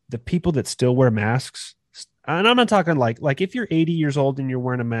away, the people that still wear masks, and I'm not talking like if you're 80 years old and you're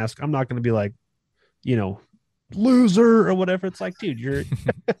wearing a mask, I'm not going to be like, you know, loser or whatever. It's like, dude, you're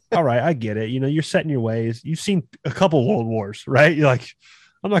all right. I get it. You know, you're set in your ways. You've seen a couple world wars, right? You're like,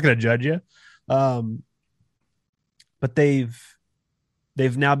 I'm not going to judge you. But they've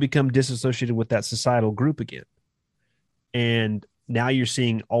now become disassociated with that societal group again. And now you're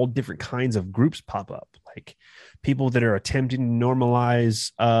seeing all different kinds of groups pop up, like people that are attempting to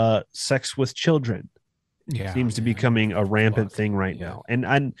normalize sex with children. Yeah, seems to be becoming a rampant thing right now.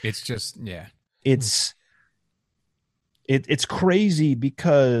 And it's just, it's crazy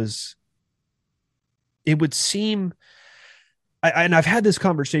because it would seem, and I've had this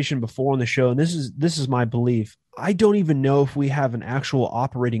conversation before on the show, and this is my belief. I don't even know if we have an actual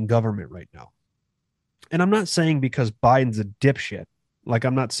operating government right now. And I'm not saying because Biden's a dipshit. Like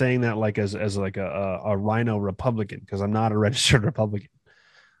I'm not saying that like as like a rhino Republican, because I'm not a registered Republican.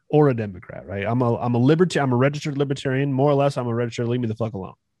 or a Democrat, right? I'm a libertarian. I'm a registered libertarian, more or less. I'm a registered. Leave me the fuck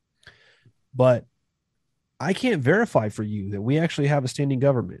alone. But I can't verify for you that we actually have a standing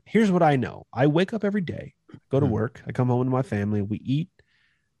government. Here's what I know: I wake up every day, go to work, I come home to my family, we eat.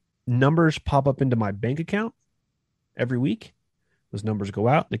 Numbers pop up into my bank account every week. Those numbers go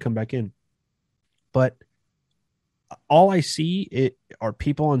out, they come back in. But all I see are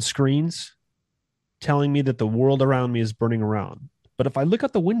people on screens telling me that the world around me is burning around. But if I look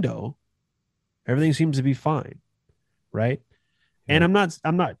out the window, everything seems to be fine, right? And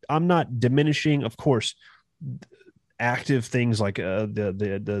I'm not diminishing, of course, active things like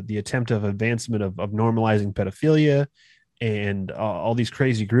the attempt of advancement of normalizing pedophilia and all these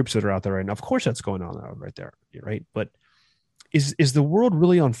crazy groups that are out there right now. Of course, that's going on right there, right? But is the world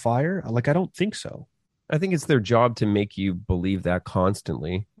really on fire? Like, I don't think so. I think it's their job to make you believe that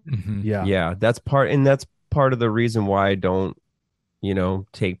constantly. Mm-hmm. Yeah, that's part of the reason why I don't,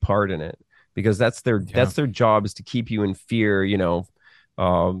 take part in it, because that's their job, is to keep you in fear,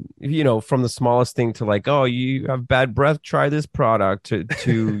 from the smallest thing to like, oh, you have bad breath, try this product, to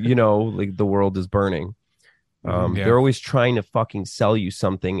like the world is burning. They're always trying to fucking sell you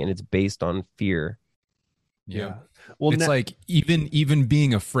something, and it's based on fear. Yeah. Well, it's like even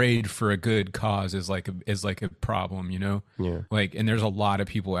being afraid for a good cause is like a problem, Yeah. Like, and there's a lot of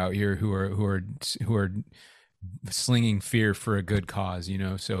people out here who are slinging fear for a good cause,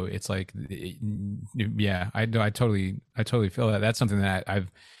 So it's like, I totally feel that. That's something that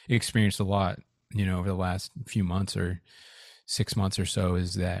I've experienced a lot, over the last few months or 6 months or so,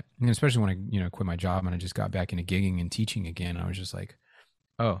 is that, especially when I, quit my job and I just got back into gigging and teaching again. I was just like,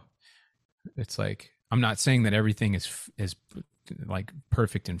 oh, it's like, I'm not saying that everything is like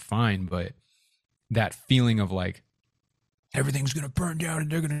perfect and fine, but that feeling of like everything's gonna burn down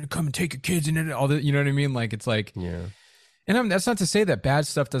and they're gonna come and take your kids and all that, you know what I mean? Like, it's like, yeah. And that's not to say that bad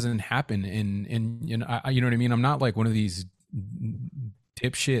stuff doesn't happen. And you know what I mean? I'm not like one of these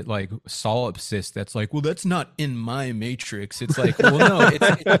dipshit like solipsist that's like, well, that's not in my matrix. It's like, well, no,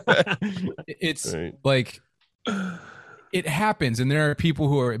 it's right. Like, it happens, and there are people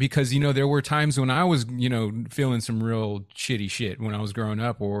who are, because there were times when I was feeling some real shitty shit when I was growing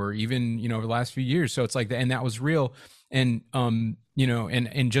up, or even over the last few years. So it's like that, and that was real. And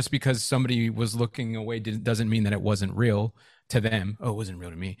and just because somebody was looking away doesn't mean that it wasn't real to them. Oh, it wasn't real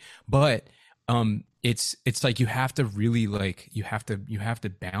to me. But it's like you have to really you have to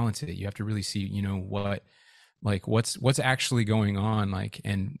balance it. You have to really see what's actually going on, like,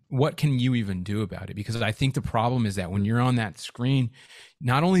 and what can you even do about it? Because I think the problem is that when you're on that screen,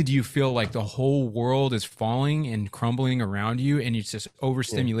 not only do you feel like the whole world is falling and crumbling around you, and it's just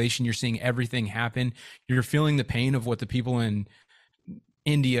overstimulation, you're seeing everything happen, you're feeling the pain of what the people in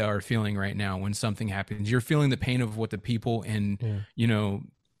India are feeling right now when something happens, you're feeling the pain of what the people in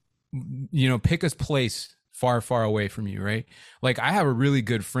pick a place far away from you, right? Like, I have a really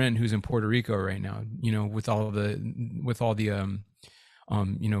good friend who's in Puerto Rico right now, with all the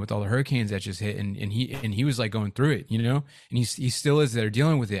hurricanes that just hit, and he was like going through it, and he still is there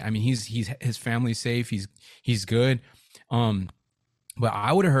dealing with it. I mean, his family's safe, he's good. But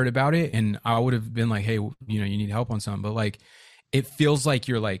I would have heard about it and I would have been like, hey, you need help on something. But like, it feels like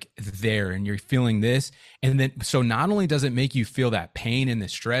you're like there and you're feeling this. And then, so not only does it make you feel that pain and the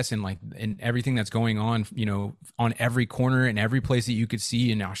stress and like, and everything that's going on, on every corner and every place that you could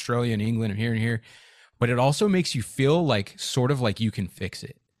see in Australia and England and here, but it also makes you feel like sort of like you can fix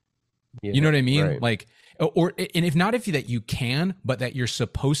it. Yeah, you know what I mean? Right. Like, or, and if not, if that you can, but that you're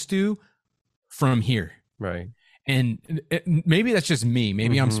supposed to from here. Right. And maybe that's just me.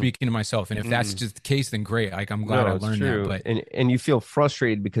 Maybe I'm speaking to myself. And if that's just the case, then great. Like, I'm glad I learned that. But and you feel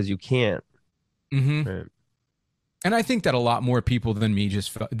frustrated because you can't. Right. And I think that a lot more people than me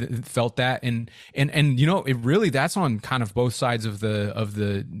just felt that. And it really, that's on kind of both sides of the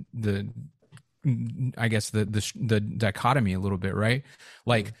I guess the dichotomy a little bit, right?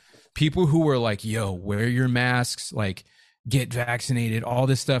 Like, people who were like, yo, wear your masks, like, get vaccinated, all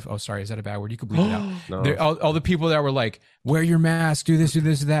this stuff. Oh, sorry, is that a bad word? You could bleep it out. No. All the people that were like, wear your mask, do this, do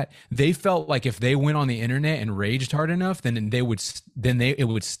that. They felt like if they went on the internet and raged hard enough, then it would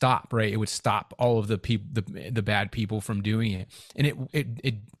stop, right? It would stop all of the people, the bad people from doing it. And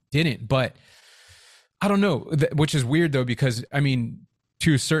it didn't. But I don't know, which is weird though, because I mean,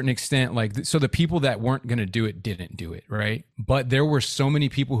 to a certain extent, like, so the people that weren't going to do it didn't do it, right? But there were so many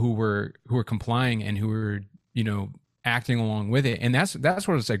people who were complying and who were, acting along with it. And that's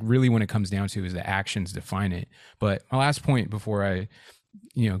what it's like, really, when it comes down to, is the actions define it. But my last point before I,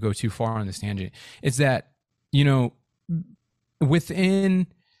 go too far on this tangent, is that, within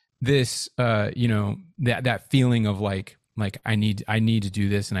this, that feeling of like, Like I need to do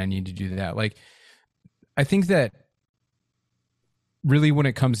this and I need to do that. Like I think that really when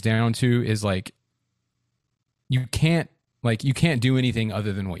it comes down to is like you can't do anything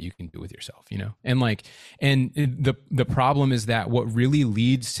other than what you can do with yourself, you know? And like, and the problem is that what really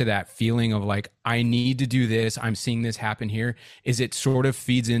leads to that feeling of like, I need to do this, I'm seeing this happen here, is it sort of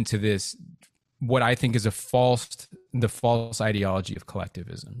feeds into this, what I think is the false ideology of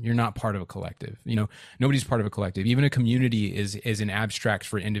collectivism. You're not part of a collective, you know, nobody's part of a collective. Even a community is an abstract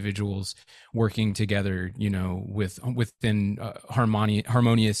for individuals working together, you know, within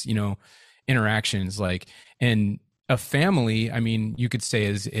harmonious, you know, interactions. Like, and a family, I mean, you could say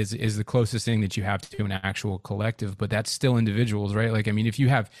is the closest thing that you have to an actual collective, but that's still individuals, right? Like, I mean, if you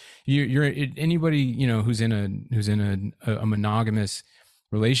have, you're anybody, you know, who's in a monogamous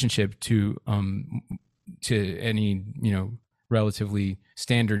relationship to any, you know, relatively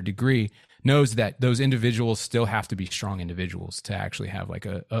standard degree, knows that those individuals still have to be strong individuals to actually have like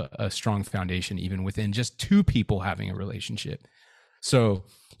a strong foundation, even within just two people having a relationship. So,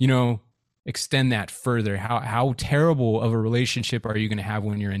 you know, extend that further. How terrible of a relationship are you going to have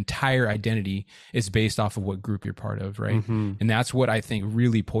when your entire identity is based off of what group you're part of, right? Mm-hmm. And that's what I think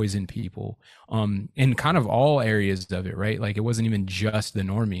really poisoned people in kind of all areas of it, right? Like it wasn't even just the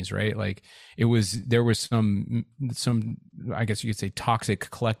normies, right? Like there was some I guess you could say toxic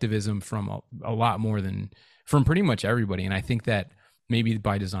collectivism from a lot more than from pretty much everybody. And I think that maybe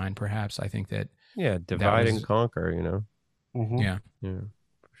by design, perhaps, I think that divide and conquer, you know. Mm-hmm. Yeah.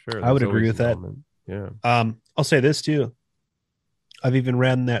 Sure, I would agree with that. Yeah. I'll say this too. I've even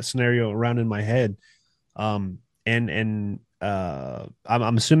ran that scenario around in my head. I'm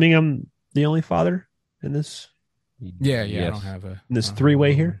assuming I'm the only father in this. Yeah. Yes. I don't have in this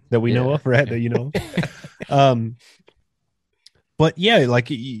three-way here that we know of, right? That you know. But yeah, like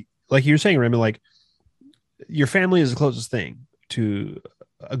you're saying, Remy, like your family is the closest thing to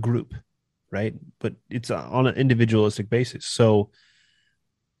a group, right? But it's on an individualistic basis. So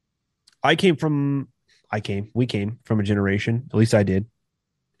we came from a generation, at least I did,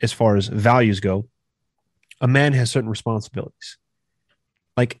 as far as values go. A man has certain responsibilities.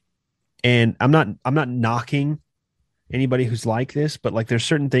 Like, and I'm not knocking anybody who's like this, but like there's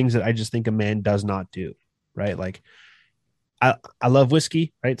certain things that I just think a man does not do, right? Like I love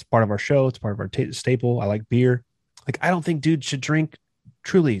whiskey, right? It's part of our show. It's part of our staple. I like beer. Like, I don't think dudes should drink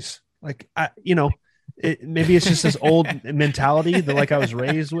Trulies. Like, maybe it's just this old mentality that like I was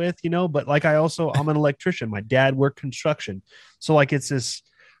raised with, you know, but like I'm an electrician. My dad worked construction. So like it's this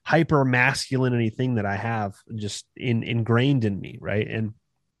hyper masculinity thing that I have just ingrained in me. Right.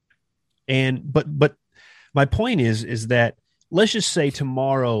 But my point is that let's just say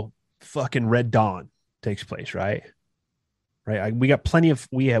tomorrow fucking Red Dawn takes place. Right. We got plenty of,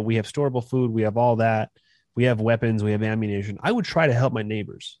 we have storable food. We have all that. We have weapons. We have ammunition. I would try to help my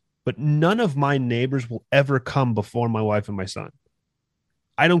neighbors. But none of my neighbors will ever come before my wife and my son.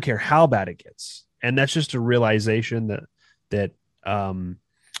 I don't care how bad it gets. And that's just a realization that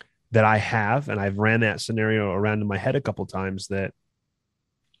I have. And I've ran that scenario around in my head a couple of times that,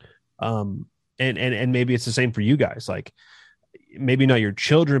 and maybe it's the same for you guys. Like maybe not your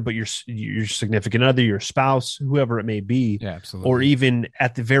children, but your significant other, your spouse, whoever it may be. Yeah, absolutely. Or even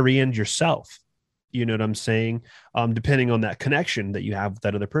at the very end, yourself. You know what I'm saying? Depending on that connection that you have with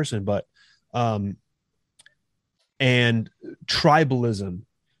that other person. But, and tribalism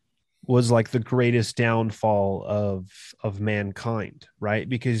was like the greatest downfall of mankind, right?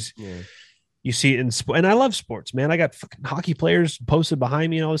 Because you see it in sport, and I love sports, man. I got fucking hockey players posted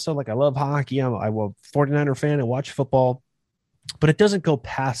behind me and all this stuff. Like I love hockey. I'm a 49er fan and watch football, but it doesn't go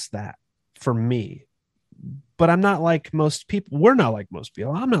past that for me. But I'm not like most people. We're not like most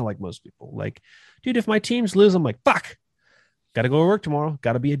people. I'm not like most people. Like, dude, if my teams lose, I'm like, fuck, got to go to work tomorrow.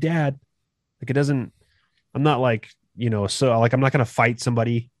 Got to be a dad. Like I'm not like, you know, so like, I'm not going to fight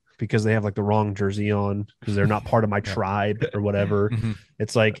somebody because they have like the wrong jersey on because they're not part of my tribe or whatever. Mm-hmm.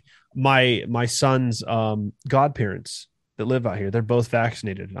 It's like my son's godparents that live out here, they're both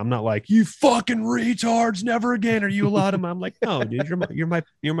vaccinated. I'm not like, you fucking retards, never again are you allowed them. I'm like, no, dude,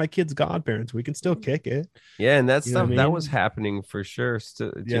 you're my kid's godparents. We can still kick it. Yeah, and that's stuff that was happening for sure.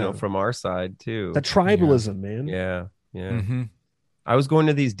 You know, from our side too. The tribalism, man. Yeah. Mm-hmm. I was going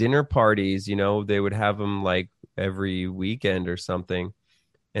to these dinner parties. You know, they would have them like every weekend or something,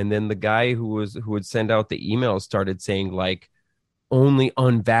 and then the guy who would send out the emails started saying like only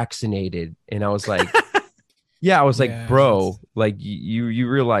unvaccinated, and I was like. Yeah, I was like, bro, like you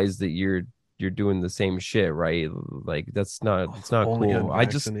realize that you're doing the same shit, right? Like it's not cool.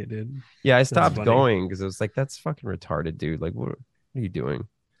 I stopped going because I was like, that's fucking retarded, dude. Like, what are you doing?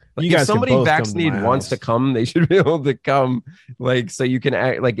 Like, You if guys can somebody both come to vaccinated my wants to house. come, they should be able to come. Like, so you can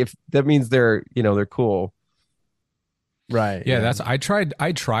act like, if that means they're, they're cool. Right. Yeah, Yeah. that's I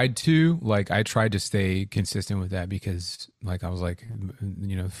tried to stay consistent with that because like I was like,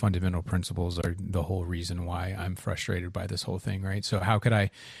 fundamental principles are the whole reason why I'm frustrated by this whole thing, right? So how could I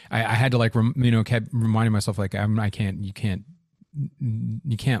had to like kept reminding myself like you can't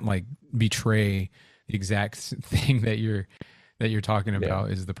like betray the exact thing that you're talking Yeah. about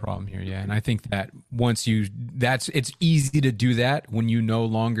is the problem here. Yeah. And I think that it's easy to do that when you no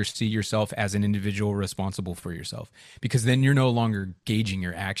longer see yourself as an individual responsible for yourself, because then you're no longer gauging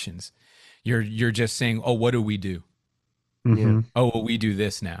your actions. You're just saying, oh, what do we do? Yeah. Oh, well, we do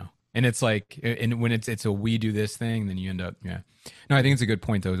this now. And it's like, and when it's a we do this thing, then you end up, yeah. No, I think it's a good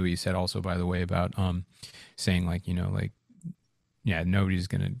point though, what you said also, by the way, about saying like, yeah, nobody's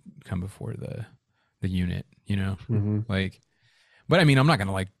gonna come before the unit, like. But I mean, I'm not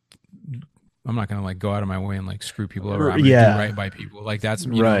gonna like go out of my way and like screw people over. I'm gonna do right by people. Like that's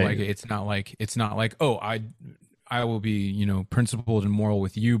Right. like it's not like oh I will be principled and moral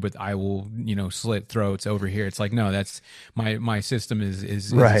with you, but I will slit throats over here. It's like no, that's my system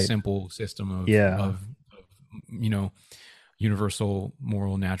is a Right. simple system of Yeah. universal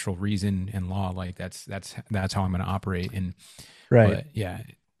moral natural reason and law. Like that's how I'm gonna operate. And Right. but yeah,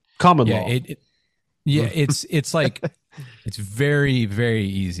 Common yeah, law. it's like it's very very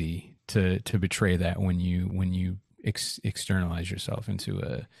easy to betray that when you externalize yourself into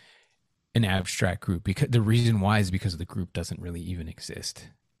an abstract group, because the reason why is because the group doesn't really even exist.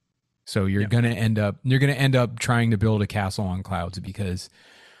 So you're gonna end up trying to build a castle on clouds because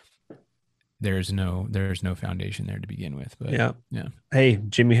there's no foundation there to begin with. But Yeah. yeah. Hey,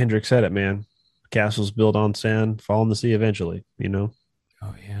 Jimi Hendrix said it, man. Castles built on sand fall in the sea eventually,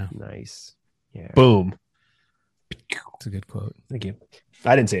 Oh yeah, Nice. Yeah. Boom. it's a good quote. Thank you.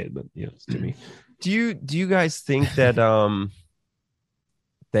 I didn't say it, but it's Jimmy. Do you guys think that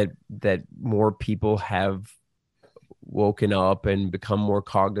that more people have woken up and become more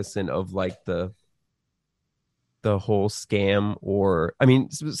cognizant of like the whole scam? Or I mean,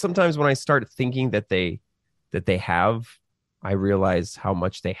 sometimes when I start thinking that they have, I realize how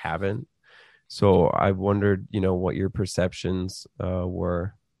much they haven't. So I wondered, what your perceptions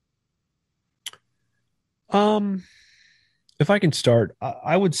were. If I can start,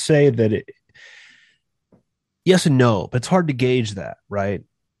 I would say that yes and no, but it's hard to gauge that, right?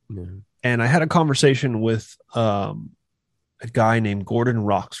 Mm-hmm. And I had a conversation with a guy named Gordon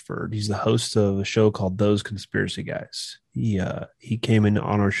Roxford. He's the host of a show called Those Conspiracy Guys. He came in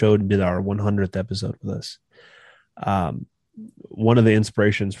on our show and did our 100th episode with us. One of the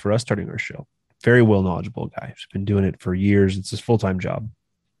inspirations for us starting our show. Very well knowledgeable guy. He's been doing it for years. It's his full-time job.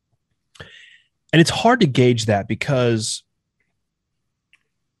 And it's hard to gauge that because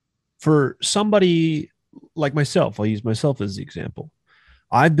for somebody like myself, I'll use myself as the example.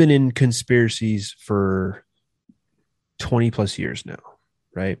 I've been in conspiracies for 20 plus years now,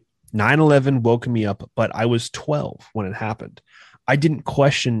 right? 9/11 woke me up, but I was 12 when it happened. I didn't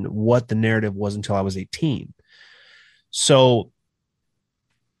question what the narrative was until I was 18. So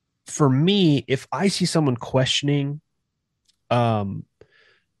for me, if I see someone questioning COVID,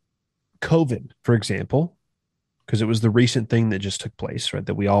 for example, because it was the recent thing that just took place, right?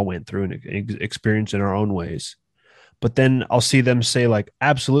 That we all went through and experienced in our own ways. But then I'll see them say like,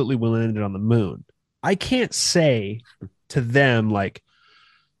 absolutely, we landed on the moon. I can't say to them like,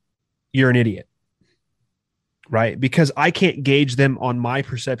 you're an idiot, right? Because I can't gauge them on my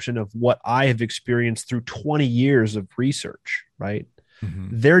perception of what I have experienced through 20 years of research, right? Mm-hmm.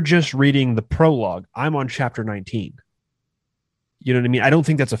 They're just reading the prologue. I'm on chapter 19. You know what I mean? I don't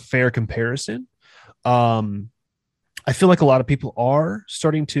think that's a fair comparison. I feel like a lot of people are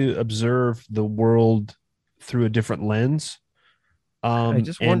starting to observe the world through a different lens. I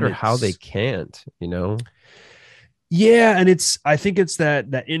just wonder how they can't, Yeah, and I think it's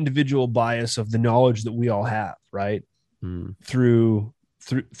that individual bias of the knowledge that we all have, right? Through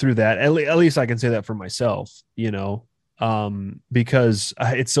that. At least I can say that for myself, because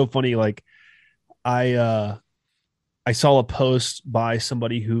it's so funny. Like I saw a post by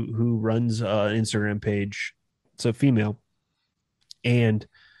somebody who runs an Instagram page. It's a female, and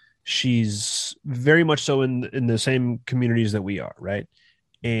she's very much so in the same communities that we are, right?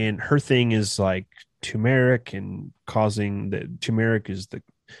 And her thing is like turmeric and causing the turmeric is the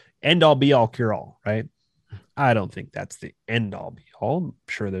end all be all cure all, right? I don't think that's the end all be all. I'm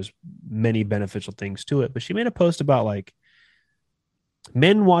sure there's many beneficial things to it, but she made a post about like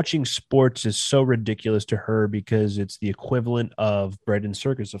men watching sports is so ridiculous to her because it's the equivalent of bread and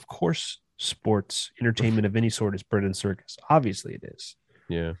circus. Of course, sports entertainment of any sort is bread and circus. Obviously it is.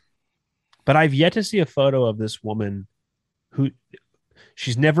 Yeah. But I've yet to see a photo of this woman who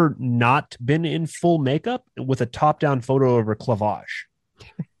she's never not been in full makeup with a top down photo of her clavage.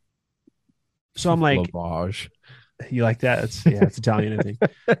 So I'm like, Lavage. you like that? It's Italian, I think.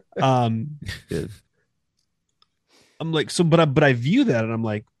 Good. I'm like, so, but I view that and I'm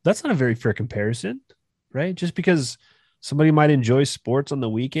like, that's not a very fair comparison, right? Just because somebody might enjoy sports on the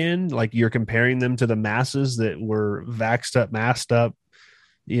weekend, like you're comparing them to the masses that were vaxxed up, masked up,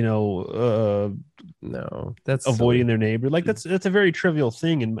 No, that's avoiding silly. their neighbor. Like that's a very trivial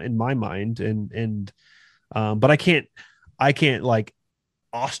thing in my mind, but I can't like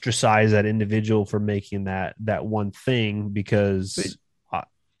ostracize that individual for making that one thing because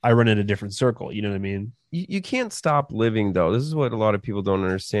I run in a different circle. You know what I mean? You can't stop living though. This is what a lot of people don't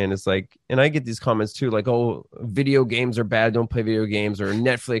understand. It's like, and I get these comments too, like, oh, video games are bad, don't play video games, or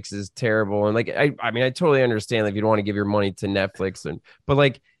Netflix is terrible. And like I mean, I totally understand like you don't want to give your money to Netflix but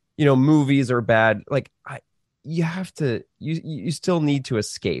like, movies are bad. Like you have to you still need to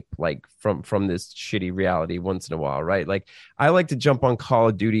escape like from this shitty reality once in a while, right? Like I like to jump on Call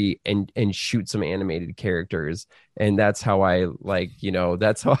of Duty and shoot some animated characters, and that's how I like,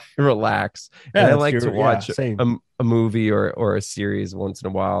 that's how I relax. Yeah, And I that's like to watch same. a movie or a series once in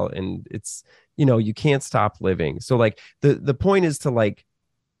a while, and it's, you can't stop living. So like the point is to like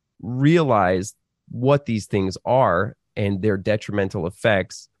realize what these things are and their detrimental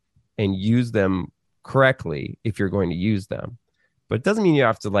effects and use them correctly if you're going to use them. But it doesn't mean you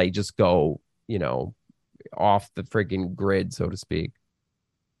have to like just go, off the freaking grid, so to speak.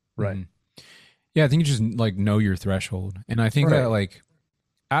 Right. Mm-hmm. Yeah, I think you just like know your threshold. And I think that like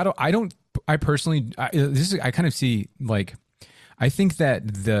I personally I kind of see like I think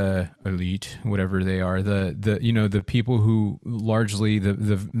that the elite, whatever they are, the people who largely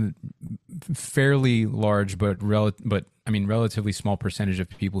the fairly large but I mean relatively small percentage of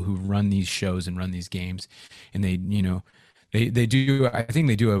people who run these shows and run these games, and they do, I think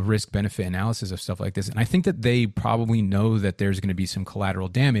they do a risk benefit analysis of stuff like this, and I think that they probably know that there's going to be some collateral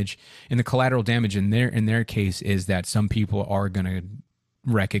damage, and the collateral damage in their case is that some people are going to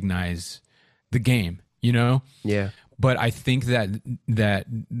recognize the game, Yeah. But I think that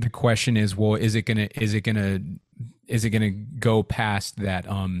the question is, well, is it gonna go past that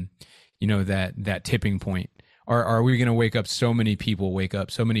that tipping point? Are we gonna so many people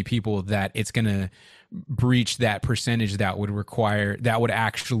that it's gonna breach that percentage that would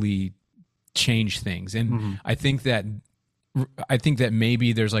actually change things? And I think that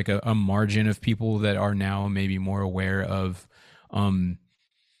maybe there's like a margin of people that are now maybe more aware of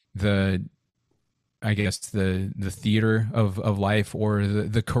the theater of life, or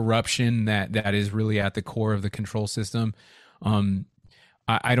the corruption that is really at the core of the control system.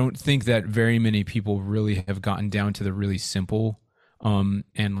 I don't think that very many people really have gotten down to the really simple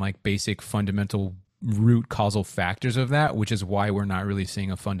and like basic fundamental root causal factors of that, which is why we're not really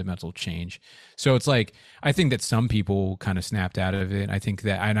seeing a fundamental change. So it's like, I think that some people kind of snapped out of it. I think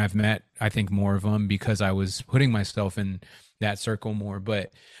that, and I've met, I think, more of them because I was putting myself in that circle more.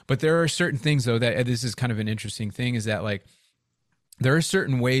 But there are certain things though that this is kind of an interesting thing, is that like there are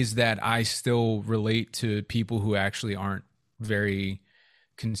certain ways that I still relate to people who actually aren't very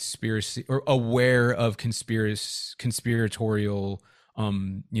conspiracy or aware of conspiratorial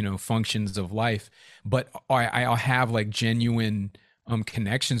functions of life, but I'll have like genuine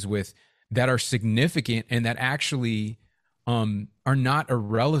connections with that are significant and that actually are not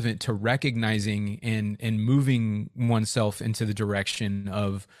irrelevant to recognizing and moving oneself into the direction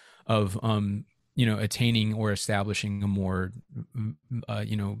of attaining or establishing a more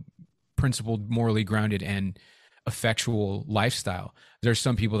principled, morally grounded, and effectual lifestyle. There's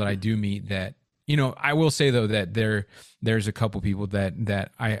some people that I do meet that, I will say though that there's a couple people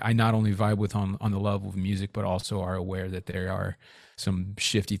that I not only vibe with on the level of music, but also are aware that there are some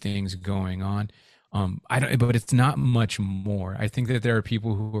shifty things going on. But it's not much more. I think that there are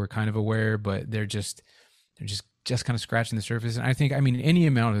people who are kind of aware, but they're just kind of scratching the surface. And I think, any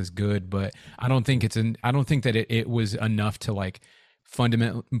amount is good, but I don't think that it was enough to like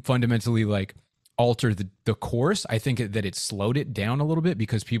fundamentally like alter the course. I think that it slowed it down a little bit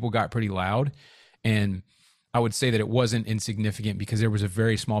because people got pretty loud. And I would say that it wasn't insignificant because there was a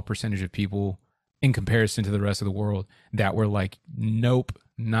very small percentage of people in comparison to the rest of the world that were like, nope,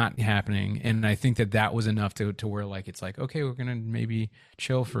 not happening. And I think that was enough to where like, it's like, okay, we're going to maybe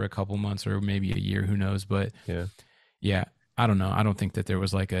chill for a couple months or maybe a year, who knows? But yeah, I don't know. I don't think that there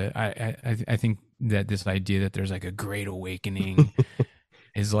was like I think that this idea that there's like a great awakening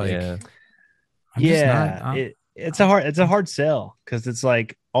is like, it's a hard sell, because it's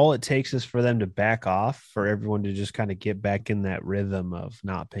like, all it takes is for them to back off, for everyone to just kind of get back in that rhythm of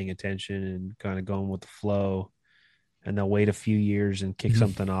not paying attention and kind of going with the flow. And they'll wait a few years and kick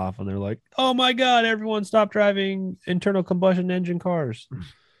something off, and they're like, "Oh my God, everyone stop driving internal combustion engine cars,"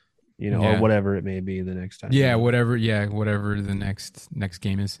 or whatever it may be the next time. Yeah, whatever the next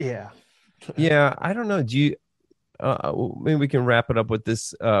game is. Yeah. Yeah, I don't know. Do you maybe we can wrap it up with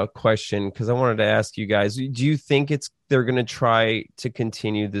this question, because I wanted to ask you guys, do you think they're going to try to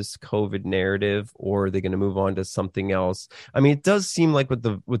continue this COVID narrative, or are they going to move on to something else? I mean, it does seem like with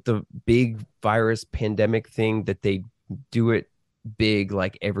the big virus pandemic thing that they do it big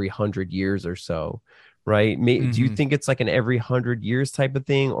like every 100 years or so, right? Do you think it's like an every 100 years type of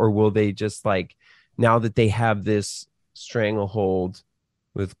thing, or will they just like, now that they have this stranglehold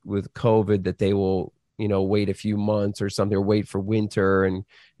with COVID, that they will wait a few months or something, or wait for winter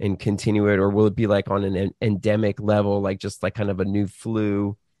and continue it? Or will it be like on an endemic level, like just like kind of a new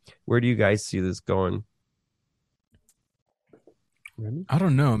flu? Where do you guys see this going? I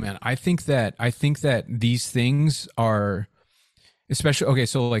don't know, man. I think that these things are, especially, okay,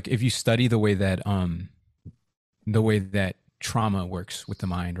 so like if you study the way that trauma works with the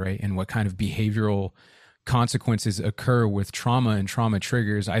mind, right? And what kind of behavioral consequences occur with trauma and trauma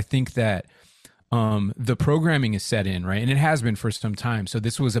triggers, I think that the programming is set in, right? And it has been for some time. So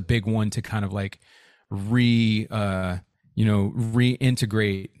this was a big one to kind of like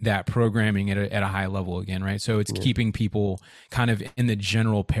reintegrate that programming at a high level again, right? So it's keeping people kind of in the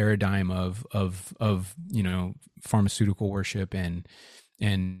general paradigm of pharmaceutical worship and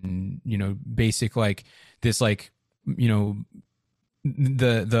basic like this, like the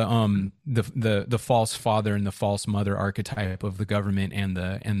false father and the false mother archetype of the government and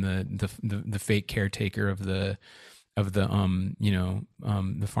the fake caretaker of the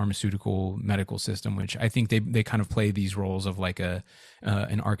pharmaceutical medical system, which I think they kind of play these roles of like an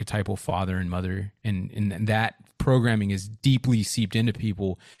archetypal father and mother, and that programming is deeply seeped into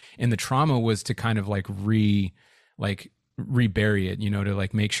people, and the trauma was to kind of like rebury it, to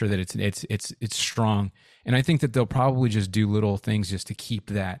like make sure that it's strong. And I think that they'll probably just do little things just to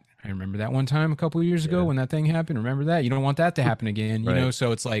keep that. I remember that one time a couple of years ago when that thing happened. Remember that? You don't want that to happen again, right.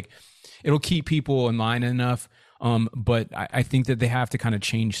 So it's like it'll keep people in line enough. But I think that they have to kind of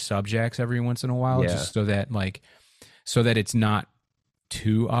change subjects every once in a while, just so that it's not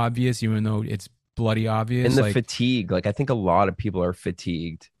too obvious, even though it's bloody obvious. And the fatigue, like I think a lot of people are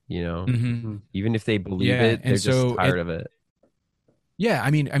fatigued, even if they believe it, they're just tired of it. Yeah,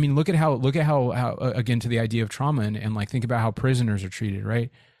 I mean, look at how again, to the idea of trauma and like think about how prisoners are treated, right?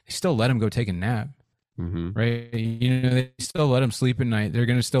 They still let them go take a nap, right? They still let them sleep at night. They're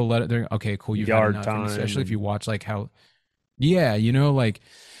gonna still let it. They're okay, cool. You've yard had enough, time, especially if you watch like how, like.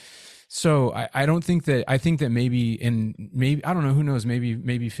 So I don't think that, I think that maybe I don't know, who knows,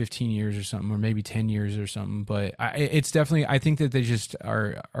 maybe 15 years or something, or maybe 10 years or something, but it's definitely, I think that they just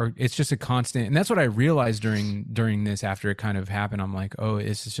are it's just a constant. And that's what I realized during this, after it kind of happened. I'm like, oh,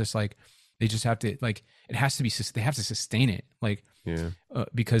 it's just like, they just have to, like, it has to be, they have to sustain it, like,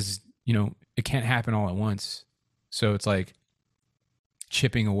 because, it can't happen all at once. So it's like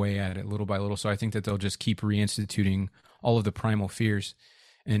chipping away at it little by little. So I think that they'll just keep reinstituting all of the primal fears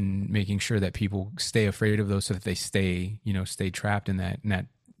and making sure that people stay afraid of those, so that they stay trapped in that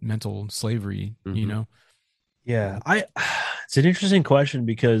mental slavery, Yeah. It's an interesting question,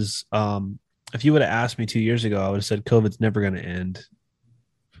 because if you would have asked me 2 years ago, I would have said COVID's never going to end.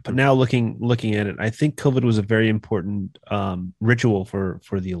 But now looking at it, I think COVID was a very important ritual for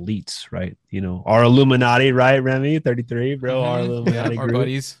the elites, right? Our Illuminati, right, Remy? 33, bro, our Illuminati our group,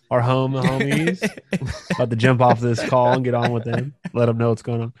 buddies, our homies, about to jump off this call and get on with them, let them know what's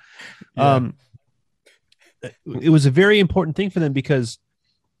going on. It was a very important thing for them, because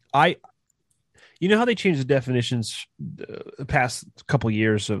how they changed the definitions the past couple of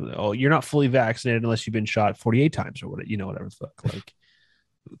years of, you're not fully vaccinated unless you've been shot 48 times or whatever the fuck, like.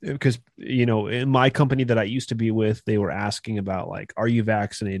 Because in my company that I used to be with, they were asking about like, are you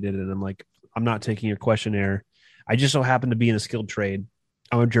vaccinated? And I'm like, I'm not taking your questionnaire. I just so happen to be in a skilled trade.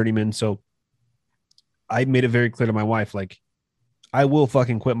 I'm a journeyman, so I made it very clear to my wife, like, I will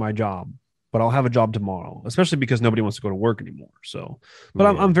fucking quit my job, but I'll have a job tomorrow, especially because nobody wants to go to work anymore. So, but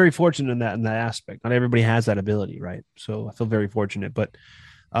I'm very fortunate in that aspect. Not everybody has that ability, right? So I feel very fortunate, but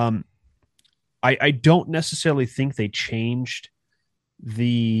I don't necessarily think they changed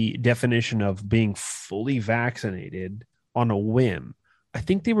the definition of being fully vaccinated on a whim. I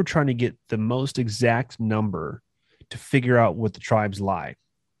think they were trying to get the most exact number to figure out what the tribes lie.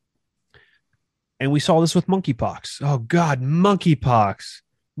 And we saw this with monkeypox. Oh God, monkeypox.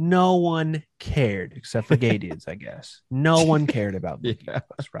 No one cared except for gay dudes, I guess. No one cared about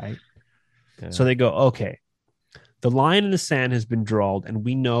monkeypox, right? Yeah. So they go, okay, the line in the sand has been drawn, and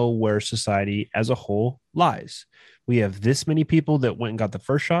we know where society as a whole lies. We have this many people that went and got the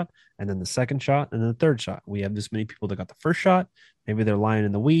first shot, and then the second shot, and then the third shot. We have this many people that got the first shot. Maybe they're lying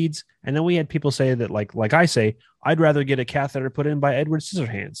in the weeds. And then we had people say that, like I say, I'd rather get a catheter put in by Edward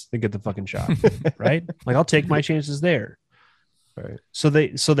Scissorhands than get the fucking shot, right? Like, I'll take my chances there. Right. So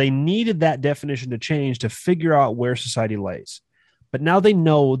they needed that definition to change to figure out where society lays. But now they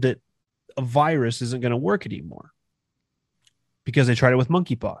know that a virus isn't going to work anymore because they tried it with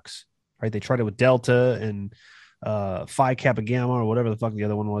monkeypox, right? They tried it with Delta and Phi Kappa Gamma or whatever the fuck the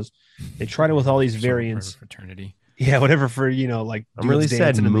other one was. They tried it with all these variants. Fraternity. Yeah, whatever for, like I'm really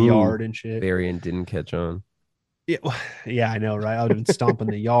sad in the yard and shit. Variant didn't catch on. Yeah, I know, right? I would have been stomping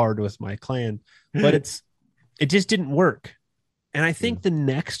the yard with my clan, but it just didn't work. And I think the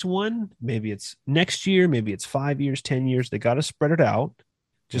next one, maybe it's next year, maybe it's 5 years, 10 years. They got to spread it out,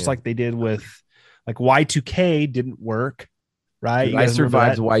 just like they did with like Y2K didn't work, right? Dude, I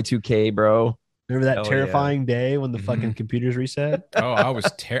survived Y2K, bro. Remember that terrifying day when the fucking computers reset? Oh, I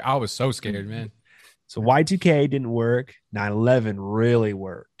was so scared, man. So Y2K didn't work. 9/11 really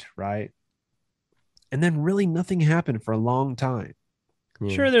worked, right? And then really nothing happened for a long time.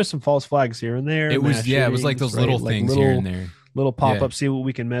 Sure, there's some false flags here and there. It was like those little things here and there. Little pop-up, see what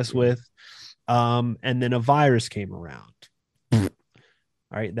we can mess with. And then a virus came around. All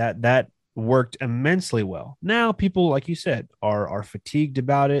right, that worked immensely well. Now people, like you said, are fatigued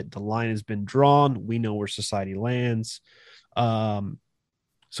about it. The line has been drawn. We know where society lands. So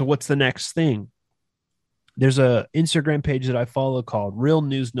what's the next thing? There's a Instagram page that I follow called Real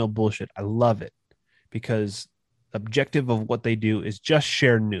News No Bullshit. I love it because the objective of what they do is just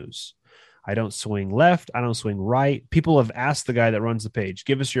share news. I don't swing left. I don't swing right. People have asked the guy that runs the page,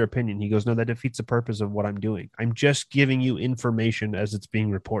 give us your opinion. He goes, no, that defeats the purpose of what I'm doing. I'm just giving you information as it's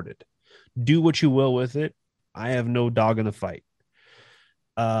being reported. Do what you will with it. I have no dog in the fight.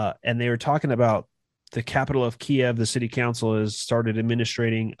 And they were talking about the capital of Kiev. The city council has started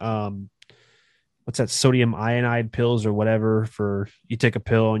administrating, what's that, sodium iodide pills or whatever, for you take a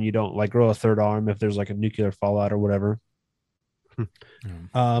pill and you don't like grow a third arm if there's like a nuclear fallout or whatever.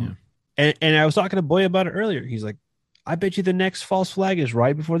 And I was talking to Boy about it earlier. He's like, I bet you the next false flag is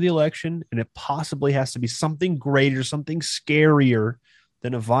right before the election, and it possibly has to be something greater, something scarier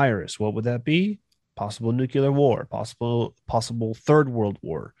than a virus. What would that be? Possible nuclear war, possible third world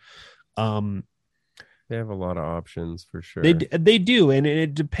war. They have a lot of options for sure. They do, and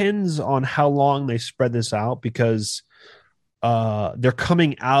it depends on how long they spread this out, because they're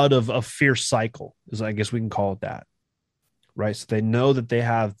coming out of a fierce cycle, is I guess we can call it that. Right. So they know that they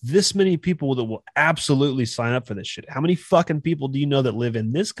have this many people that will absolutely sign up for this shit. How many fucking people do you know that live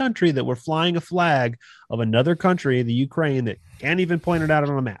in this country that were flying a flag of another country, the Ukraine, that can't even point it out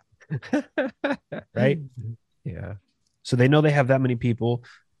on a map? Right. Yeah. So they know they have that many people.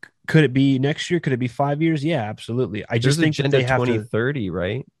 Could it be next year? Could it be 5 years? Yeah, absolutely. I just think that they have 2030,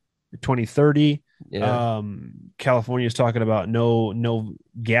 right? 2030. Yeah. California is talking about no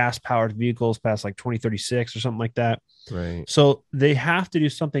gas powered vehicles past like 2036 or something like that. Right. So they have to do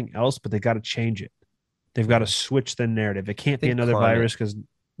something else, but they got to change it. They've got to switch the narrative. It can't be another virus because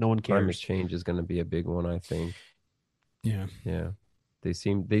no one cares. Climate change is going to be a big one, I think. Yeah. Yeah. They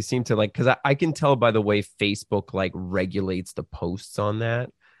seem to like, because I can tell by the way Facebook like regulates the posts on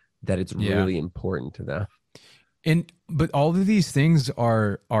that it's really important to them. But all of these things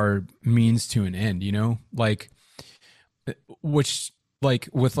are means to an end, like, which, like,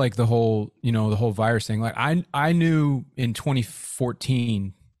 with like the whole, the whole virus thing. Like I knew in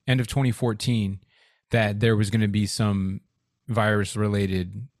 2014, end of 2014, that there was going to be some virus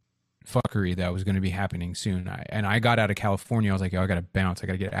related fuckery that was going to be happening soon. I got out of California. I was like, I got to bounce. I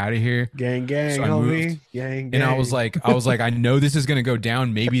got to get out of here. Gang, so I moved, gang. And I was like, I know this is going to go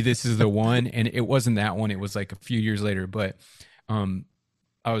down. Maybe this is the one. And it wasn't that one. It was like a few years later, but,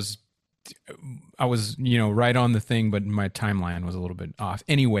 I was, right on the thing, but my timeline was a little bit off.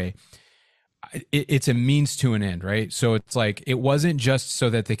 Anyway, it's a means to an end, right? So it's like, it wasn't just so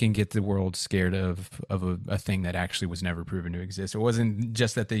that they can get the world scared of a thing that actually was never proven to exist. It wasn't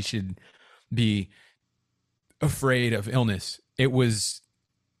just that they should be afraid of illness. It was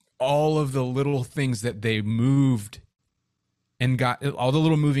all of the little things that they moved and got, all the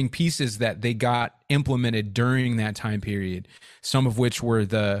little moving pieces that they got implemented during that time period, some of which were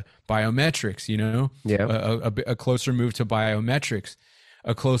the biometrics, a closer move to biometrics,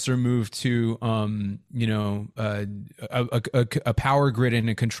 a closer move to, a power grid and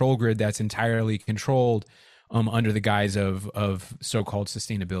a control grid that's entirely controlled, under the guise of so-called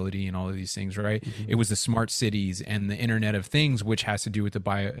sustainability and all of these things, right? Mm-hmm. It was the smart cities and the Internet of Things, which has to do with the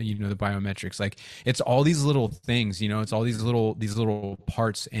the biometrics. Like it's all these little things, it's all these little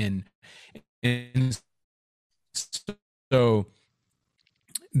parts, and so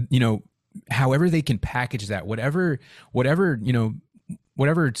however they can package that, whatever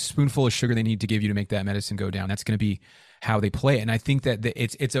spoonful of sugar they need to give you to make that medicine go down, that's going to be how they play it. And I think that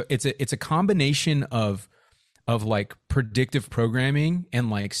it's a combination of like predictive programming and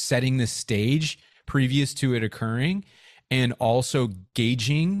like setting the stage previous to it occurring, and also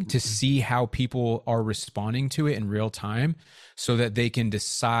gauging to see how people are responding to it in real time, so that they can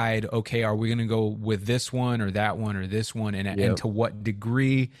decide, okay, are we going to go with this one or that one or this one, and to what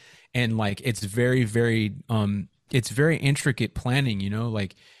degree. And like it's very, very it's very intricate planning,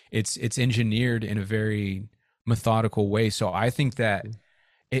 like it's engineered in a very methodical way. So I think that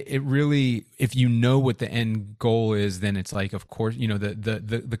it really, if you know what the end goal is, then it's like, of course,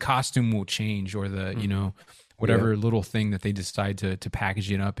 the costume will change, or the whatever little thing that they decide to package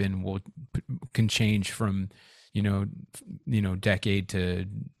it up in can change from decade to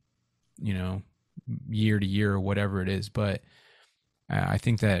year to year, or whatever it is. But I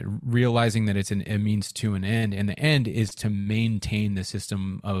think that realizing that it's a means to an end, and the end is to maintain the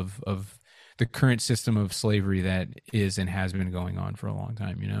system of the current system of slavery that is and has been going on for a long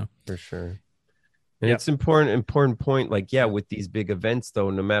time, For sure. And it's important point. Like, with these big events,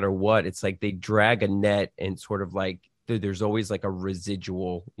 though, no matter what, it's like they drag a net, and sort of like there's always like a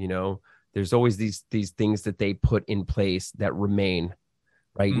residual, there's always these things that they put in place that remain.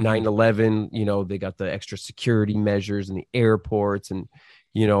 Right. 9/11, they got the extra security measures in the airports, and,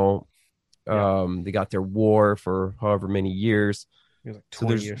 they got their war for however many years. It was like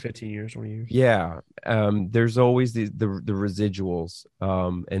 20 years, 15 years, 20 years. Yeah. There's always the residuals.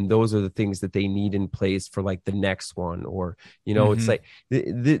 And those are the things that they need in place for like the next one. Or, it's like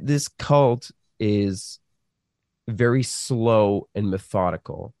this cult is very slow and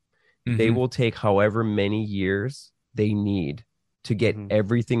methodical. They will take however many years they need to get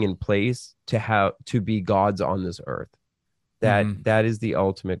everything in place to be gods on this earth. That is the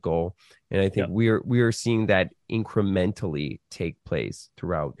ultimate goal. And I think we are seeing that incrementally take place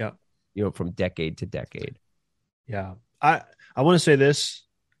throughout, from decade to decade. Yeah. I want to say this,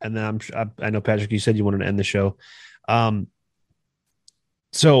 and then I know, Patrick, you said you wanted to end the show.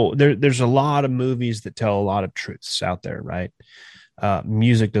 So there's a lot of movies that tell a lot of truths out there, right?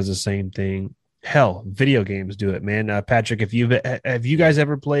 Music does the same thing. Hell, video games do it, man. Patrick, have you guys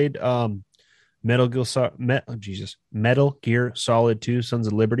ever played Metal Gear Solid 2: Sons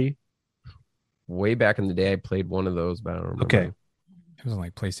of Liberty? Way back in the day, I played one of those, but I don't remember. Okay, it was on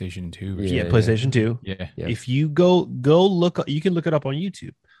like PlayStation 2. PlayStation 2. Yeah. If you go look, you can look it up on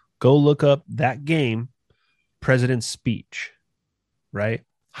YouTube. Go look up that game, President's Speech. Right,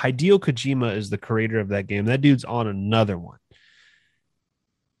 Hideo Kojima is the creator of that game. That dude's on another one,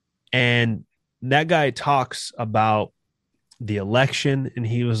 and that guy talks about the election, and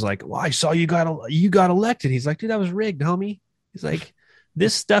he was like, well, I saw you got elected. He's like, dude, that was rigged, homie. He's like,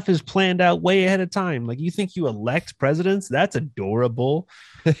 this stuff is planned out way ahead of time. Like, you think you elect presidents? That's adorable.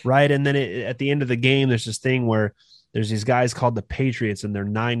 Right. And then at the end of the game, there's this thing where there's these guys called the Patriots, and they're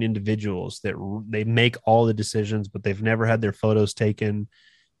 9 individuals that they make all the decisions, but they've never had their photos taken.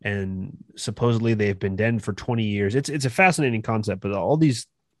 And supposedly they've been dead for 20 years. It's a fascinating concept, but all these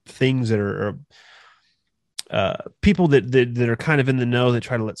things that are people that are kind of in the know that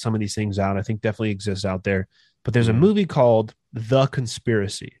try to let some of these things out, I think definitely exists out there. But there's a movie called The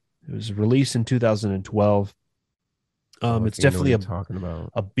Conspiracy. It was released in 2012. It's definitely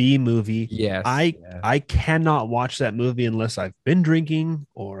a B movie. Yes. I cannot watch that movie unless I've been drinking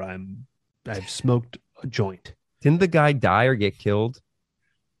or I've smoked a joint. Didn't the guy die or get killed?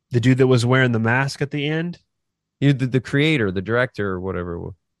 The dude that was wearing the mask at the end? The creator, the director, or whatever.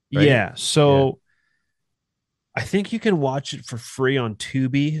 Right? Yeah. So I think you can watch it for free on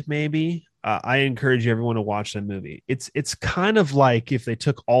Tubi, maybe. I encourage everyone to watch that movie. It's kind of like if they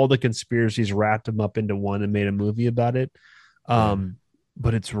took all the conspiracies, wrapped them up into one, and made a movie about it.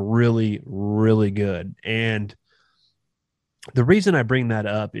 But it's really, really good. And the reason I bring that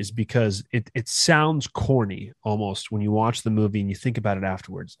up is because it sounds corny almost when you watch the movie and you think about it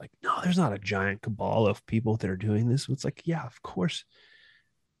afterwards. Like, no, there's not a giant cabal of people that are doing this. It's like, yeah, of course.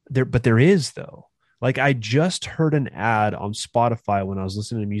 But there is, though. Like, I just heard an ad on Spotify when I was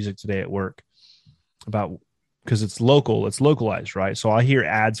listening to music today at work about, because it's localized, right? So I hear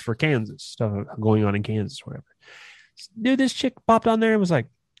ads for Kansas, stuff going on in Kansas, whatever. Dude, this chick popped on there and was like,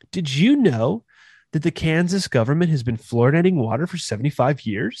 did you know that the Kansas government has been fluoridating water for 75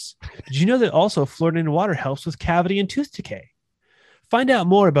 years? Did you know that also fluoridated water helps with cavity and tooth decay? Find out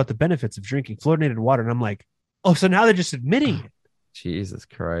more about the benefits of drinking fluoridated water. And I'm like, oh, so now they're just admitting it. Jesus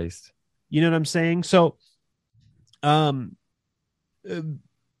Christ. You know what I'm saying? So, to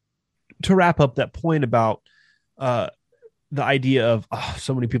wrap up that point about the idea of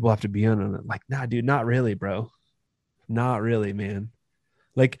so many people have to be on it, like, nah, dude, not really, bro. Not really, man.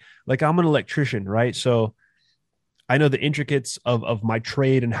 Like I'm an electrician, right? So I know the intricacies of my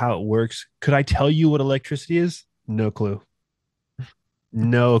trade and how it works. Could I tell you what electricity is? No clue.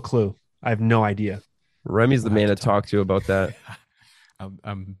 No clue. I have no idea. Remy's the man to talk to about that.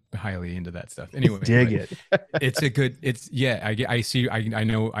 I'm highly into that stuff. Anyway, Dig it. It's a good. It's yeah. I see. I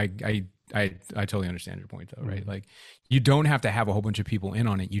know. I totally understand your point though, right? Like you don't have to have a whole bunch of people in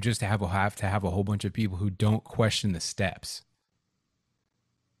on it. You just have to have a whole bunch of people who don't question the steps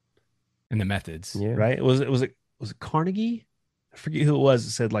and the methods. Yeah. Right? Was it Carnegie? I forget who it was.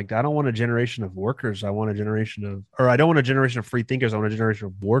 It said like, I don't want a generation of workers. I don't want a generation of free thinkers. I want a generation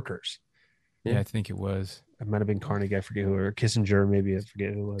of workers. Yeah, I think it was. It might have been Carnegie. I forget who, or Kissinger. Maybe I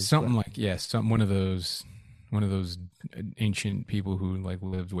forget who it was. Something like one of those ancient people who like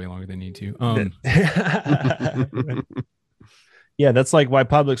lived way longer than need to. Yeah, that's like why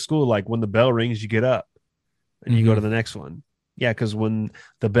public school, like when the bell rings, you get up and you go to the next one. Yeah, because when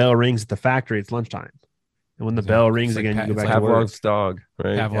the bell rings at the factory, it's lunchtime. And when the bell rings again, you go back to work. Pavlov's dog,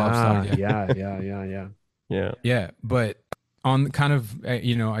 right? Pavlov's dog. Yeah. Yeah, but on kind of, I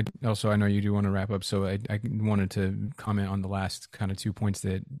know you do want to wrap up, so I wanted to comment on the last kind of 2 points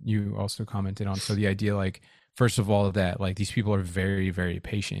that you also commented on. So the idea, like, first of all, that like these people are very, very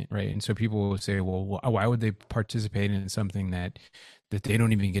patient, right? And so people will say, well, why would they participate in something that they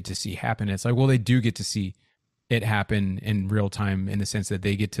don't even get to see happen? It's like, well, they do get to see it happen in real time, in the sense that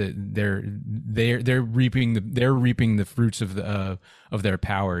they get to they're reaping the fruits of their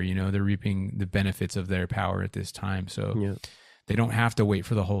power. They're reaping the benefits of their power at this time. So they don't have to wait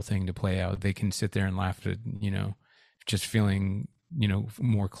for the whole thing to play out. They can sit there and laugh at just feeling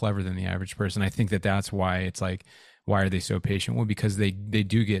more clever than the average person. I think that's why it's like, why are they so patient? Well, because they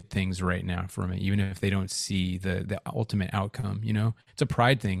do get things right now from it, even if they don't see the ultimate outcome. It's a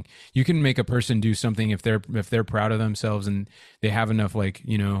pride thing. You can make a person do something if they're proud of themselves and they have enough, like,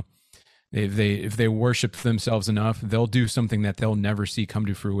 if they worship themselves enough, they'll do something that they'll never see come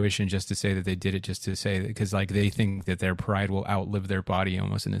to fruition just to say that they did it, just to say that, because like they think that their pride will outlive their body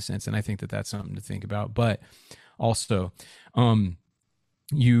almost, in a sense. And I think that that's something to think about. But also,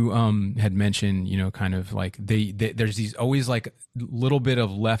 you had mentioned, kind of like there's these always like little bit of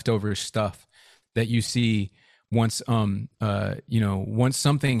leftover stuff that you see once once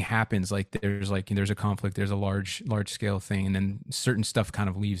something happens, like there's a conflict, there's a large scale thing, and then certain stuff kind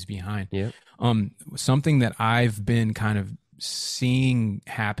of leaves behind. Yeah. Something that I've been kind of seeing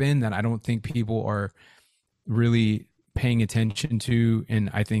happen that I don't think people are really paying attention to, and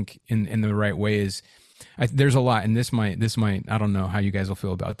I think in the right way, is there's a lot, and this might, I don't know how you guys will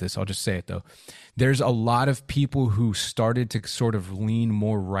feel about this. I'll just say it though. There's a lot of people who started to sort of lean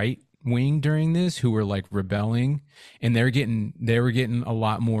more right wing during this, who were like rebelling, and they were getting a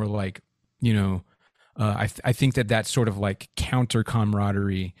lot more like, I think that sort of like counter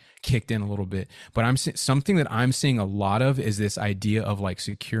camaraderie kicked in a little bit. But something that I'm seeing a lot of is this idea of like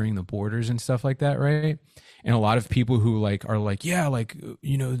securing the borders and stuff like that, right? And a lot of people who like are like, yeah, like,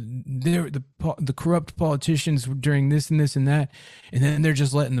 they're the corrupt politicians during this and this and that, and then they're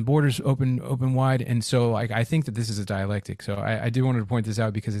just letting the borders open wide. And so like, I think that this is a dialectic. So I do want to point this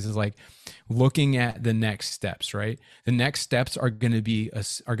out, because this is like looking at the next steps, right? The next steps are going to be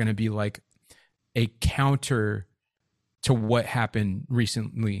like a counter to what happened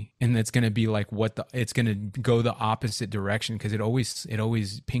recently, and that's going to be like it's going to go the opposite direction, because it always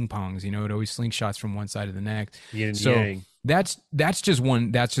ping pongs, it always slingshots from one side to the next. So that's just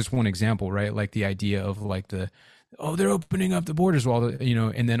one example, right? Like the idea of like they're opening up the borders while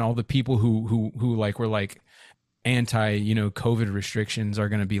and then all the people who like were like anti COVID restrictions are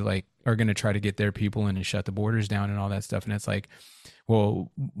going to try to get their people in and shut the borders down and all that stuff. And it's like,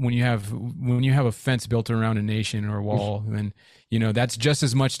 well, when you have a fence built around a nation or a wall, then that's just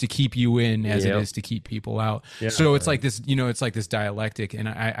as much to keep you in as it is to keep people out. Yeah. So it's like this, it's like this dialectic. And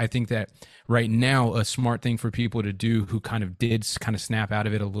I think that right now a smart thing for people to do who kind of snap out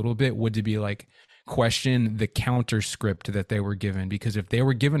of it a little bit would to be like, question the counter script that they were given, because if they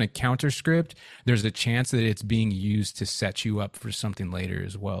were given a counter script, there's a chance that it's being used to set you up for something later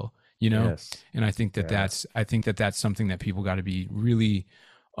as well. Yes. And I think that that's something that people got to be really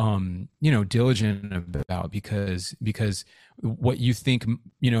diligent about, because what you think,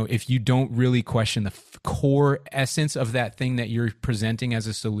 if you don't really question the core essence of that thing that you're presenting as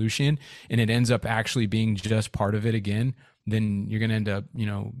a solution, and it ends up actually being just part of it again, then you're going to end up,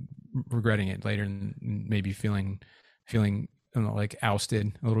 regretting it later and maybe feeling like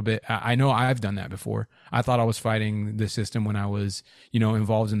ousted a little bit. I know I've done that before. I thought I was fighting the system when I was,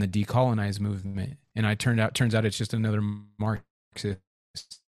 involved in the decolonize movement, and turns out it's just another Marxist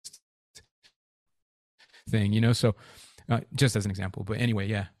thing, so just as an example. But anyway,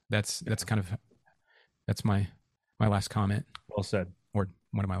 yeah, that's my last comment. Well said. Or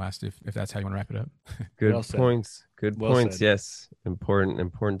one of my last, if that's how you want to wrap it up. Good Well points. Good well points. said. Yes.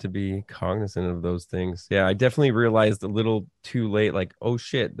 Important to be cognizant of those things. Yeah. I definitely realized a little too late, like, oh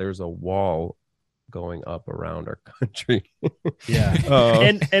shit, there's a wall going up around our country. Yeah.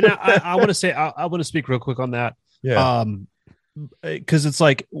 And I want to say, I want to speak real quick on that. Yeah. Because it's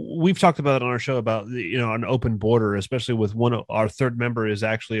like we've talked about it on our show about an open border, especially with one of our third member is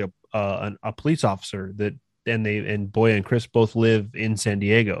actually a police officer and Boya and Chris both live in San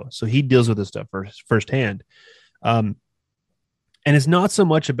Diego, so he deals with this stuff firsthand. And it's not so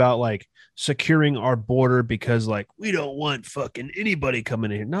much about like securing our border because like we don't want fucking anybody coming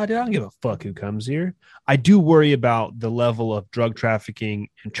in here. No, dude, I don't give a fuck who comes here. I do worry about the level of drug trafficking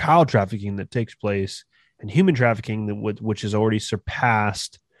and child trafficking that takes place, and human trafficking which has already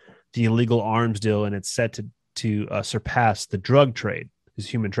surpassed the illegal arms deal, and it's set to surpass the drug trade. Is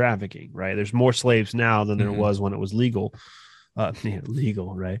human trafficking, right? There's more slaves now than there was when it was legal.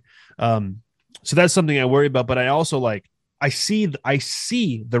 Legal, right? So that's something I worry about. But I also I see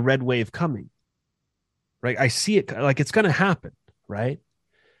the red wave coming, right? I see it like it's going to happen, right?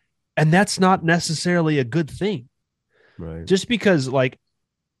 And that's not necessarily a good thing, Right. just because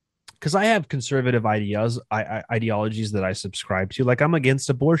I have conservative ideologies that I subscribe to. Like I'm against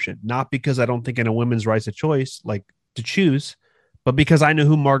abortion, not because I don't think in a woman's rights of choice, like to choose, but because I know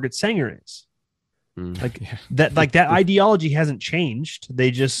who Margaret Sanger is. That ideology hasn't changed. They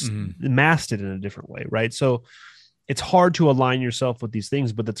just masked it in a different way. Right. So it's hard to align yourself with these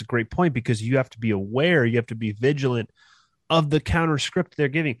things, but that's a great point because you have to be aware, you have to be vigilant of the counter script they're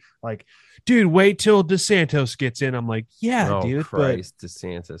giving. Like, dude, wait till DeSantis gets in. I'm like, yeah, Oh, dude. Christ,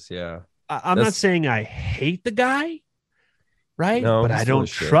 DeSantis. Yeah. I'm not saying I hate the guy. Right. No, but he's I full don't of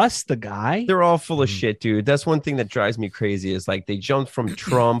shit. trust the guy. They're all full of shit, dude. That's one thing that drives me crazy is like they jumped from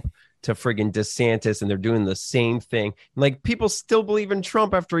Trump to friggin' DeSantis and they're doing the same thing. Like people still believe in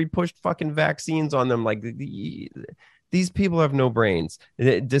Trump after he pushed fucking vaccines on them. Like these people have no brains.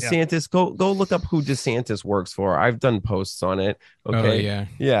 DeSantis, go look up who DeSantis works for. I've done posts on it. Okay. Oh, yeah.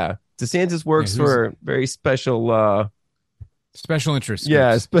 Yeah. DeSantis works for a very special special interest.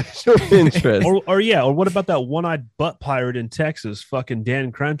 Yeah, special interest. or what about that one-eyed butt pirate in Texas, fucking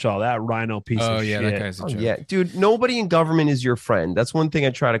Dan Crenshaw, that rhino piece of shit. That guy's a joke. Yeah, dude, nobody in government is your friend. That's one thing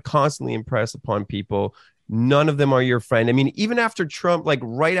I try to constantly impress upon people. None of them are your friend. I mean, even after Trump, like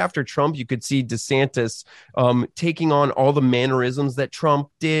right after Trump, you could see DeSantis taking on all the mannerisms that Trump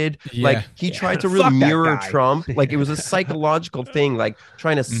did. Yeah. Like he tried to really Fuck that mirror guy. Trump. Like it was a psychological thing, like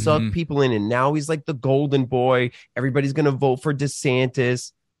trying to suck people in. And now he's like the golden boy. Everybody's going to vote for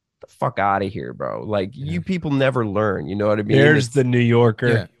DeSantis. The fuck out of here, bro. Like you people never learn. You know what I mean? There's the New Yorker.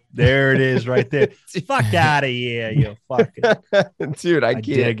 Yeah. There it is right there. Fuck out of here, you fucking. Dude, I I can't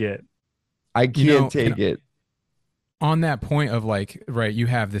dig it. I can't take it. On that point of like, right, you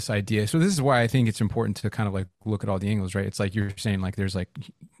have this idea. So this is why I think it's important to kind of like look at all the angles, right? It's like you're saying like there's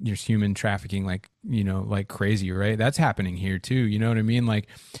human trafficking, like, like crazy, right? That's happening here too. You know what I mean? Like,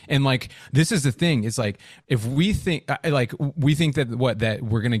 and like, this is the thing. It's like, if we think that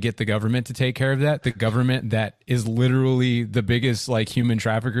we're going to get the government to take care of that, the government that is literally the biggest like human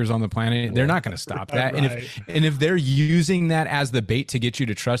traffickers on the planet, they're not going to stop that. Right. And if they're using that as the bait to get you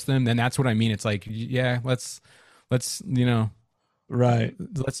to trust them, then that's what I mean. It's like, yeah, let's right.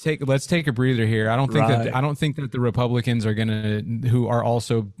 Let's take a breather here. I don't think that the Republicans are who are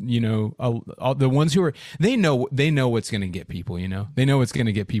also the ones who are they know what's gonna get people. They know what's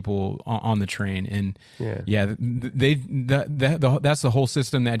gonna get people on the train, and that's the whole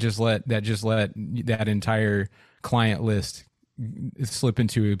system that just let that entire client list slip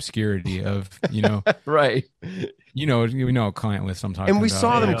into obscurity of Right. A client list I'm talking about. And we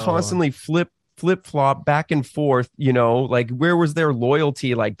saw them constantly flip-flop back and forth, like where was their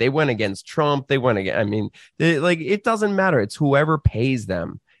loyalty? Like they went against Trump, it doesn't matter. It's whoever pays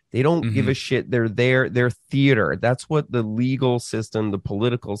them. They don't give a shit. They're theater. That's what the legal system, the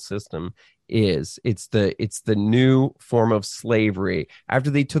political system is. It's the new form of slavery. After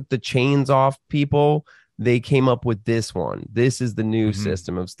they took the chains off people, they came up with this one. This is the new Mm-hmm.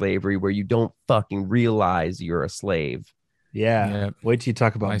 system of slavery where you don't fucking realize you're a slave. Yeah. Wait till you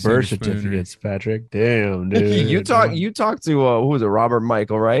talk about Lysander birth Spooner. certificates, Patrick. Damn, dude. you talked to who was it, Robert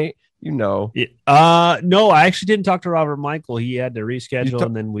Michael, right? You know. No, I actually didn't talk to Robert Michael. He had to reschedule,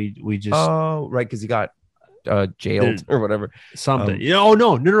 and then we just Oh, right, because he got jailed or whatever. something. Oh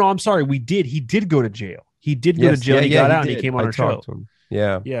no. I'm sorry. We did. He did go to jail. He did go to jail. And he got out, and he came on our show. To him.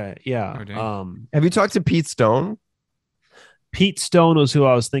 Yeah. Yeah. Oh, have you talked to Pete Stone? Pete Stone was who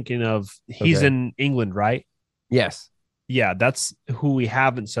I was thinking of. He's in England, right? Yes. Yeah, that's who we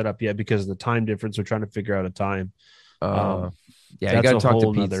haven't set up yet because of the time difference. We're trying to figure out a time. Yeah, you got to talk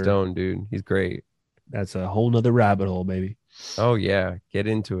to Pete Stone, dude. He's great. That's a whole nother rabbit hole, baby. Oh yeah, get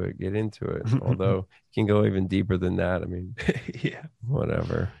into it. Although you can go even deeper than that. I mean, yeah,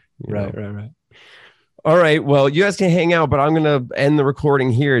 whatever. Right. All right. Well, you guys can hang out, but I'm gonna end the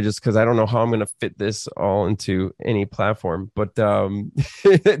recording here just because I don't know how I'm gonna fit this all into any platform. But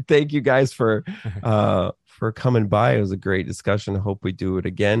thank you guys for coming by. It was a great discussion. I hope we do it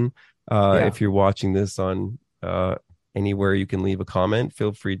again. If you're watching this on anywhere you can leave a comment,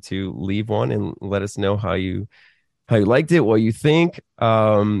 feel free to leave one and let us know how you liked it, what you think.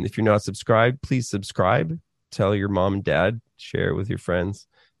 If you're not subscribed, please subscribe. Tell your mom and dad, share it with your friends.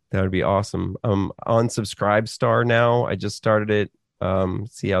 That would be awesome. On Subscribe Star now. I just started it.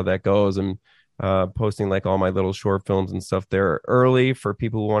 See how that goes. I'm posting like all my little short films and stuff there early for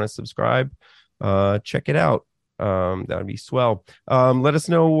people who want to subscribe. Check it out. That would be swell. Let us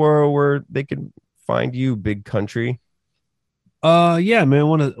know where they can find you, Big Country. Yeah, man. I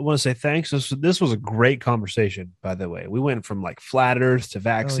want to say thanks. This was a great conversation, by the way. We went from like flat Earth to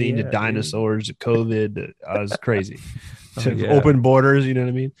vaccine to dinosaurs to COVID. It was crazy. To open borders, you know what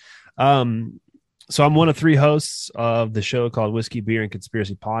I mean? So I'm one of 3 hosts of the show called Whiskey, Beer, and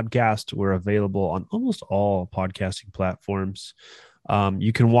Conspiracy Podcast. We're available on almost all podcasting platforms.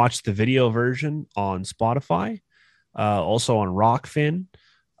 You can watch the video version on Spotify, also on Rockfin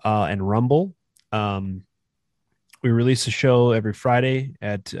and Rumble. We release a show every Friday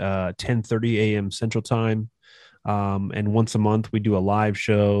at 10:30 a.m. Central Time. And once a month, we do a live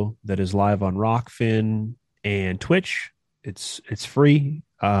show that is live on Rockfin and Twitch. It's free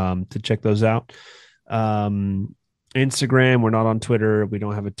to check those out. Instagram, we're not on Twitter. We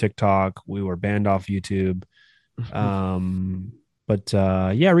don't have a TikTok. We were banned off YouTube. But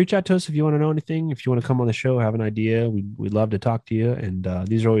reach out to us if you want to know anything. If you want to come on the show, have an idea, we'd love to talk to you. And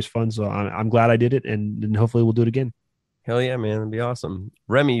these are always fun. So I'm glad I did it, and hopefully we'll do it again. Hell yeah, man. That'd be awesome.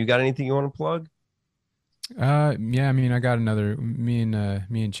 Remy, you got anything you want to plug? I mean, I got another, me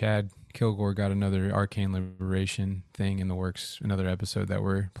and Chad Kilgore got another Arcane Liberation thing in the works, another episode that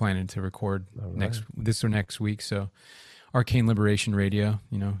we're planning to record this or next week. So Arcane Liberation Radio,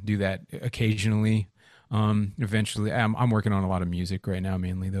 do that occasionally. Eventually I'm working on a lot of music right now,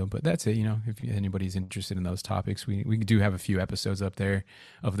 mainly though, but that's it. If anybody's interested in those topics, we do have a few episodes up there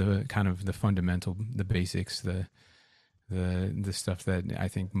of the kind of the fundamental, the basics, the stuff that I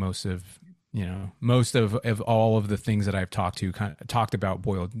think most of all of the things that I've talked about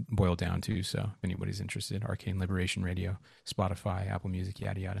boiled down to. So if anybody's interested, Arcane Liberation Radio, Spotify, Apple Music,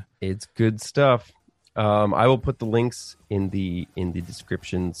 yada yada. It's good stuff. I will put the links in the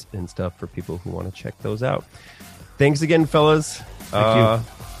descriptions and stuff for people who want to check those out. Thanks again, fellas. Thank you.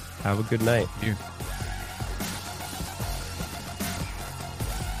 Have a good night. Thank you.